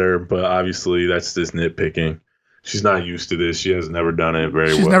lot better. But obviously, that's just nitpicking. She's not used to this. She has never done it very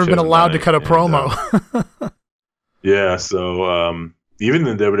well. She's never been allowed to cut a promo. Yeah, so even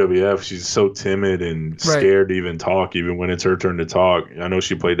in WWF, she's so timid and scared to even talk, even when it's her turn to talk. I know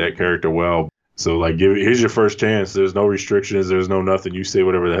she played that character well. So, like, here's your first chance. There's no restrictions. There's no nothing. You say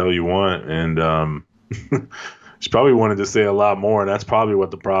whatever the hell you want. And she probably wanted to say a lot more, and that's probably what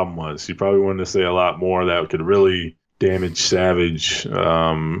the problem was. She probably wanted to say a lot more that could really damage Savage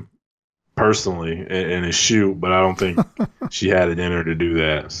personally in a shoot, but I don't think she had it in her to do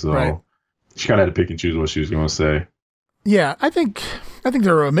that. So she kind of had to pick and choose what she was going to say. Yeah, I think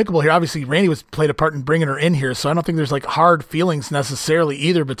they're amicable here. Obviously, Randy played a part in bringing her in here, so I don't think there's like hard feelings necessarily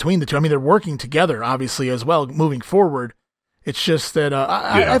either between the two. I mean, they're working together, obviously, as well, moving forward. It's just that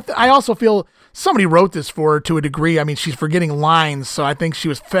I also feel somebody wrote this for her to a degree. I mean, she's forgetting lines, so I think she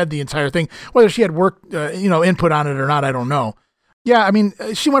was fed the entire thing. Whether she had work, input on it or not, I don't know. Yeah, I mean,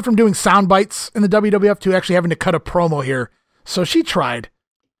 she went from doing sound bites in the WWF to actually having to cut a promo here, so she tried.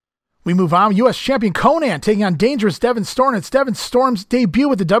 We move on. U.S. champion Konnan taking on dangerous Devon Storm. It's Devon Storm's debut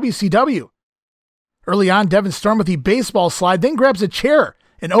with the WCW. Early on, Devon Storm with the baseball slide, then grabs a chair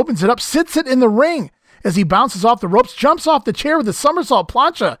and opens it up, sits it in the ring as he bounces off the ropes, jumps off the chair with a somersault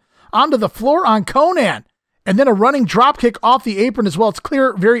plancha onto the floor on Konnan, and then a running dropkick off the apron as well. It's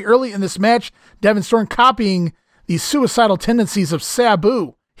clear very early in this match, Devon Storm copying the suicidal tendencies of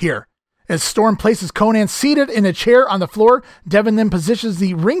Sabu here. As Storm places Konnan seated in a chair on the floor, Devon then positions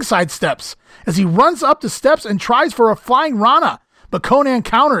the ringside steps as he runs up the steps and tries for a flying Rana, but Konnan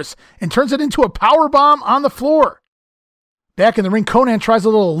counters and turns it into a powerbomb on the floor. Back in the ring, Konnan tries a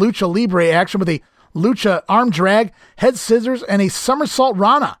little lucha libre action with a lucha arm drag, head scissors, and a somersault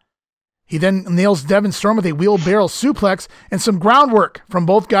Rana. He then nails Devon Storm with a wheelbarrow suplex and some groundwork from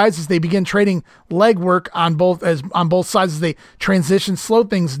both guys as they begin trading leg work on both sides as they transition, slow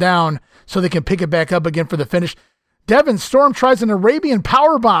things down so they can pick it back up again for the finish. Devon Storm tries an Arabian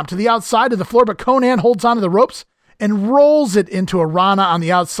powerbomb to the outside of the floor, but Konnan holds onto the ropes and rolls it into a Rana on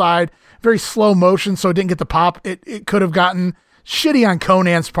the outside. Very slow motion, so it didn't get the pop. It could have gotten shitty on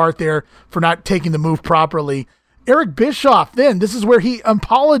Konnan's part there for not taking the move properly. Eric Bischoff, then, this is where he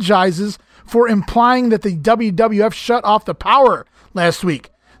apologizes for implying that the WWF shut off the power last week.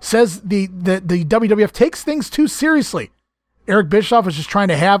 Says the WWF takes things too seriously. Eric Bischoff was just trying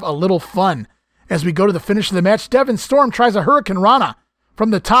to have a little fun. As we go to the finish of the match, Devon Storm tries a Hurricane Rana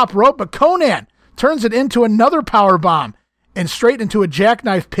from the top rope, but Konnan turns it into another power bomb and straight into a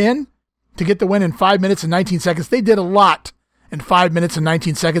jackknife pin to get the win in 5 minutes and 19 seconds. They did a lot in 5 minutes and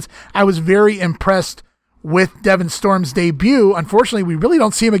 19 seconds. I was very impressed with Devon Storm's debut. Unfortunately, we really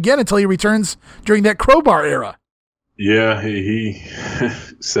don't see him again until he returns during that Crowbar era. Yeah, he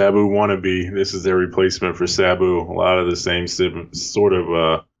Sabu wannabe. This is their replacement for Sabu. A lot of the same sort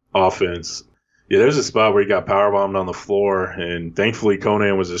of offense. Yeah, there's a spot where he got powerbombed on the floor, and thankfully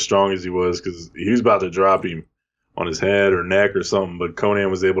Konnan was as strong as he was because he was about to drop him on his head or neck or something, but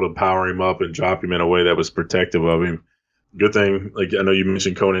Konnan was able to power him up and drop him in a way that was protective of him. Good thing, like I know you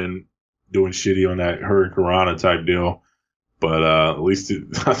mentioned Konnan doing shitty on that Hurricane Rana type deal. But at least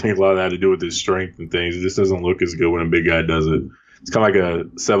I think a lot of that had to do with his strength and things. It just doesn't look as good when a big guy does it. It's kind of like a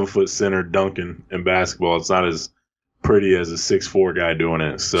 7-foot center dunking in basketball. It's not as pretty as a 6'4" guy doing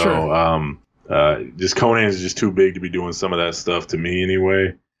it. So sure. Just Konnan is just too big to be doing some of that stuff to me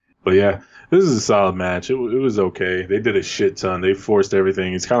anyway. But yeah, this is a solid match. It was okay. They did a shit ton. They forced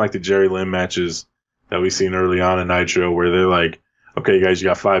everything. It's kind of like the Jerry Lynn matches that we seen early on in Nitro where they're like, okay, guys, you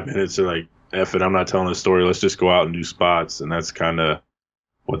got 5 minutes. They're like, F it, I'm not telling a story. Let's just go out and do spots. And that's kind of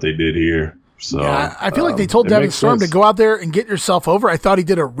what they did here. So yeah, I feel like they told Devon Storm to go out there and get yourself over. I thought he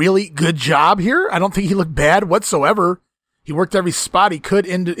did a really good job here. I don't think he looked bad whatsoever. He worked every spot he could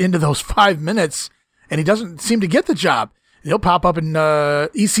into those 5 minutes, and he doesn't seem to get the job. He'll pop up in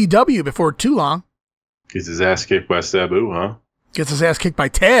ECW before too long. Gets his ass kicked by Sabu, huh? Gets his ass kicked by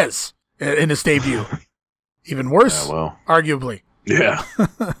Taz in his debut. Even worse, arguably. Yeah,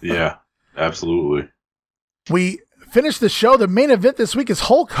 yeah. Absolutely. We finished the show. The main event this week is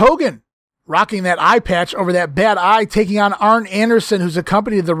Hulk Hogan rocking that eye patch over that bad eye, taking on Arn Anderson, who's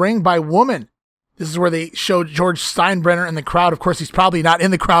accompanied to the ring by Woman. This is where they showed George Steinbrenner in the crowd. Of course, he's probably not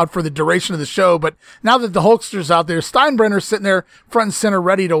in the crowd for the duration of the show, but now that the Hulkster's out there, Steinbrenner's sitting there front and center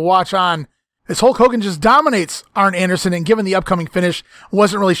ready to watch on as Hulk Hogan just dominates Arn Anderson, and given the upcoming finish,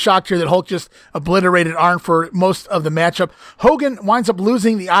 wasn't really shocked here that Hulk just obliterated Arn for most of the matchup. Hogan winds up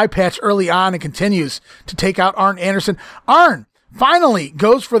losing the eye patch early on and continues to take out Arn Anderson. Arn finally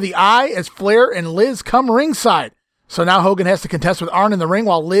goes for the eye as Flair and Liz come ringside. So now Hogan has to contest with Arn in the ring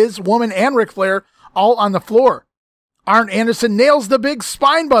while Liz, Woman, and Ric Flair all on the floor. Arn Anderson nails the big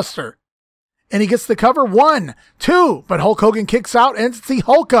spine buster, and he gets the cover 1, 2, but Hulk Hogan kicks out and it's the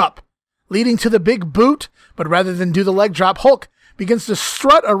Hulk up, leading to the big boot, but rather than do the leg drop, Hulk begins to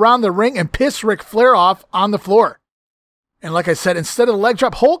strut around the ring and piss Ric Flair off on the floor. And like I said, instead of the leg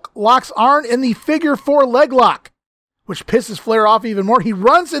drop, Hulk locks Arn in the figure 4 leg lock, which pisses Flair off even more. He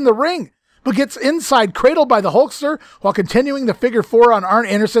runs in the ring, but gets inside cradled by the Hulkster while continuing the figure 4 on Arn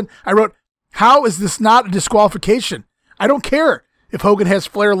Anderson. I wrote, how is this not a disqualification? I don't care if Hogan has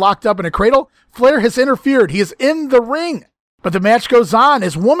Flair locked up in a cradle. Flair has interfered. He is in the ring. But the match goes on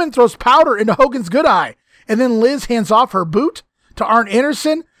as Woman throws powder into Hogan's good eye, and then Liz hands off her boot to Arn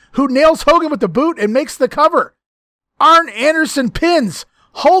Anderson, who nails Hogan with the boot and makes the cover. Arn Anderson pins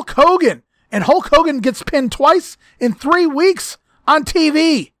Hulk Hogan, and Hulk Hogan gets pinned twice in 3 weeks on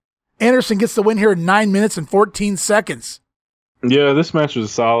TV. Anderson gets the win here in 9 minutes and 14 seconds. Yeah, this match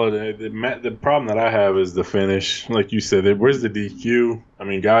was solid. The problem that I have is the finish. Like you said, where's the DQ? I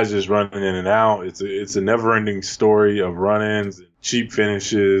mean, guys just running in and out. It's a never-ending story of run-ins, and cheap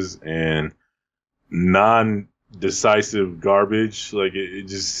finishes, and non-decisive garbage. Like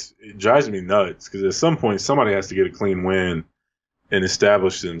it drives me nuts because at some point somebody has to get a clean win and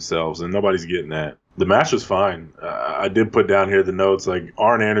establish themselves, and nobody's getting that. The match was fine. I did put down here the notes, like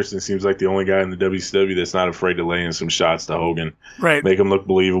Arn Anderson seems like the only guy in the WCW that's not afraid to lay in some shots to Hogan. Right. Make him look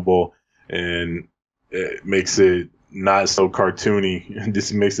believable, and it makes it not so cartoony. It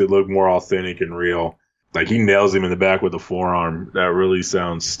just makes it look more authentic and real. Like he nails him in the back with a forearm. That really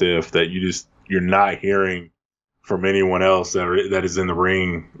sounds stiff that you're not hearing from anyone else that is in the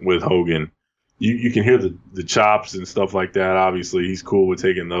ring with Hogan. You can hear the chops and stuff like that. Obviously, he's cool with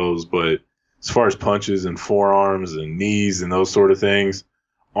taking those, but as far as punches and forearms and knees and those sort of things,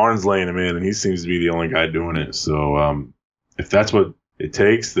 Arn's laying him in, and he seems to be the only guy doing it. So if that's what it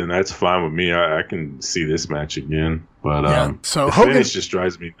takes, then that's fine with me. I can see this match again. But so the Hogan, finish just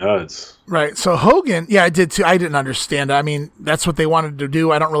drives me nuts. Right. So Hogan, yeah, I did too. I didn't understand. I mean, that's what they wanted to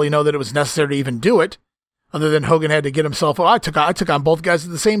do. I don't really know that it was necessary to even do it, other than Hogan had to get himself. I took on both guys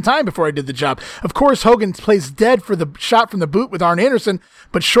at the same time before I did the job. Of course, Hogan plays dead for the shot from the boot with Arn Anderson,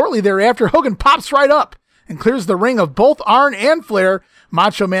 but shortly thereafter, Hogan pops right up and clears the ring of both Arn and Flair.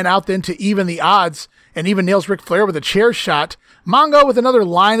 Macho Man out then to even the odds, and even nails Ric Flair with a chair shot. Mongo with another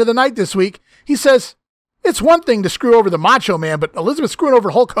line of the night this week. He says, it's one thing to screw over the Macho Man, but Elizabeth screwing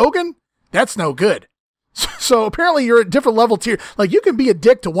over Hulk Hogan? That's no good. So apparently you're at different level tier. Like, you can be a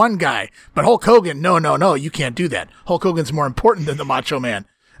dick to one guy, but Hulk Hogan, no, you can't do that. Hulk Hogan's more important than the Macho Man.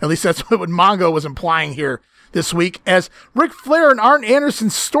 At least that's what Mongo was implying here this week, as Ric Flair and Arn Anderson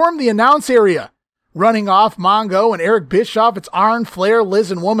storm the announce area. Running off Mongo and Eric Bischoff, it's Arn, Flair,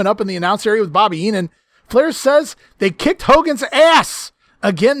 Liz, and Woman up in the announce area with Bobby Heenan. Flair says they kicked Hogan's ass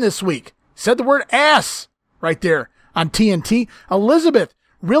again this week. Said the word ass right there on TNT. Elizabeth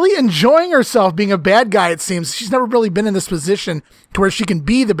really enjoying herself being a bad guy, it seems. She's never really been in this position to where she can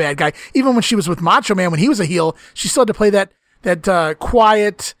be the bad guy. Even when she was with Macho Man, when he was a heel, she still had to play that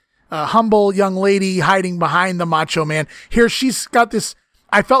quiet, humble young lady hiding behind the Macho Man. Here she's got this,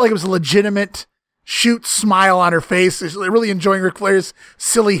 I felt like it was a legitimate shoot smile on her face. She's really enjoying Ric Flair's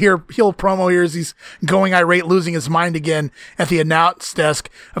silly heel promo here as he's going irate, losing his mind again at the announce desk.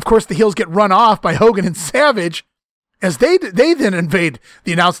 Of course, the heels get run off by Hogan and Savage, as they then invade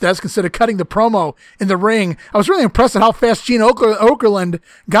the announce desk instead of cutting the promo in the ring. I was really impressed at how fast Gene Okerlund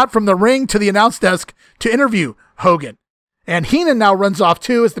got from the ring to the announce desk to interview Hogan. And Heenan now runs off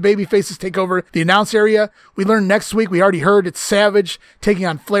too as the baby faces take over the announce area. We learned next week, we already heard it's Savage taking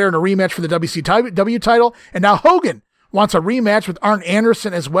on Flair in a rematch for the WCW title. And now Hogan wants a rematch with Arn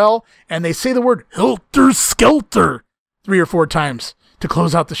Anderson as well. And they say the word Helter Skelter 3 or 4 times to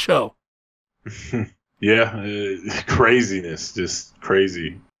close out the show. Yeah, craziness, just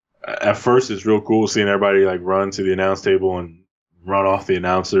crazy. At first, it's real cool seeing everybody like run to the announce table and run off the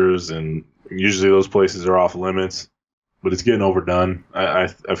announcers, and usually those places are off limits. But it's getting overdone. I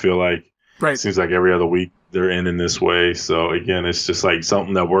feel like right. It seems like every other week they're ending this way. So again, it's just like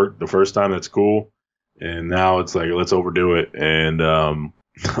something that worked the first time. That's cool, and now it's like let's overdo it and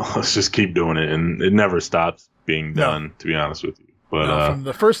let's just keep doing it, and it never stops being done. To be honest with you. But from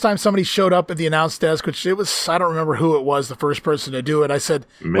the first time somebody showed up at the announce desk, which it was, I don't remember who it was, the first person to do it. I said,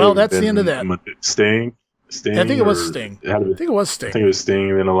 well, that's the end of that. Sting. Sting. I think it was Sting. I think it was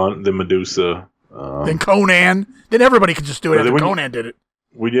Sting, and then Medusa. Then Conan. Then everybody could just do it after Conan did it.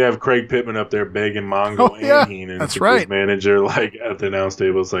 When you have Craig Pittman up there begging Mongo and Heenan, that's right. His manager, like at the announce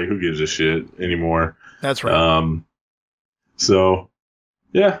table, it's like, who gives a shit anymore? That's right. So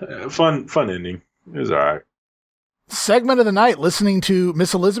yeah, fun ending. It was all right. Segment of the night, listening to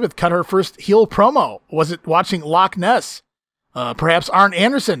Miss Elizabeth cut her first heel promo. Was it watching Loch Ness? Perhaps Arn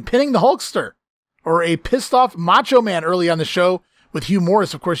Anderson pinning the Hulkster? Or a pissed off Macho Man early on the show with Hugh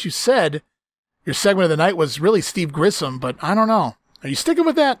Morris? Of course, you said your segment of the night was really Steve Grissom, but I don't know. Are you sticking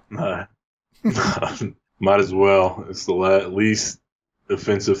with that? Might as well. It's the least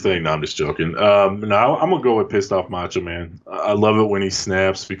offensive thing. No, I'm just joking. No, I'm going to go with pissed off Macho Man. I love it when he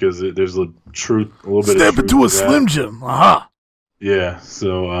snaps because there's a little bit of truth. Snap into a Slim Jim. Aha. Yeah,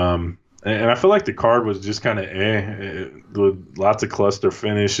 so, and I feel like the card was just kind of with lots of cluster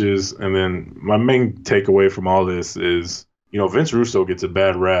finishes. And then my main takeaway from all this is, Vince Russo gets a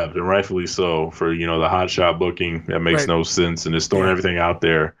bad rap, and rightfully so, for, the hot shot booking. That makes no sense, and just throwing everything out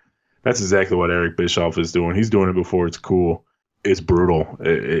there. That's exactly what Eric Bischoff is doing. He's doing it before it's cool. It's brutal.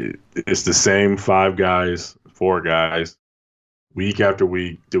 It's the same 4 guys, week after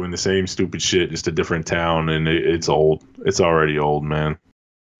week, doing the same stupid shit, just a different town, and it's old. It's already old, man.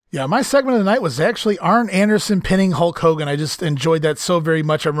 Yeah, my segment of the night was actually Arn Anderson pinning Hulk Hogan. I just enjoyed that so very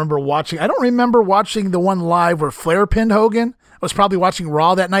much. I don't remember watching the one live where Flair pinned Hogan. I was probably watching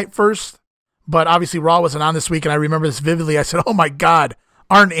Raw that night first, but obviously Raw wasn't on this week, and I remember this vividly. I said, oh my God,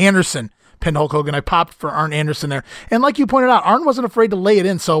 Arn Anderson pinned Hulk Hogan. I popped for Arn Anderson there. And like you pointed out, Arn wasn't afraid to lay it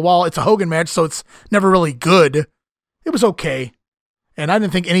in, so while it's a Hogan match, so it's never really good, it was okay. And I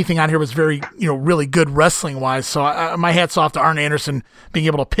didn't think anything on here was very, really good wrestling-wise. So my hat's off to Arn Anderson being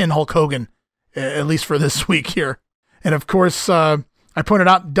able to pin Hulk Hogan, at least for this week here. And, of course, I pointed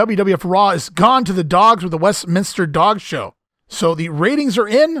out WWF Raw is gone to the dogs with the Westminster Dog Show. So the ratings are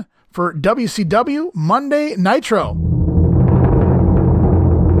in for WCW Monday Nitro.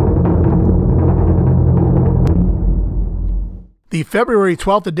 The February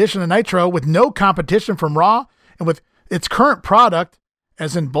 12th edition of Nitro, with no competition from Raw and with its current product,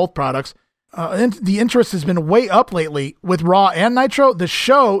 as in both products, and the interest has been way up lately with Raw and Nitro. The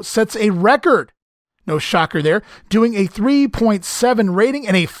show sets a record, no shocker there, doing a 3.7 rating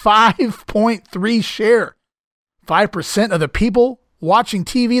and a 5.3 share. 5% of the people watching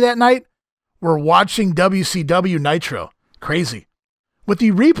TV that night were watching WCW Nitro. Crazy. With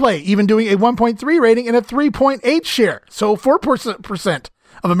the replay even doing a 1.3 rating and a 3.8 share. So 4%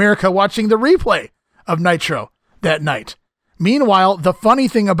 of America watching the replay of Nitro that night. Meanwhile, the funny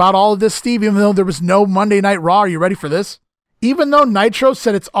thing about all of this, Steve, even though there was no Monday Night Raw, are you ready for this? Even though Nitro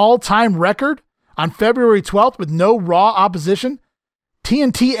set its all-time record on February 12th with no Raw opposition,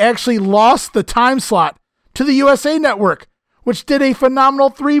 TNT actually lost the time slot to the USA Network, which did a phenomenal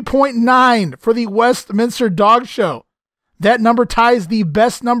 3.9 for the Westminster Dog Show. That number ties the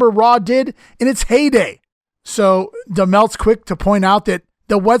best number Raw did in its heyday. So DeMelt's quick to point out that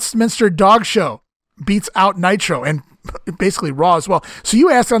the Westminster Dog Show beats out Nitro and basically Raw as well. So you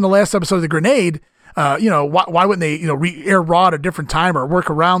asked on the last episode of The Grenade, why wouldn't they, air Raw at a different time or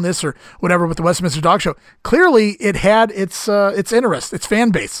work around this or whatever with the Westminster Dog Show? Clearly, it had its interest, its fan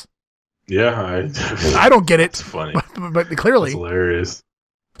base. Yeah, I don't get it. It's funny, but clearly, it's hilarious.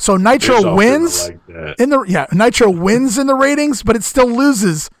 So Nitro wins Nitro wins in the ratings, but it still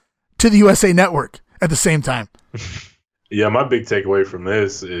loses to the USA Network at the same time. Yeah, my big takeaway from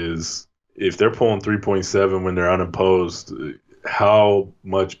this is, if they're pulling 3.7 when they're unopposed, how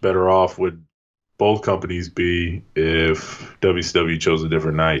much better off would both companies be if WCW chose a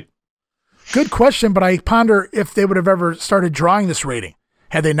different night? Good question, but I ponder if they would have ever started drawing this rating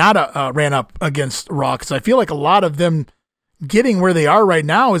had they not ran up against Raw, because I feel like a lot of them getting where they are right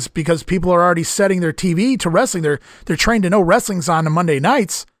now is because people are already setting their TV to wrestling. They're trained to know wrestling's on Monday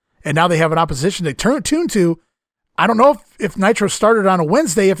nights, and now they have an opposition to tune to. I don't know if Nitro started on a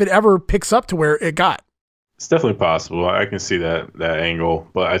Wednesday, if it ever picks up to where it got. It's definitely possible. I can see that angle.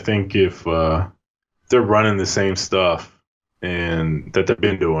 But I think if they're running the same stuff and that they've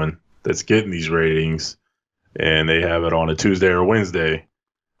been doing, that's getting these ratings, and they have it on a Tuesday or Wednesday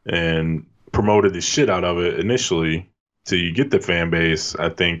and promoted the shit out of it initially till you get the fan base, I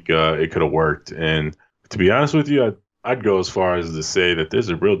think it could have worked. And to be honest with you, I'd go as far as to say that there's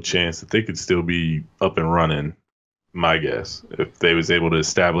a real chance that they could still be up and running, my guess, if they was able to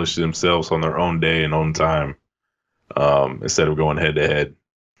establish themselves on their own day and own time, instead of going head to head.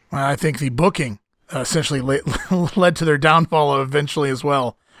 Well, I think the booking essentially led to their downfall eventually as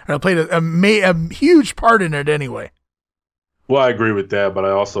well. Or played a huge part in it anyway. Well, I agree with that, but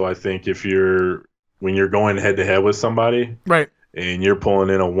I think if you're when you're going head to head with somebody, Right. and you're pulling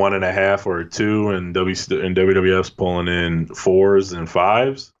in a 1.5 or a 2, and WWF's pulling in 4s and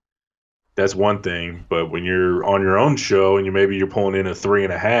 5s, that's one thing. But when you're on your own show and you're pulling in a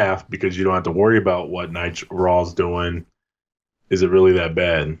 3.5 because you don't have to worry about what Raw's doing, is it really that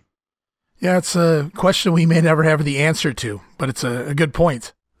bad? Yeah, it's a question we may never have the answer to, but it's a good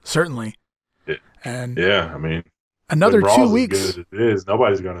point, certainly. And yeah, I mean, another 2 weeks. As good as it is,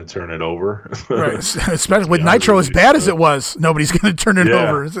 nobody's going to turn it over. Right, especially with Nitro as bad as it was, nobody's going to turn it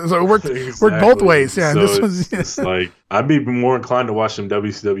over. So it worked both ways. Yeah, so it's like I'd be more inclined to watch some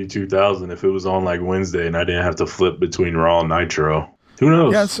WCW 2000 if it was on like Wednesday and I didn't have to flip between Raw and Nitro. Who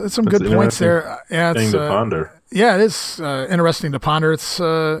knows? Yeah, it's some good points there. Yeah, it's thing to ponder. Yeah, it is interesting to ponder. It's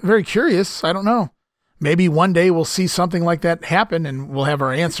very curious. I don't know. Maybe one day we'll see something like that happen and we'll have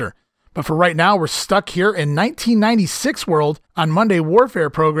our answer. But for right now, we're stuck here in 1996 world on Monday Warfare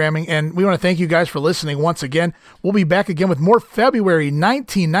programming, and we want to thank you guys for listening once again. We'll be back again with more February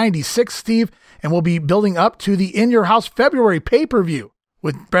 1996, Steve, and we'll be building up to the In Your House February pay-per-view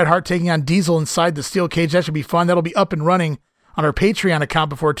with Bret Hart taking on Diesel inside the steel cage. That should be fun. That'll be up and running on our Patreon account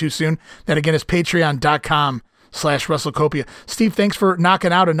before too soon. That again is patreon.com/WrestleCopia. Steve, thanks for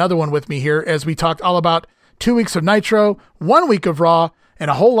knocking out another one with me here as we talked all about 2 weeks of Nitro, 1 week of Raw, and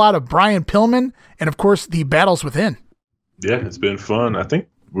a whole lot of Brian Pillman, and of course the battles within. Yeah, it's been fun. I think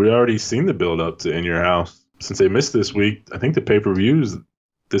we already seen the build up to In Your House. Since they missed this week, I think the pay-per-view is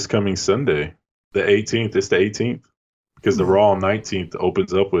this coming Sunday, the 18th. It's the 18th because the Raw 19th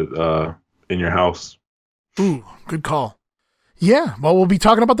opens up with In Your House. Ooh, good call. Yeah, well, we'll be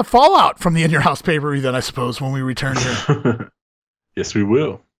talking about the fallout from the In Your House pay-per-view then, I suppose, when we return here. Yes, we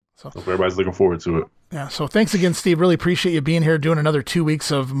will. So hope everybody's looking forward to it. Yeah, so thanks again, Steve. Really appreciate you being here doing another 2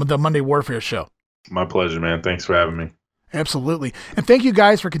 weeks of the Monday Warfare show. My pleasure, man. Thanks for having me. Absolutely. And thank you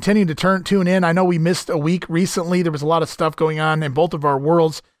guys for continuing to tune in. I know we missed a week recently. There was a lot of stuff going on in both of our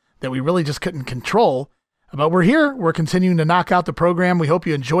worlds that we really just couldn't control. But we're here. We're continuing to knock out the program. We hope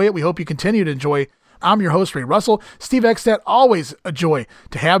you enjoy it. We hope you continue to enjoy. I'm your host, Ray Russell. Steve Eckstedt, always a joy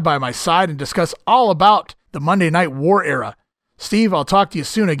to have by my side and discuss all about the Monday Night War era. Steve, I'll talk to you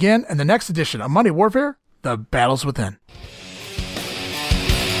soon again in the next edition of Monday Warfare, The Battles Within.